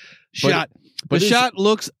Frane's shot. The shot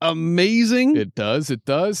looks amazing. It does. It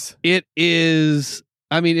does. It is.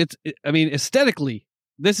 Aesthetically,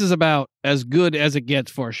 this is about as good as it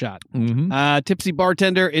gets for a shot. Mm-hmm. Tipsy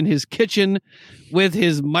bartender in his kitchen with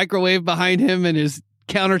his microwave behind him and his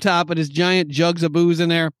countertop and his giant jugs of booze in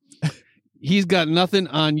there. He's got nothing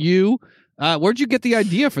on you. Where'd you get the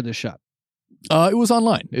idea for this shot? It was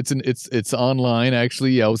online. It's online,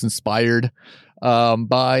 actually. I was inspired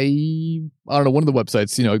by, I don't know, one of the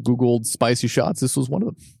websites, I Googled spicy shots. This was one of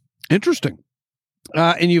them. Interesting.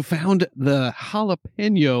 And you found the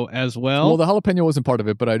jalapeno as well. Well, the jalapeno wasn't part of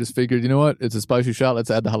it, but I just figured, you know what? It's a spicy shot.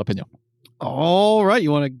 Let's add the jalapeno. All right.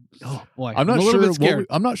 You want to? Oh boy, I'm not sure.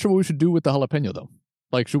 I'm not sure what we should do with the jalapeno though.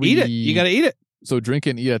 Like, should we eat it? You got to eat it. So drink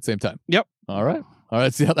it and eat at the same time. Yep. All right.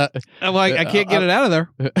 See how that? Well, I can't get it out of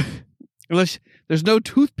there unless there's no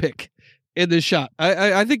toothpick in this shot.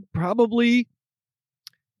 I think probably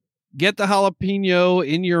get the jalapeno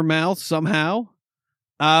in your mouth somehow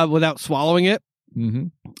without swallowing it.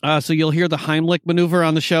 Mm-hmm. So you'll hear the Heimlich maneuver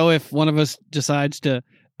on the show if one of us decides to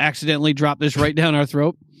accidentally drop this right down our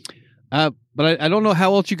throat. But I don't know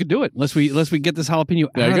how else you could do it unless we get this jalapeno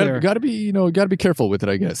out of there. You gotta be careful with it,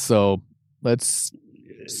 I guess. So let's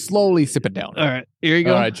slowly sip it down. All right, here you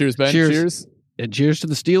go. All right, cheers, Ben. Cheers. And cheers to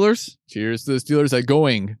the Steelers. Cheers to the Steelers at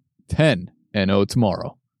going 10-0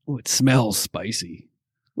 tomorrow. Oh, it smells spicy.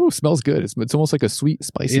 Ooh, smells good. It's almost like a sweet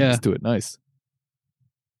spiciness Yeah. to it. Nice.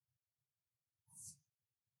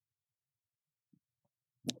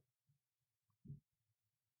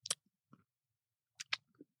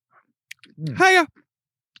 Hiya.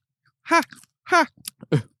 Ha. Ha.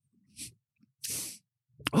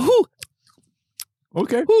 Ooh.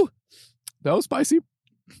 Okay. Ooh. That was spicy.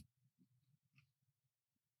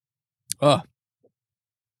 I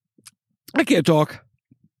can't talk.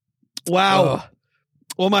 Wow.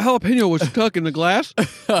 Well, my jalapeno was stuck in the glass.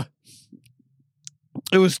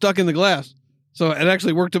 It was stuck in the glass. So it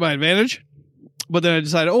actually worked to my advantage. But then I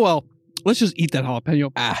decided, oh, well, let's just eat that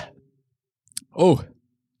jalapeno. Oh.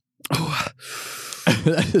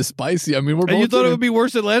 That is spicy. I mean, we're both. And you thought it doing- would be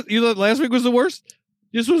worse than last? You thought last week was the worst?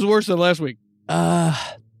 This was worse than last week.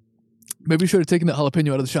 Maybe you should have taken the jalapeno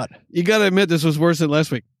out of the shot. You got to admit this was worse than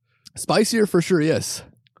last week. Spicier for sure, yes.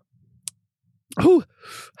 Ooh.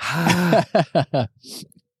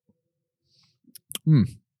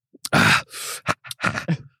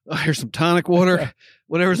 Oh, here's some tonic water.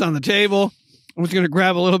 Whatever's on the table. I'm just going to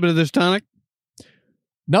grab a little bit of this tonic.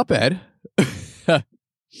 Not bad.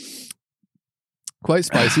 Quite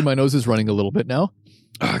spicy. My nose is running a little bit now.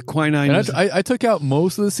 Quinine. And I took out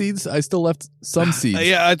most of the seeds. I still left some seeds.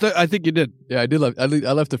 Yeah, I think you did. Yeah, I did.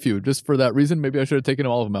 I left a few just for that reason. Maybe I should have taken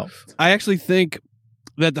all of them out. I actually think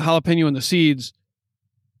that the jalapeno and the seeds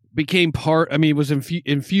became part. I mean, it was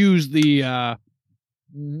infused the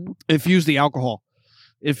alcohol.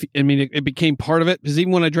 It became part of it because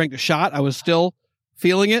even when I drank the shot, I was still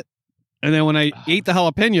feeling it, and then when I ate the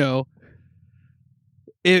jalapeno,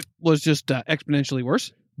 it was just exponentially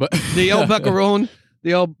worse. But The El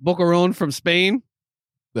Boquerón from Spain.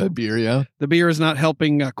 the beer, yeah, The beer is not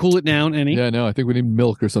helping cool it down any. yeah. No, I think we need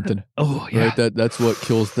milk or something. Oh yeah. Right. That's what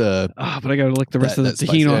kills the. But I got to lick the rest of the that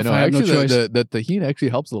spicy. tahini Yeah, off. no, I have no actually, choice. the tahini actually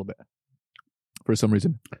helps a little bit for some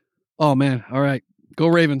reason. Oh man! All right, go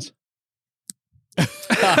Ravens.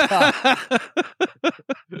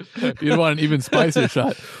 You don't want an even spicier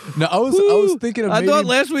shot. No, I was thinking of. I maybe, thought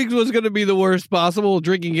last week was going to be the worst possible,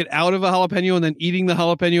 drinking it out of a jalapeno and then eating the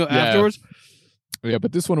jalapeno afterwards. Yeah,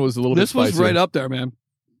 but this one was a little This bit spicier. was right up there, man.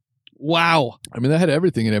 Wow. I mean, that had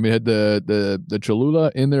everything in it. I mean, it had the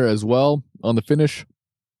Cholula in there as well on the finish.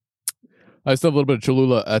 I still have a little bit of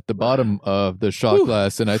Cholula at the bottom of the shot Whew.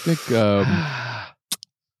 glass, and I think that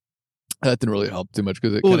didn't really help too much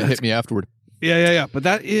because it Ooh, kind of that's hit me afterward. Yeah. But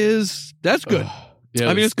that's good. Yeah,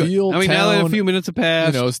 I mean, it's good. I mean, now that a few minutes have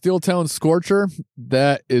passed. Steel Town Scorcher,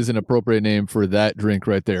 that is an appropriate name for that drink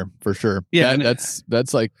right there, for sure. Yeah,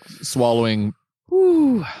 that's like swallowing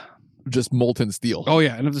Whew. just molten steel. Oh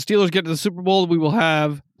yeah, and if the Steelers get to the Super Bowl, we will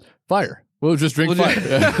have. Fire. We'll just drink We'll fire.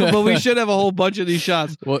 just- but we should have a whole bunch of these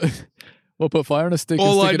shots. We'll put fire on a stick All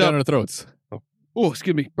and stick lined it down up. our throats. Oh,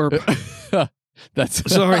 excuse me, burp.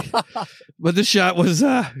 That's Sorry, but this shot was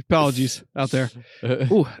apologies out there.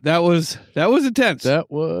 Ooh, that was intense. That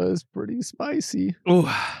was pretty spicy. Ooh.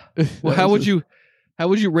 Well, how would you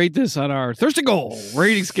rate this on our Thirst and Goal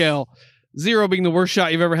rating scale? 0 being the worst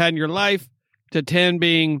shot you've ever had in your life, to 10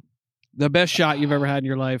 being the best shot you've ever had in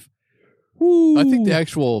your life. I think the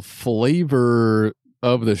actual flavor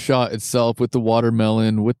of the shot itself, with the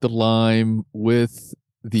watermelon, with the lime, with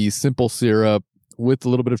the simple syrup, with a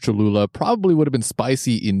little bit of Cholula, probably would have been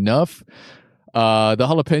spicy enough. The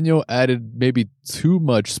jalapeno added maybe too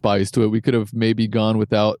much spice to it. We could have maybe gone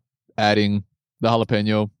without adding the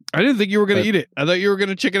jalapeno. I didn't think you were going to eat it. I thought you were going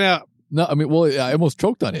to chicken out. No, I mean, well, I almost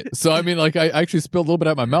choked on it. So, I mean, like, I actually spilled a little bit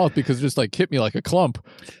out of my mouth because it just, like, hit me like a clump.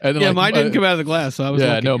 And then, Yeah, like, mine didn't come out of the glass, so I was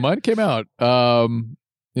lucky. no, mine came out. I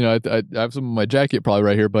have some of my jacket probably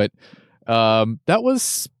right here, but it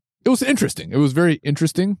was interesting. It was very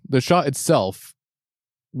interesting. The shot itself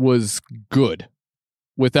was good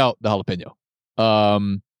without the jalapeno.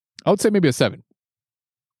 I would say maybe a 7.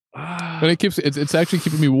 But it's actually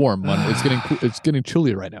keeping me warm. It's getting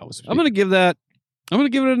chillier right now. I'm going to give it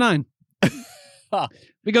a 9.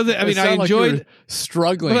 Because I mean, It sounded like you were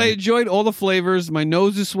struggling. But I enjoyed all the flavors. My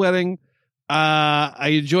nose is sweating. I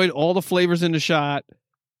enjoyed all the flavors in the shot,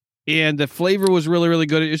 and the flavor was really, really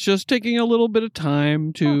good. It's just taking a little bit of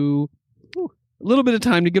time to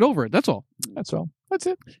get over it. That's all. That's all. That's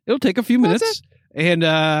it. It'll take a few That's minutes, and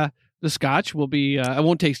the scotch will be. I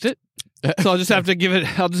won't taste it, so I'll just have to give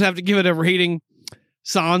it. I'll just have to give it a rating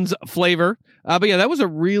sans flavor. But yeah, that was a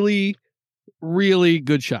really, really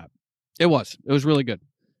good shot. It was really good.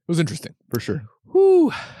 It was interesting for sure.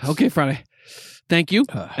 Whew. Okay, Friday. Thank you,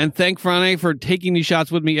 and thank Friday for taking these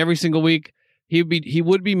shots with me every single week. He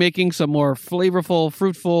would be making some more flavorful,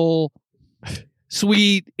 fruitful,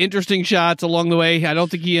 sweet, interesting shots along the way. I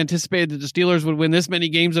don't think he anticipated that the Steelers would win this many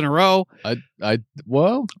games in a row.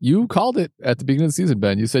 Well, you called it at the beginning of the season,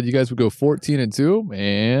 Ben. You said you guys would go 14-2,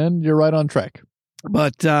 and you're right on track.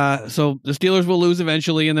 But so the Steelers will lose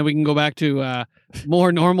eventually, and then we can go back to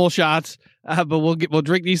more normal shots. But we'll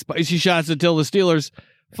drink these spicy shots until the Steelers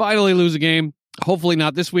finally lose a game. Hopefully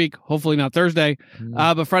not this week. Hopefully not Thursday.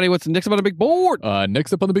 But Friday, what's next up on the big board?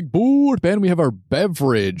 Next up on the big board, Ben, we have our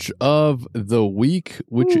beverage of the week,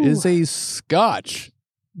 which is a scotch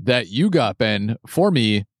that you got, Ben, for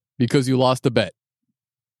me because you lost a bet.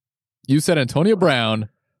 You said Antonio Brown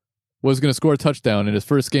was going to score a touchdown in his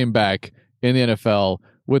first game back in the NFL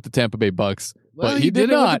with the Tampa Bay Bucks. Well, but he did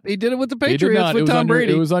not. He did it with the Patriots with Tom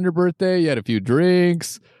Brady. It was on your birthday. You had a few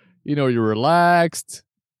drinks. You were relaxed.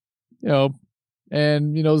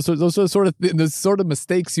 And those are sort of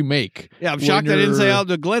mistakes you make. Yeah, I'm shocked I didn't say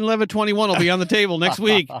the Glenn Levitt 21 will be on the table next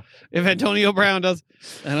week if Antonio Brown does.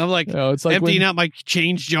 And I'm like, it's like emptying out my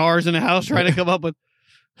change jars in the house trying to come up with.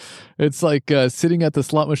 It's like sitting at the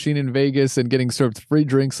slot machine in Vegas and getting served free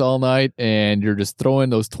drinks all night, and you're just throwing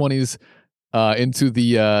those 20s into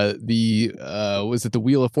the was it the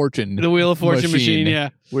Wheel of Fortune? The Wheel of Fortune machine, yeah.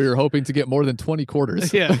 Where you're hoping to get more than 20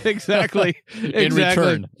 quarters. Yeah, exactly. in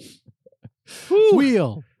return.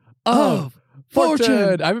 Wheel of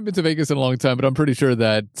Fortune. I haven't been to Vegas in a long time, but I'm pretty sure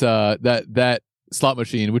that that slot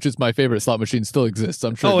machine, which is my favorite slot machine, still exists.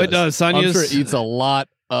 I'm sure. It does. I'm sure it eats a lot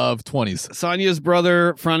of 20s. Sonia's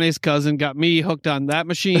brother, Frane's cousin, got me hooked on that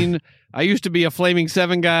machine. I used to be a Flaming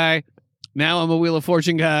 7 guy. Now I'm a Wheel of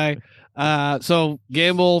Fortune guy. So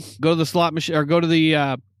gamble, go to the slot machine, or go to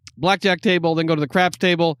the blackjack table, then go to the craps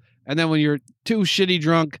table. And then when you're too shitty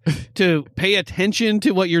drunk to pay attention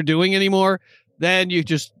to what you're doing anymore, then you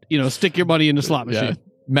just, stick your money in the slot machine. Yeah.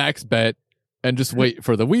 Max bet and just wait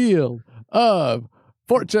for the Wheel of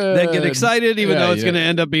Fortune. Then get excited, even though it's going to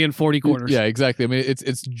end up being 40 quarters. Yeah, exactly. I mean,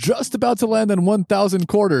 it's just about to land on 1,000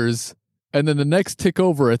 quarters. And then the next tick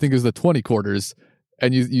over, I think, is the 20 quarters.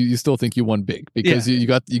 And you still think you won big because you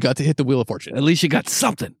got to hit the Wheel of Fortune. At least you got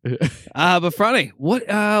something. But Frane, what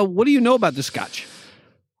do you know about this scotch?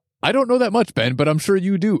 I don't know that much, Ben, but I'm sure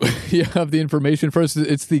you do. You have the information. First,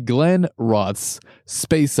 it's the Glen Roth's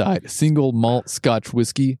Speyside Single Malt Scotch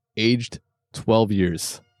Whiskey, aged 12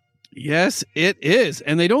 years. Yes, it is.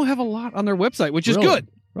 And they don't have a lot on their website, which is good.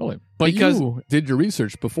 Really? But you did your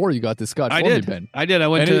research before you got this scotch for me, Ben. I did.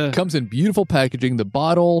 It comes in beautiful packaging. The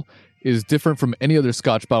bottle is different from any other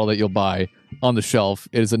scotch bottle that you'll buy on the shelf.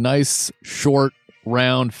 It is a nice, short,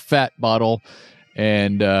 round, fat bottle.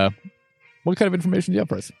 And what kind of information do you have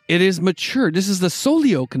for us? It is matured. This is the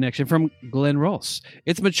Solio connection from Glen Ross.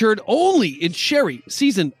 It's matured only in sherry,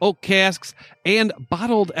 seasoned oak casks, and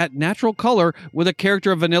bottled at natural color with a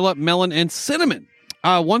character of vanilla, melon, and cinnamon.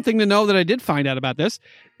 One thing to know that I did find out about this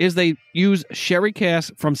is they use sherry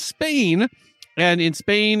casks from Spain. And in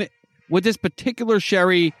Spain, with this particular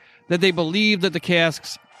sherry, that they believe that the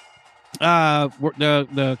casks,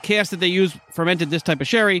 the cask that they use fermented this type of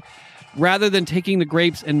sherry, rather than taking the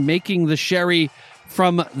grapes and making the sherry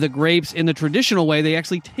from the grapes in the traditional way, they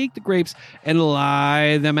actually take the grapes and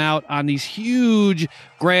lie them out on these huge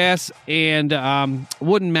grass and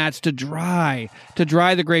wooden mats to dry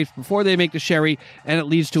the grapes before they make the sherry, and it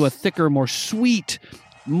leads to a thicker, more sweet,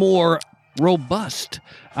 more robust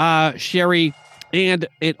sherry, and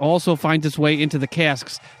it also finds its way into the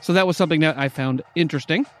casks. So that was something that I found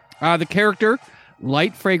interesting. The character,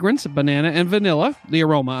 light fragrance, banana and vanilla. The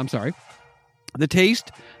aroma, I'm sorry. The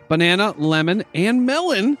taste, banana, lemon, and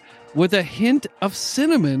melon with a hint of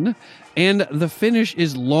cinnamon. And the finish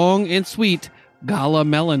is long and sweet, gala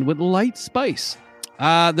melon with light spice.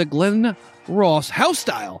 The Glen Ross house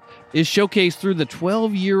style is showcased through the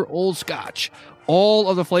 12-year-old scotch. All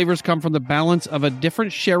of the flavors come from the balance of a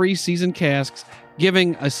different sherry seasoned casks,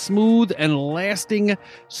 giving a smooth and lasting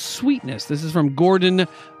sweetness. This is from Gordon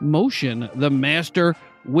Motion, the master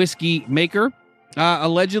whiskey maker.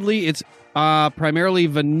 Allegedly, it's primarily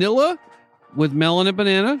vanilla with melon and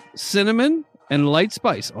banana, cinnamon, and light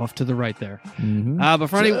spice off to the right there. Mm-hmm. But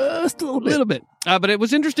Friday, just a little bit. But it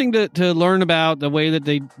was interesting to learn about the way that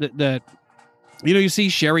that you see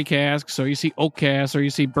sherry casks, or you see oak casks, or you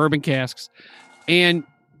see bourbon casks, and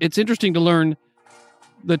it's interesting to learn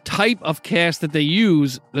the type of cask that they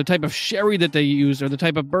use, the type of sherry that they used, or the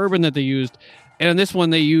type of bourbon that they used. And in this one,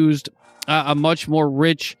 they used a much more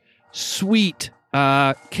rich, sweet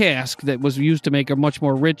cask that was used to make a much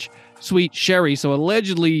more rich, sweet sherry. So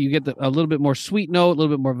allegedly, you get a little bit more sweet note, a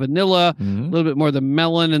little bit more vanilla, a little bit more of the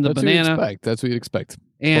melon and the banana. That's what you'd expect.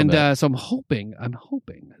 And so I'm hoping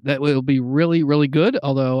that it will be really, really good.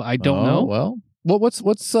 Although I don't know. Well, What's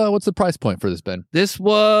the price point for this, Ben? This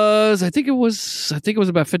was, I think it was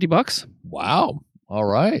about $50. Wow. All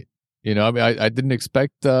right. You know, I mean, I didn't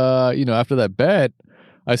expect, after that bet,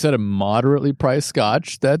 I said a moderately priced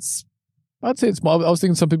scotch. I'd say it's small. I was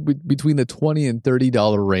thinking something between the $20 and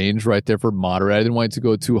 $30 range right there for moderate. I didn't want it to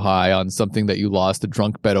go too high on something that you lost a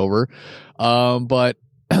drunk bet over. But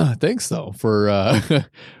thanks though for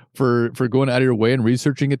for going out of your way and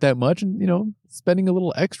researching it that much and, spending a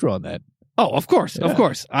little extra on that. Oh, of course, Yeah. of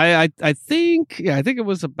course. I think it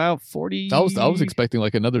was about 40. I was expecting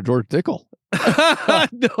like another George Dickel.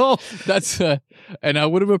 No, That's and I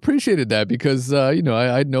would have appreciated that because I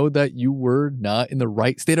know that you were not in the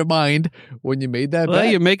right state of mind when you made that well,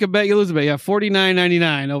 bet. you make a bet, you lose a bet. Yeah,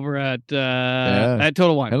 $49.99 over at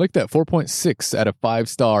Total Wine. I looked at 4.6 out of 5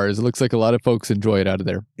 stars. It looks like a lot of folks enjoy it out of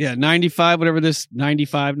there. Yeah, 95, whatever this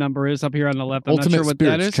 95 number is up here on the left. I'm Ultimate not sure what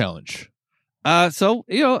Spirits that is. Challenge. So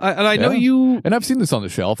I know Yeah. you. And I've seen this on the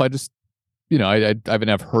shelf. I just, I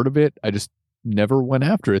haven't heard of it. I just never went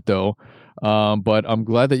after it though. But I'm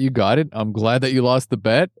glad that you got it. I'm glad that you lost the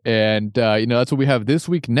bet. And, that's what we have this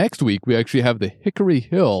week. Next week, we actually have the Hickory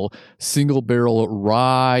Hill single barrel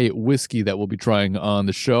rye whiskey that we'll be trying on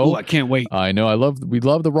the show. Oh, I can't wait. I know. we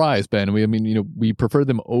love the ryes, Ben. We prefer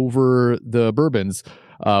them over the bourbons.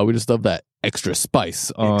 We just love that extra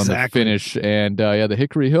spice on the finish. And, the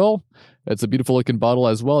Hickory Hill, that's a beautiful looking bottle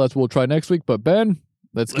as well. That's what we'll try next week. But Ben,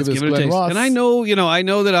 let's give it a taste. And I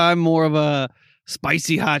know that I'm more of a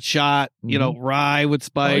spicy hot shot, rye with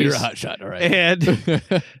spice. Oh, you're a hot shot, all right. And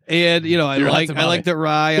I like the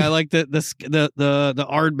rye. I like the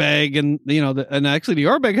Ardbeg, and and actually the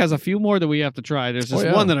Ardbeg has a few more that we have to try. There's just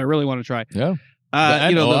one that I really want to try. Yeah.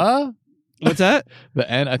 What's that?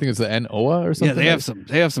 I think it's the N-OA or something. Yeah,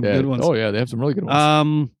 they have some good ones. Oh yeah, they have some really good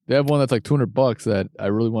ones. They have one that's like $200 that I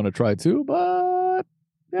really want to try too, but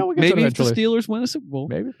yeah, we'll get to it maybe if the eventually. Steelers win a Super Bowl.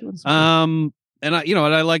 Maybe. And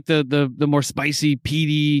I like the more spicy,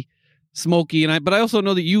 peaty, smoky, but I also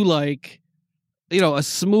know that you like, a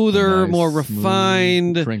smoother, Nice, more smooth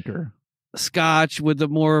refined drinker. scotch with the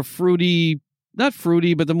more fruity, not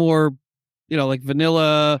fruity, but the more, like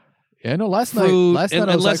vanilla. Yeah, no. Last fruit night, and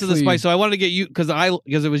I was less of the actually- spice. So I wanted to get you because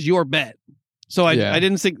it was your bet. So I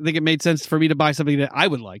didn't think it made sense for me to buy something that I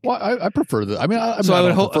would like. Well, I prefer the. I mean, I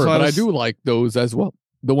I do like those as well.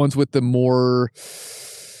 The ones with the more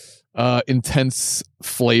intense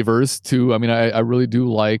flavors too. I mean, I really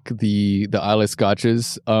do like the Islay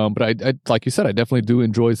scotches. But I like you said, I definitely do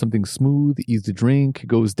enjoy something smooth, easy to drink,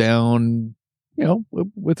 goes down.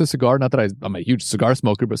 With a cigar. Not that I'm a huge cigar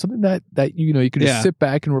smoker, but something that you can just sit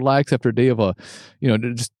back and relax after a day of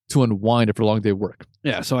just to unwind after a long day of work.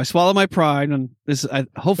 Yeah. So I swallow my pride, and this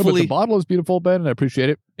hopefully But the bottle is beautiful, Ben, and I appreciate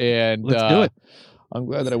it. And let's do it. I'm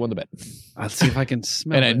glad that I won the bet. I'll see if I can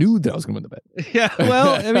smell. And it. I knew that I was going to win the bet. Yeah.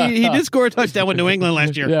 Well, I mean, he did score a touchdown with New England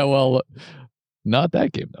last year. Yeah. Well, not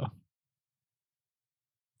that game though.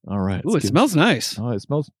 All right. Ooh, it smells nice. Oh, it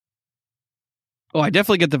smells. Oh, I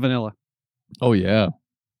definitely get the vanilla. Oh yeah.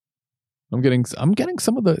 I'm getting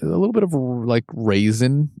some of a little bit of like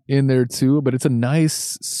raisin in there too, but it's a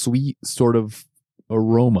nice sweet sort of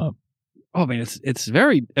aroma. Oh, I mean, it's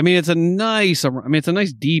very. I mean, it's a nice. It's a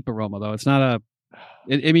nice deep aroma though. It's not a.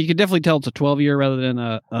 I mean, you can definitely tell it's a 12-year rather than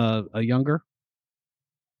a younger.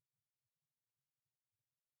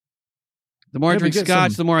 The more I drink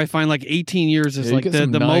scotch, the more I find like 18 years is like the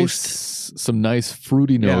most. Some nice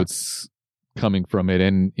fruity notes coming from it,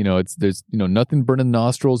 and there's nothing burning the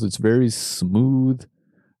nostrils. It's very smooth.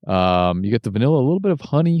 You get the vanilla, a little bit of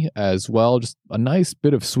honey as well, just a nice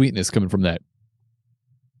bit of sweetness coming from that.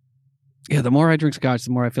 Yeah, the more I drink scotch,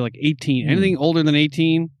 the more I feel like 18. Anything older than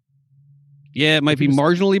 18, yeah, it might be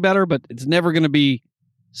marginally better, but it's never going to be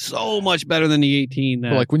so much better than the 18.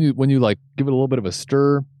 But like when you like give it a little bit of a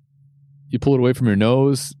stir, you pull it away from your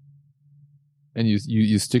nose, and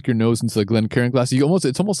you stick your nose into the Glencairn glass.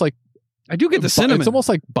 It's almost like I do get the cinnamon. It's almost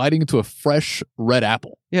like biting into a fresh red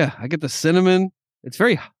apple. Yeah, I get the cinnamon. It's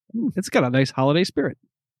got a nice holiday spirit.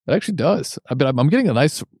 It actually does. I'm getting a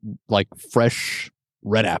nice like fresh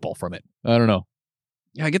red apple from it. I don't know.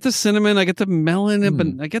 Yeah, I get the cinnamon. I get the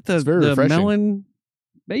melon. I get the melon,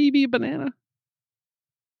 maybe banana.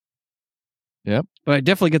 Yep. But I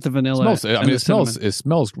definitely get the vanilla. It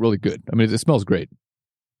smells really good. I mean, it smells great.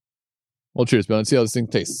 Well, cheers, Ben. Let's see how this thing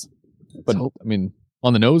tastes. But I mean,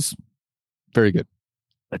 on the nose, very good.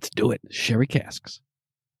 Let's do it. Sherry casks.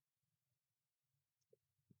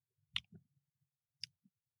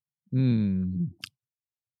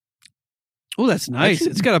 Oh, that's nice.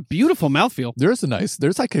 Actually, it's got a beautiful mouthfeel. There's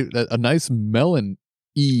like a nice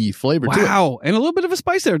melon-y flavor to it. Wow. And a little bit of a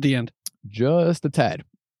spice there at the end. Just a tad.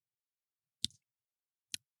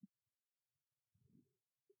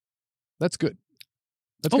 That's good.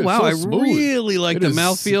 That's Oh good. wow, It's so I smooth. really like It the is-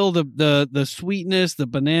 mouthfeel, the sweetness, the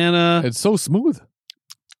banana. It's so smooth.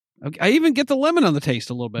 I even get the lemon on the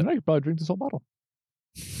taste a little bit. I could probably drink this whole bottle.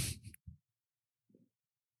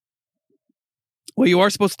 Well, you are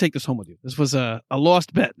supposed to take this home with you. This was a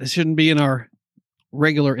lost bet. This shouldn't be in our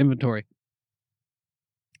regular inventory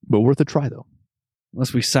But worth a try, though.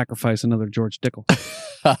 unless we sacrifice another George Dickel.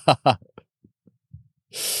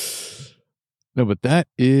 No, but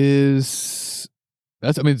that's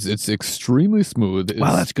I mean, it's extremely smooth. It's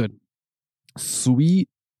Wow, that's good. sweet.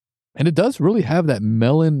 And it does really have that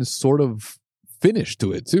melon sort of finish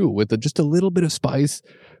to it, too, with just a little bit of spice.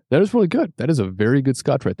 That is really good. That is a very good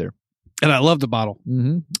scotch right there. And I love the bottle.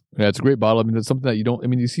 Mm-hmm. Yeah, it's a great bottle. I mean, it's something that you don't, I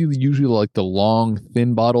mean, you see usually like the long,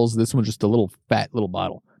 thin bottles. This one's just a little fat little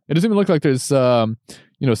bottle. It doesn't even look like there's,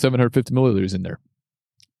 750 milliliters in there.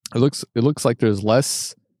 It looks like there's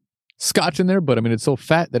less scotch in there, but I mean, it's so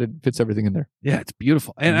fat that it fits everything in there. Yeah, it's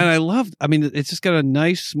beautiful. And I love, I mean, it's just got a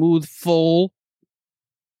nice, smooth, full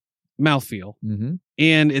mouthfeel. Mm-hmm.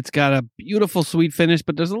 And it's got a beautiful sweet finish,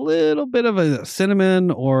 but there's a little bit of a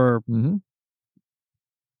cinnamon or, Mm-hmm.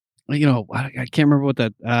 I can't remember what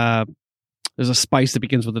that, there's a spice that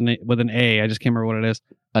begins with an A. I just can't remember what it is.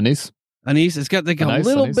 Anise. Anise. It's got like a Anise,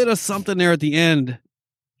 little anise. bit of something there at the end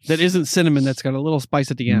that isn't cinnamon. That's got a little spice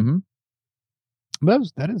at the end. Mm-hmm.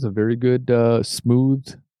 That is a very good, smooth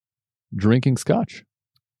drinking scotch.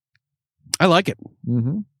 I like it.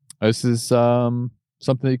 Mm-hmm. This is something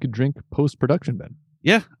that you could drink post-production, Ben.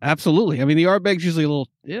 Yeah, absolutely. I mean, the Ardbeg's usually a little,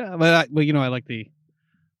 I like the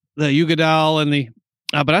Ugadal and the,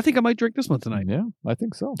 but I think I might drink this one tonight. Yeah, I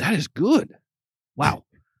think so. That is good. Wow.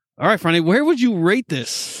 All right, Franny, where would you rate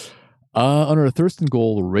this? On our Thirst and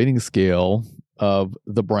Goal rating scale of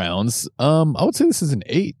the Browns, I would say this is an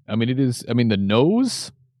 8. I mean, it is. I mean, the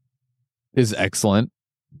nose is excellent,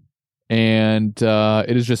 and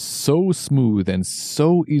it is just so smooth and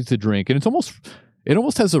so easy to drink, and it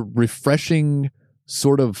almost has a refreshing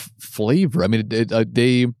sort of flavor. I mean,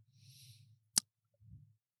 they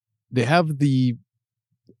have the.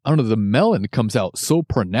 I don't know, the melon comes out so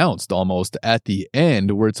pronounced almost at the end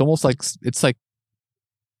where it's almost like it's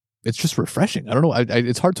just refreshing. I don't know.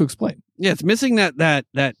 It's hard to explain. Yeah, it's missing that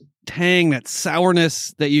tang, that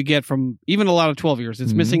sourness that you get from even a lot of 12 years.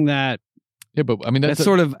 It's Mhm. missing that Yeah, but I mean, that's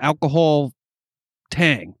sort of alcohol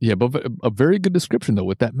tang. yeah, but a very good description though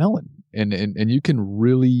with that melon. And you can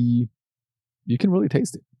really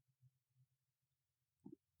taste it.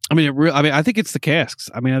 I mean, I think it's the casks.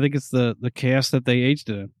 I mean, I think it's the cask that they aged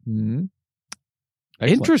it in. Mm-hmm.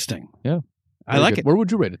 Interesting. Yeah. I like it. Where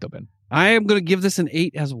would you rate it though, Ben? I am going to give this an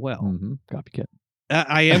 8 as well. Mm-hmm. Copycat.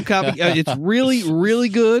 I am it's really, really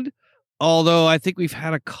good. Although I think we've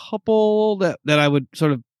had a couple that I would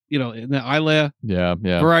sort of, in the Islay Yeah.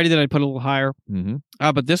 variety that I'd put a little higher. Mm-hmm.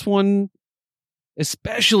 But this one,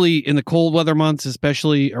 especially in the cold weather months,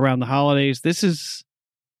 especially around the holidays, this is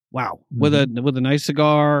wow. With a nice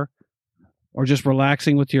cigar, or just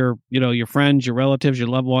relaxing with your your friends, your relatives, your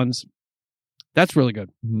loved ones. That's really good.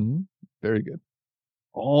 Mm-hmm. Very good.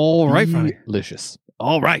 All right, Franny. Delicious.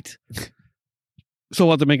 All right. So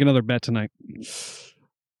we'll have to make another bet tonight.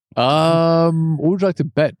 What would you like to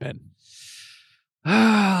bet, Ben?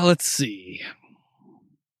 Let's see.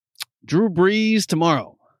 Drew Brees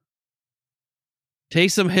tomorrow.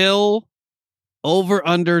 Taysom Hill over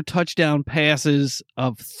under touchdown passes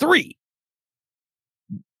of 3.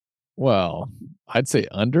 Well, I'd say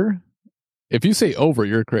under. If you say over,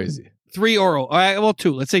 you're crazy. 3 or all right, well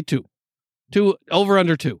 2. Let's say 2. 2 over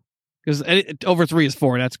under 2. Because over 3 is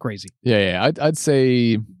 4. That's crazy. Yeah. I'd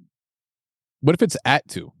say. What if it's at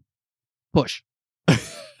 2? Push.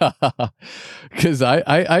 Because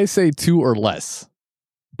I say 2 or less,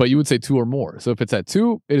 but you would say 2 or more. So if it's at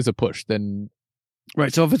 2, it is a push. Then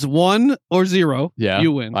Right. So if it's 1 or 0, yeah,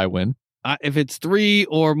 you win. I win. If it's 3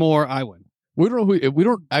 or more, I win. We don't know we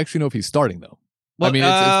don't actually know if he's starting though. Well, I mean,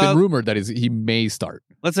 it's been rumored that he may start.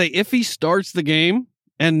 Let's say if he starts the game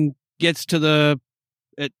and gets to the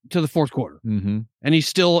fourth quarter, Mm-hmm. and he's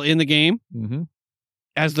still in the game Mm-hmm.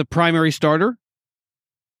 as the primary starter,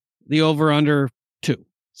 the over under 2.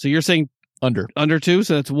 So you're saying Under. 2,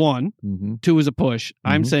 so that's 1. Mm-hmm. 2 is a push.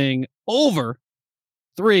 I'm Mhm. saying over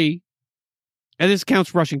 3, and this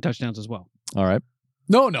counts rushing touchdowns as well. All right.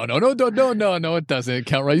 No, it doesn't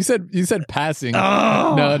count right. You said passing.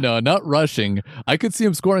 Oh. No, not rushing. I could see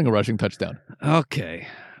him scoring a rushing touchdown. Okay.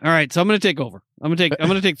 All right. So I'm going to take over. I'm going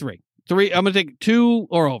to take 3. 3. I'm going to take 2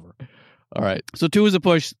 or over. All right. So 2 is a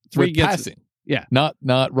push. 3 With gets passing. Yeah. Not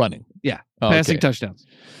running. Yeah. Oh, Passing okay. touchdowns.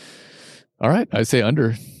 All right. I say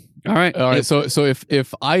under. All right. All right. So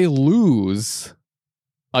if I lose,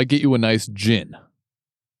 I get you a nice gin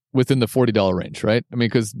within the $40 range, right? I mean,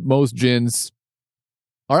 because most gins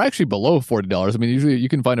are actually below $40. I mean, usually you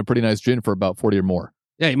can find a pretty nice gin for about 40 or more.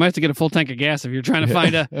 Yeah, you might have to get a full tank of gas if you're trying to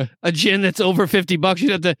find a gin that's over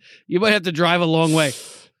 $50. You might have to drive a long way.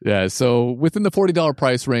 Yeah, so within the $40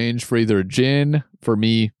 price range for either a gin, for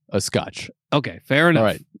me, a scotch. Okay, fair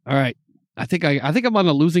enough. All right. I think I'm on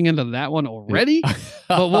the losing end of that one already,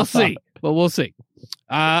 but we'll see.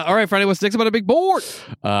 All right, Friday, what's next up on the big board?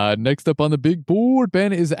 Next up on the big board,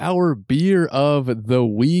 Ben, is our beer of the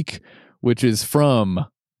week, which is from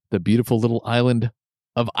the beautiful little island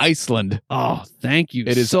of Iceland. Oh, thank you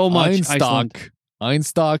It is so much, Iceland.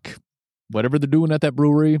 Einstock, whatever they're doing at that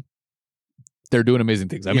brewery, they're doing amazing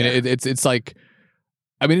things. I mean, it's like,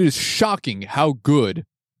 I mean, it is shocking how good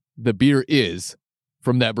the beer is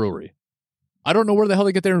from that brewery. I don't know where the hell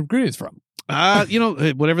they get their ingredients from.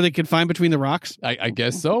 Whatever they can find between the rocks. I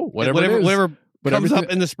guess so. Whatever comes up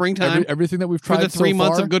in the springtime. Everything that we've tried for the 3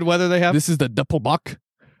 months far, of good weather they have. This is the Doppelbock.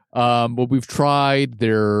 Well, we've tried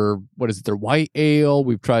their white ale.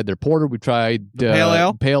 We've tried their porter. We've tried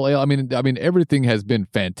pale ale. I mean, everything has been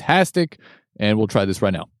fantastic, and we'll try this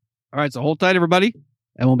right now. All right, so hold tight, everybody,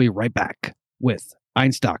 and we'll be right back with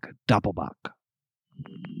Einstock Doppelbock.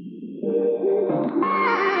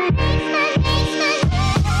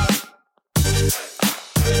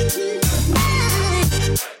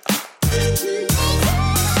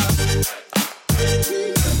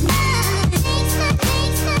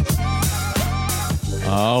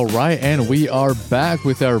 All right, and we are back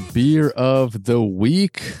with our beer of the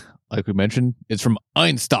week. Like we mentioned, it's from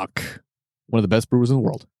Einstock, one of the best brewers in the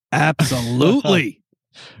world. Absolutely.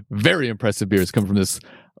 Very impressive beers come from this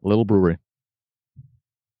little brewery.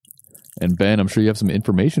 And Ben, I'm sure you have some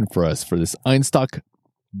information for us for this Einstock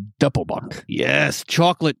Doppelbock. Yes,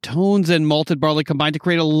 chocolate, tones, and malted barley combine to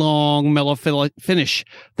create a long, mellow finish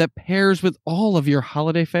that pairs with all of your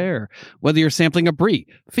holiday fare. Whether you're sampling a brie,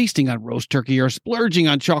 feasting on roast turkey, or splurging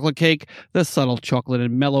on chocolate cake, the subtle chocolate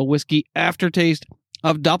and mellow whiskey aftertaste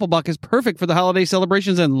of Doppelbock is perfect for the holiday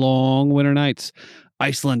celebrations and long winter nights.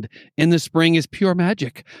 Iceland in the spring is pure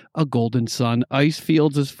magic. A golden sun, ice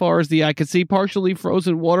fields as far as the eye can see, partially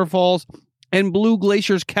frozen waterfalls, and blue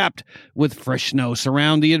glaciers capped with fresh snow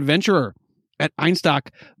surround the adventurer. At Einstock,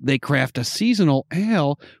 they craft a seasonal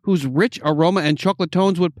ale whose rich aroma and chocolate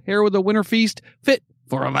tones would pair with a winter feast fit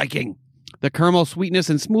for a Viking. The caramel sweetness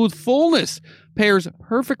and smooth fullness pairs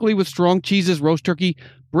perfectly with strong cheeses, roast turkey,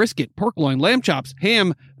 brisket, pork loin, lamb chops,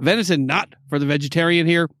 ham, venison, not for the vegetarian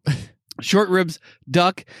here, short ribs,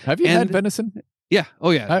 duck. Have you had venison? Yeah. Oh,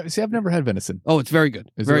 yeah. See, I've never had venison. Oh, it's very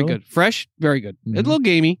good. Very good. Fresh, very good. Mm-hmm. It's a little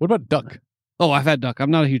gamey. What about duck? Oh, I've had duck.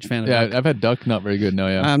 I'm not a huge fan of duck. Yeah, I've had duck. Not very good. No,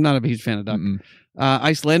 yeah. I'm not a huge fan of duck.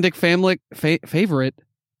 Icelandic family favorite.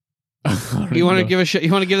 You want to give a shot?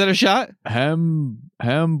 You want to give that a shot? Hamburger.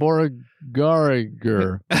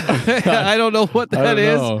 I don't know what that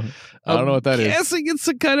is. I don't know what that is. I'm guessing it's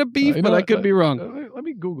some kind of beef, but I could be wrong. Let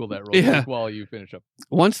me Google that real quick while you finish up.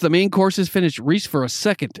 Once the main course is finished, reach for a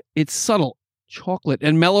second. It's subtle chocolate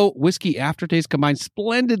and mellow whiskey aftertaste combined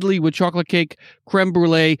splendidly with chocolate cake, creme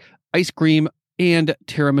brulee, ice cream, and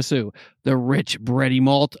tiramisu. The rich, bready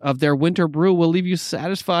malt of their winter brew will leave you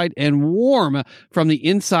satisfied and warm from the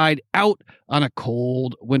inside out on a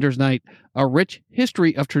cold winter's night. A rich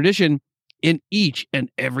history of tradition in each and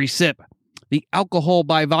every sip. The alcohol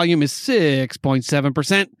by volume is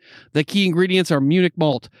 6.7%. The key ingredients are Munich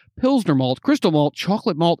malt, Pilsner malt, crystal malt,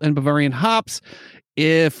 chocolate malt, and Bavarian hops.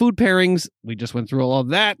 Food pairings, we just went through all of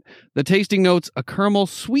that. The tasting notes, a caramel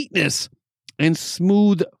sweetness and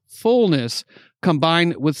smooth fullness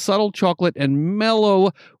combined with subtle chocolate and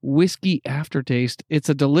mellow whiskey aftertaste. It's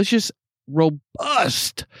a delicious,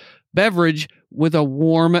 robust beverage with a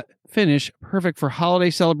warm finish, perfect for holiday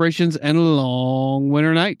celebrations and long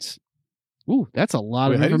winter nights. Ooh, that's a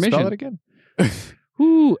lot of information. How do you spell it again?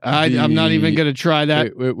 Ooh, I'm not even going to try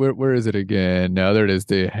that. Wait, where is it again? Now there it is.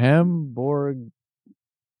 The Hamburger.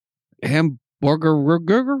 Oh,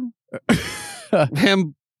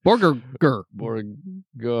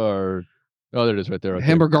 there it is right there.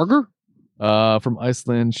 Hamburger? From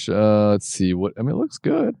Iceland. Let's see. It looks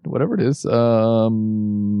good. Whatever it is. They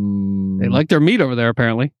like their meat over there,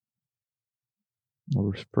 apparently.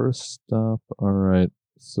 First stop. All right.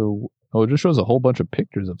 So, it just shows a whole bunch of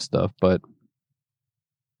pictures of stuff, but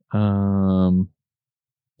so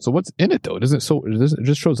what's in it though? It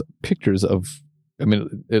just shows pictures of.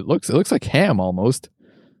 It looks like ham almost.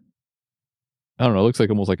 I don't know. It looks like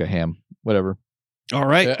almost like a ham. Whatever. All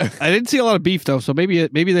right. I didn't see a lot of beef though, so maybe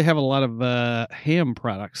they have a lot of ham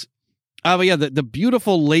products. But yeah, the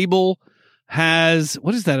beautiful label has,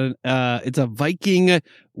 what is that? It's a Viking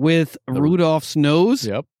with Rudolph's nose.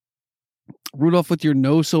 Yep. Rudolph, with your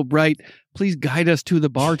nose so bright, please guide us to the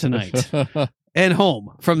bar tonight and home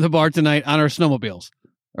from the bar tonight on our snowmobiles,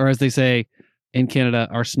 or as they say in Canada,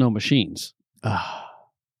 our snow machines.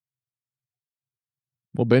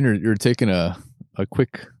 Well, Ben, you're taking a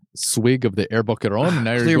quick swig of the Air Buckeron, and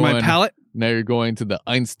now Clear my palate. Now you're going to the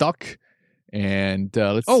Einstock, and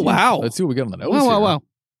let's Oh, see. wow. Let's see what we got on the nose. Wow, here. wow.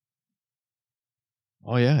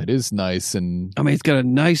 Oh yeah, it is nice and I mean, it's got a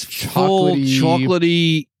nice full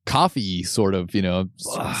chocolatey coffee sort of,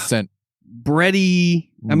 scent. bready.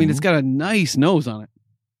 I mean, it's Mhm. got a nice nose on it.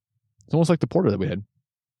 It's almost like the porter that we had.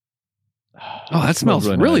 Oh, that smells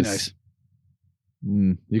really nice.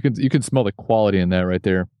 You can smell the quality in that right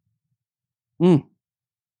there. And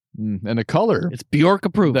the color, It's Bjork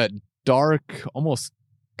approved. that dark, almost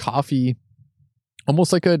coffee,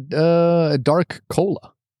 almost like a dark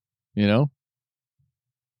cola.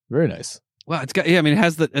 Very nice. Wow, it's got, yeah, I mean, it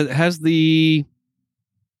has the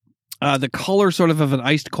color sort of an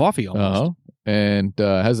iced coffee almost. And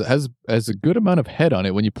has a good amount of head on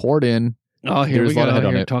it when you pour it in. Oh, here There's we a lot go. of head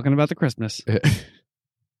on Here, it. talking about the crispness.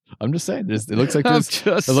 I'm just saying, it looks like I'm there's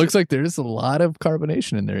just- it looks like there's a lot of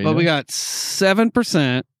carbonation in there. you Well, we know? got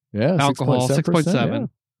 7% yeah, alcohol, 6.7.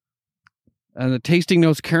 And the tasting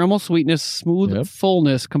notes: caramel sweetness, smooth Yep.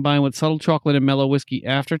 fullness, combined with subtle chocolate and mellow whiskey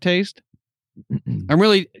aftertaste. I'm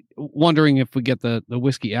really wondering if we get the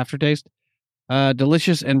whiskey aftertaste.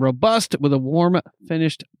 Delicious and robust with a warm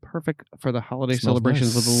finished, perfect for the holiday Smells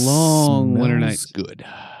celebrations nice. with long winter Smells nights. Good.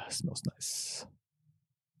 Smells nice.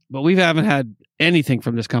 But we haven't had anything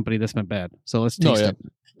from this company that's been bad. So let's taste it.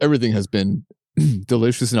 Everything has been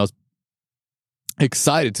delicious, and I was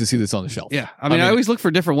excited to see this on the shelf. Yeah. I mean, I always look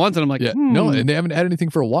for different ones, and I'm like, No, and they haven't had anything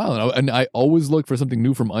for a while, and I always look for something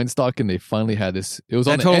new from Einstock, and they finally had this. It was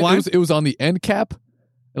on That the Total end, Wine? it was on the end cap.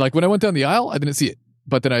 And like when I went down the aisle, I didn't see it,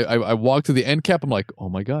 but then I walked to the end cap. I'm like, oh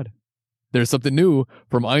my god, there's something new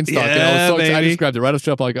from Einstock, and I was so excited. I baby. just grabbed it right off the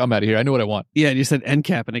shelf. I'm like, I'm out of here. I know what I want. Yeah, and you said end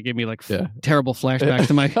cap, and it gave me like Yeah. terrible flashbacks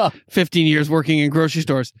to my 15 years working in grocery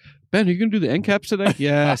stores. Ben, are you going to do the end caps today?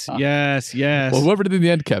 Yes, yes, yes. Well, whoever did the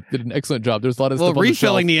end cap did an excellent job. There's a lot of stuff on the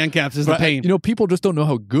refilling shelf. the end caps is the But, pain. people just don't know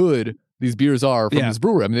how good these beers are from Yeah. this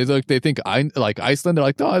brewery. I mean, they think like Iceland. They're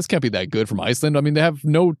like, oh, this can't be that good from Iceland. I mean, they have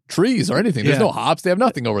no trees or anything. There's Yeah. no hops. They have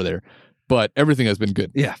nothing over there. But everything has been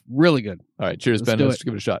good. Yeah, really good. All right, cheers, Let's Ben. do Let's it.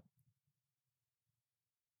 give it a shot.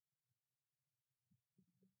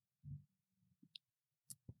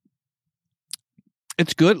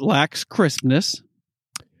 It's good. Lacks crispness.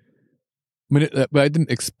 I mean, but I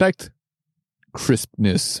didn't expect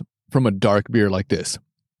crispness from a dark beer like this.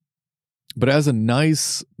 But it has a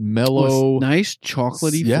nice, mellow, Nice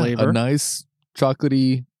chocolatey flavor. a nice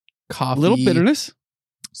chocolatey coffee. Little bitterness.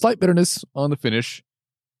 Slight bitterness on the finish,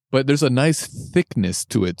 but there's a nice thickness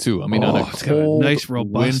to it too. I mean, on a it's got a cold nice,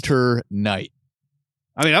 robust- winter night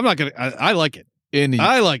I mean, I'm not going to... I like it. in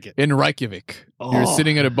I like it. in Reykjavik, you're Oh.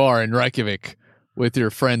 sitting at a bar in Reykjavik with your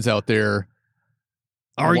friends out there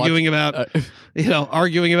Arguing about,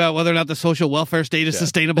 arguing about whether or not the social welfare state is Yeah.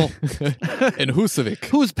 sustainable. in Husavik.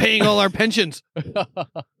 Who's paying all our pensions?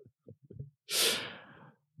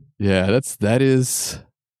 Yeah, that is.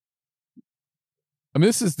 I mean,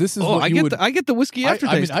 this is. Oh, what I you get would, I get the whiskey I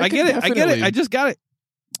aftertaste. mean, I I get could it. I get it. definitely- I just got it.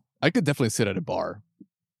 I could definitely sit at a bar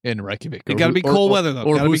in Reykjavik. It gotta be cold weather, though.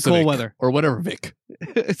 Or Gotta be cold Husavik, weather. or whatever Vic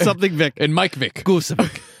It's something Vic. and Mike Vic.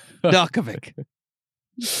 Goosevic. Duckovic.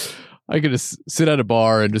 I could just sit at a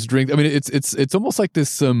bar and just drink. I mean, it's almost like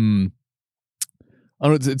this. I don't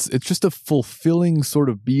know. It's just a fulfilling sort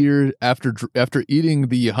of beer after eating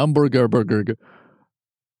the hamburger burger.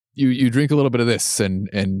 You drink a little bit of this and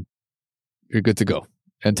you're good to go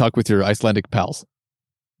and talk with your Icelandic pals.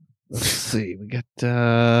 Let's see. We got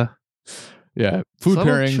Yeah, food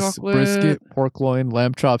Subtle pairings: chocolate. brisket, pork loin,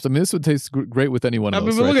 lamb chops. I mean, this would taste great with any one I of mean,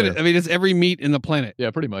 those. but right look at there. it. I mean, it's every meat in the planet.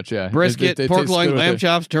 Yeah, pretty much. Yeah, Brisket, It pork tastes loin, good with lamb it.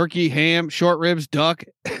 chops, turkey, ham, short ribs, duck,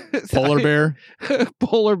 polar bear,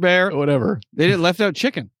 polar bear. whatever, They didn't left out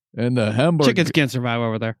chicken. and the hamburger. Chickens can't survive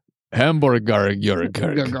over there. Hamburger.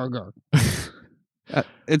 Gar, gar, gar.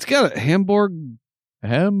 It's got a Hamburg.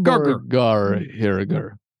 Hamburger.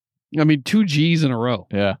 Hamburger. I mean, 2 G's in a row.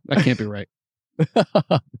 Yeah, That can't be right.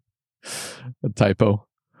 a typo,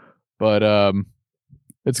 but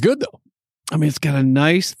it's good though. I mean, it's got a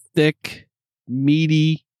nice, thick,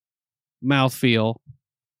 meaty mouthfeel.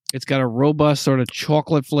 It's got a robust sort of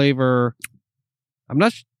chocolate flavor. I'm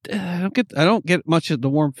not. I don't get much of the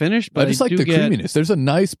warm finish, but I just like do the get, creaminess. There's a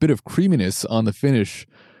nice bit of creaminess on the finish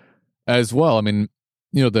as well. I mean,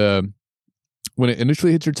 the when it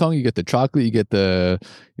initially hits your tongue, you get the chocolate, you get the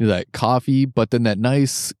that coffee, but then that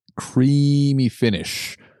nice creamy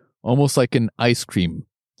finish, almost like an ice cream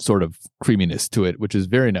sort of creaminess to it, which is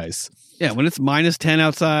very nice. Yeah, when it's -10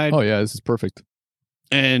 outside. Oh yeah, this is perfect.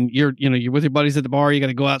 And you're with your buddies at the bar, you got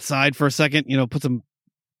to go outside for a second, put some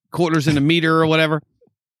quarters in a meter or whatever,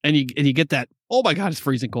 and you get that. Oh my God, it's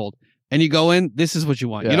freezing cold. And you go in. This is what you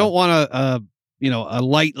want. Yeah. You don't want a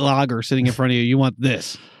light lager sitting in front of you. You want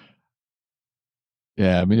this.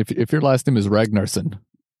 Yeah, I mean, if your last name is Ragnarsson,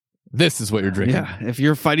 this is what you're drinking. Yeah, if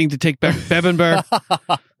you're fighting to take back Bebenberg,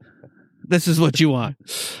 this is what you want.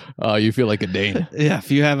 Oh, you feel like a Dane. Yeah,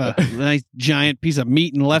 if you have a nice giant piece of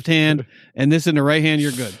meat in the left hand and this in the right hand,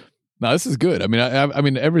 you're good. No, this is good. I mean, I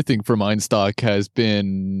mean, everything from Einstock has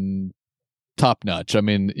been top notch. I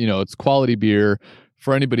mean, it's quality beer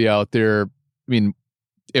for anybody out there. I mean,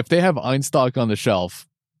 if they have Einstock on the shelf,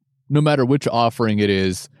 no matter which offering it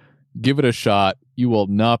is, give it a shot. You will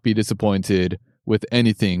not be disappointed with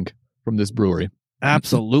anything from this brewery.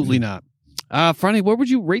 Absolutely not. Franny, where would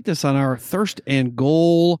you rate this on our thirst and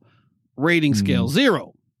goal rating scale?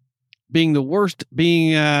 0 being the worst,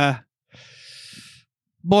 being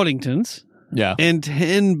Boddington's. Yeah. And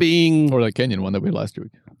 10 being... Or that Kenyan one that we had last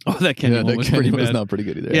week. Oh, that Kenyan one was Kenyan pretty was bad. not pretty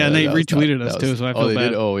good either. Yeah, and they retweeted us was, too, so I feel they bad.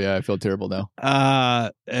 did? Oh, yeah, I feel terrible now.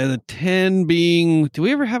 And the 10 being... Do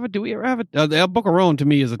we ever have it? The El Boquerón to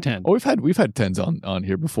me is a 10. Oh, we've had 10s on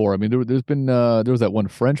here before. I mean, there's been there was that one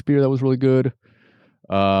French beer that was really good.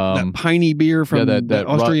 That piney beer from that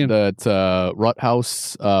Austrian...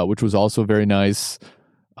 Rothaus, which was also very nice.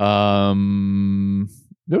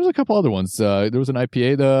 There was a couple other ones. There was an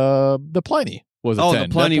IPA, the Pliny was a 10.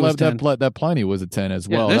 The Pliny was 10. That Pliny was a 10 as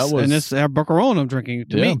well. This El Boquerón I'm drinking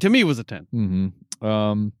to me was a 10.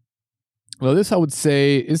 Mm-hmm. Well, this I would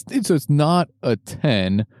say it's not a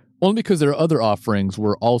 10, only because their other offerings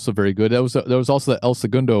were also very good. There was also the El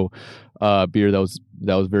Segundo beer that was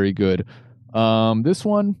very good. This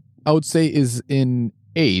one I would say is in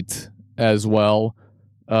 8 as well.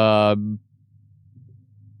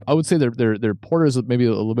 I would say their porter is maybe a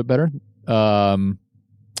little bit better.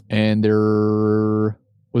 And their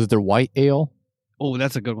white ale? Oh,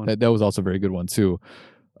 that's a good one. That was also a very good one too.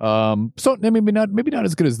 So maybe not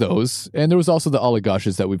as good as those. And there was also the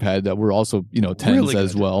Oligoshes that we've had that were also 10s really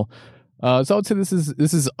as well. So I would say this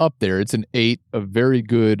is up there. It's an 8, a very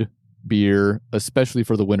good beer, especially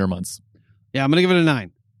for the winter months. Yeah, I'm gonna give it a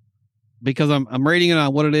 9 because I'm rating it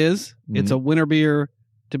on what it is. Mm-hmm. It's a winter beer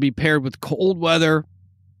to be paired with cold weather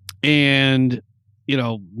and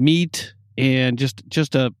meat and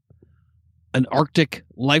just an Arctic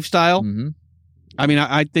lifestyle. Mm-hmm. I mean,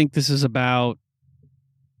 I think this is about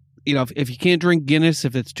if you can't drink Guinness,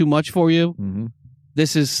 if it's too much for you, mm-hmm.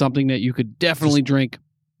 this is something that you could definitely drink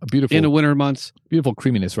beautiful in the winter months. Beautiful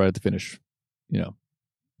creaminess right at the finish.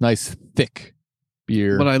 Nice thick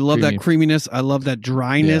beer. But I love that creaminess. I love that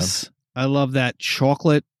dryness. Yeah. I love that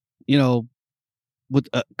chocolate. With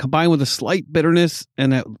combined with a slight bitterness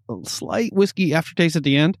and that slight whiskey aftertaste at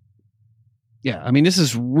the end. Yeah, I mean, this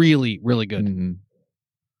is really, really good. Mm-hmm.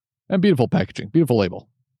 And beautiful packaging, beautiful label.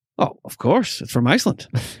 Oh, of course. It's from Iceland.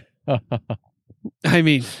 I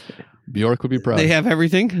mean, Bjork would be proud. They have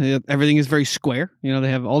everything. Everything is very square. They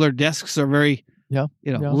have all their desks are very,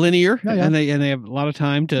 linear, and they have a lot of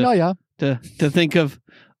time to think of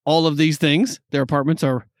all of these things. Their apartments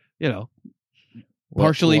are,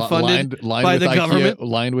 partially funded by the government,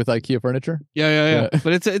 lined with IKEA furniture. Yeah.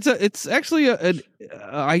 But it's actually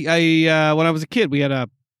I when I was a kid, we had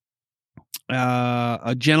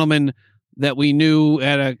a gentleman that we knew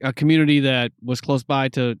at a community that was close by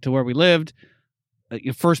to where we lived.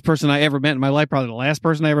 The first person I ever met in my life, probably the last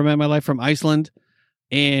person I ever met in my life, from Iceland,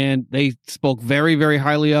 and they spoke very, very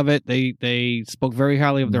highly of it. They spoke very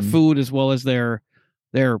highly of their food as well as their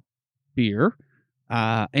beer,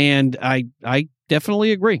 and I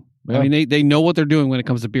definitely agree. Yeah. I mean, they know what they're doing when it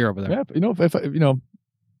comes to beer over there. Yeah, if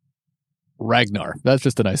Ragnar. That's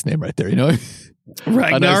just a nice name right there.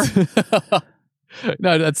 Ragnar.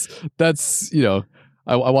 No, that's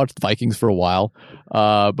I watched Vikings for a while,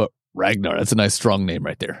 but Ragnar. That's a nice strong name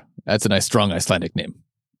right there. That's a nice strong Icelandic name.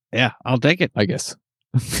 Yeah, I'll take it. I guess.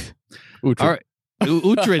 All right,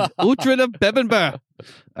 Uhtred of Bebenberg.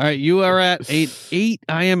 All right, you are at 8.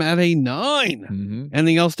 I am at a 9. Mm-hmm.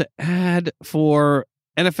 Anything else to add for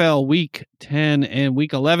NFL Week 10 and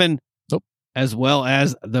Week 11? Nope. As well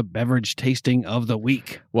as the beverage tasting of the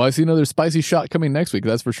week. Well, I see another spicy shot coming next week.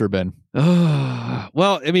 That's for sure, Ben.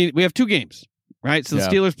 Well, I mean, we have 2 games, right? So the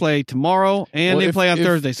Steelers play tomorrow and they play on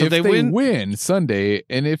Thursday. So if they win Sunday,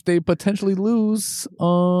 and if they potentially lose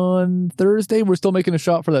on Thursday, we're still making a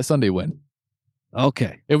shot for that Sunday win.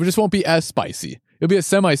 Okay. It just won't be as spicy. It'll be a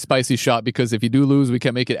semi-spicy shot because if you do lose, we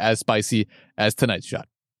can't make it as spicy as tonight's shot.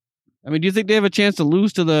 I mean, do you think they have a chance to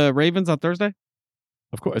lose to the Ravens on Thursday?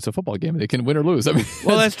 Of course, it's a football game. They can win or lose. I mean,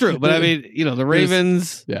 Well, that's true. But I mean, the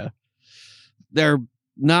Ravens, yeah, they're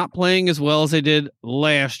not playing as well as they did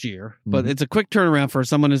last year, but it's a quick turnaround for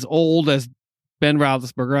someone as old as Ben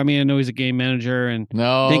Roethlisberger. I mean, I know he's a game manager and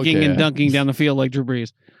dinking and dunking down the field like Drew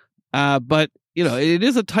Brees. But it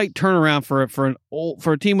is a tight turnaround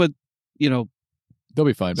for a team with they'll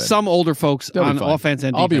be fine, Ben. Some older folks on offense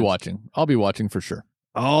and defense. I'll be watching for sure.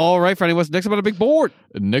 All right, Friday. What's next up on the big board?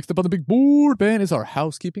 Next up on the big board, Ben, is our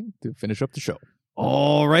housekeeping to finish up the show.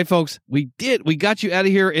 All right, folks. We got you out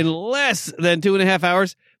of here in less than 2.5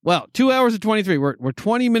 hours. Well, 2 hours and 23. We're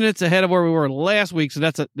 20 minutes ahead of where we were last week, so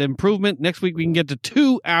that's an improvement. Next week we can get to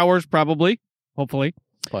 2 hours, probably. Hopefully.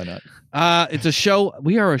 Probably not. It's a show.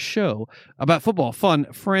 We are a show about football,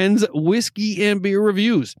 fun, friends, whiskey, and beer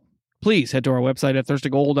reviews. Please head to our website at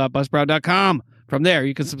thirstygold.buzzsprout.com. From there,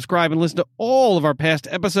 you can subscribe and listen to all of our past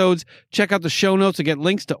episodes. Check out the show notes and get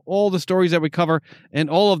links to all the stories that we cover and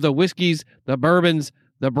all of the whiskeys, the bourbons,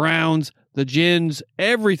 the browns, the gins,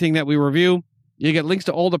 everything that we review. You get links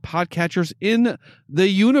to all the podcatchers in the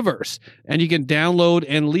universe. And you can download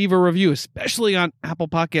and leave a review, especially on Apple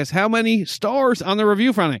Podcasts. How many stars on the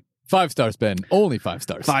review, Franny? 5 stars, Ben. Only 5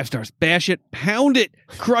 stars. 5 stars. Bash it, pound it,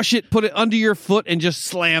 crush it, put it under your foot, and just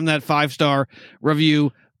slam that 5-star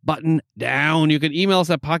review button down. You can email us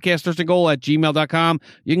at podcastthirstinggoal@gmail.com.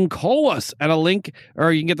 You can call us at a link,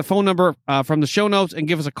 or you can get the phone number from the show notes and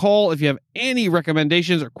give us a call if you have any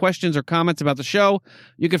recommendations or questions or comments about the show.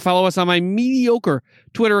 You can follow us on my mediocre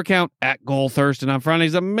Twitter account at GoalThirst, and on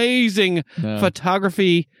Friday's amazing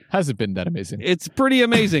photography. Hasn't been that amazing. It's pretty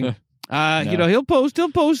amazing. He'll post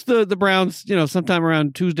the Browns, sometime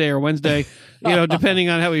around Tuesday or Wednesday, depending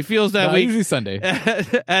on how he feels that week. Usually Sunday.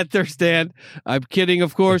 At their stand. I'm kidding,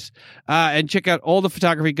 of course. And check out all the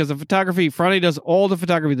photography, because the photography, Friday does all the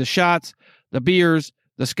photography, the shots, the beers,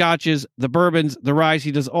 the scotches, the bourbons, the rye.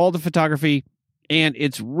 He does all the photography, and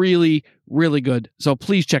it's really, really good. So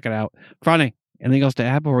please check it out. Friday, anything else to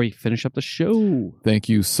add before we finish up the show? Thank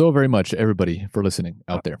you so very much, everybody, for listening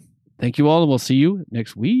out there. Thank you all, and we'll see you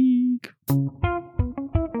next week.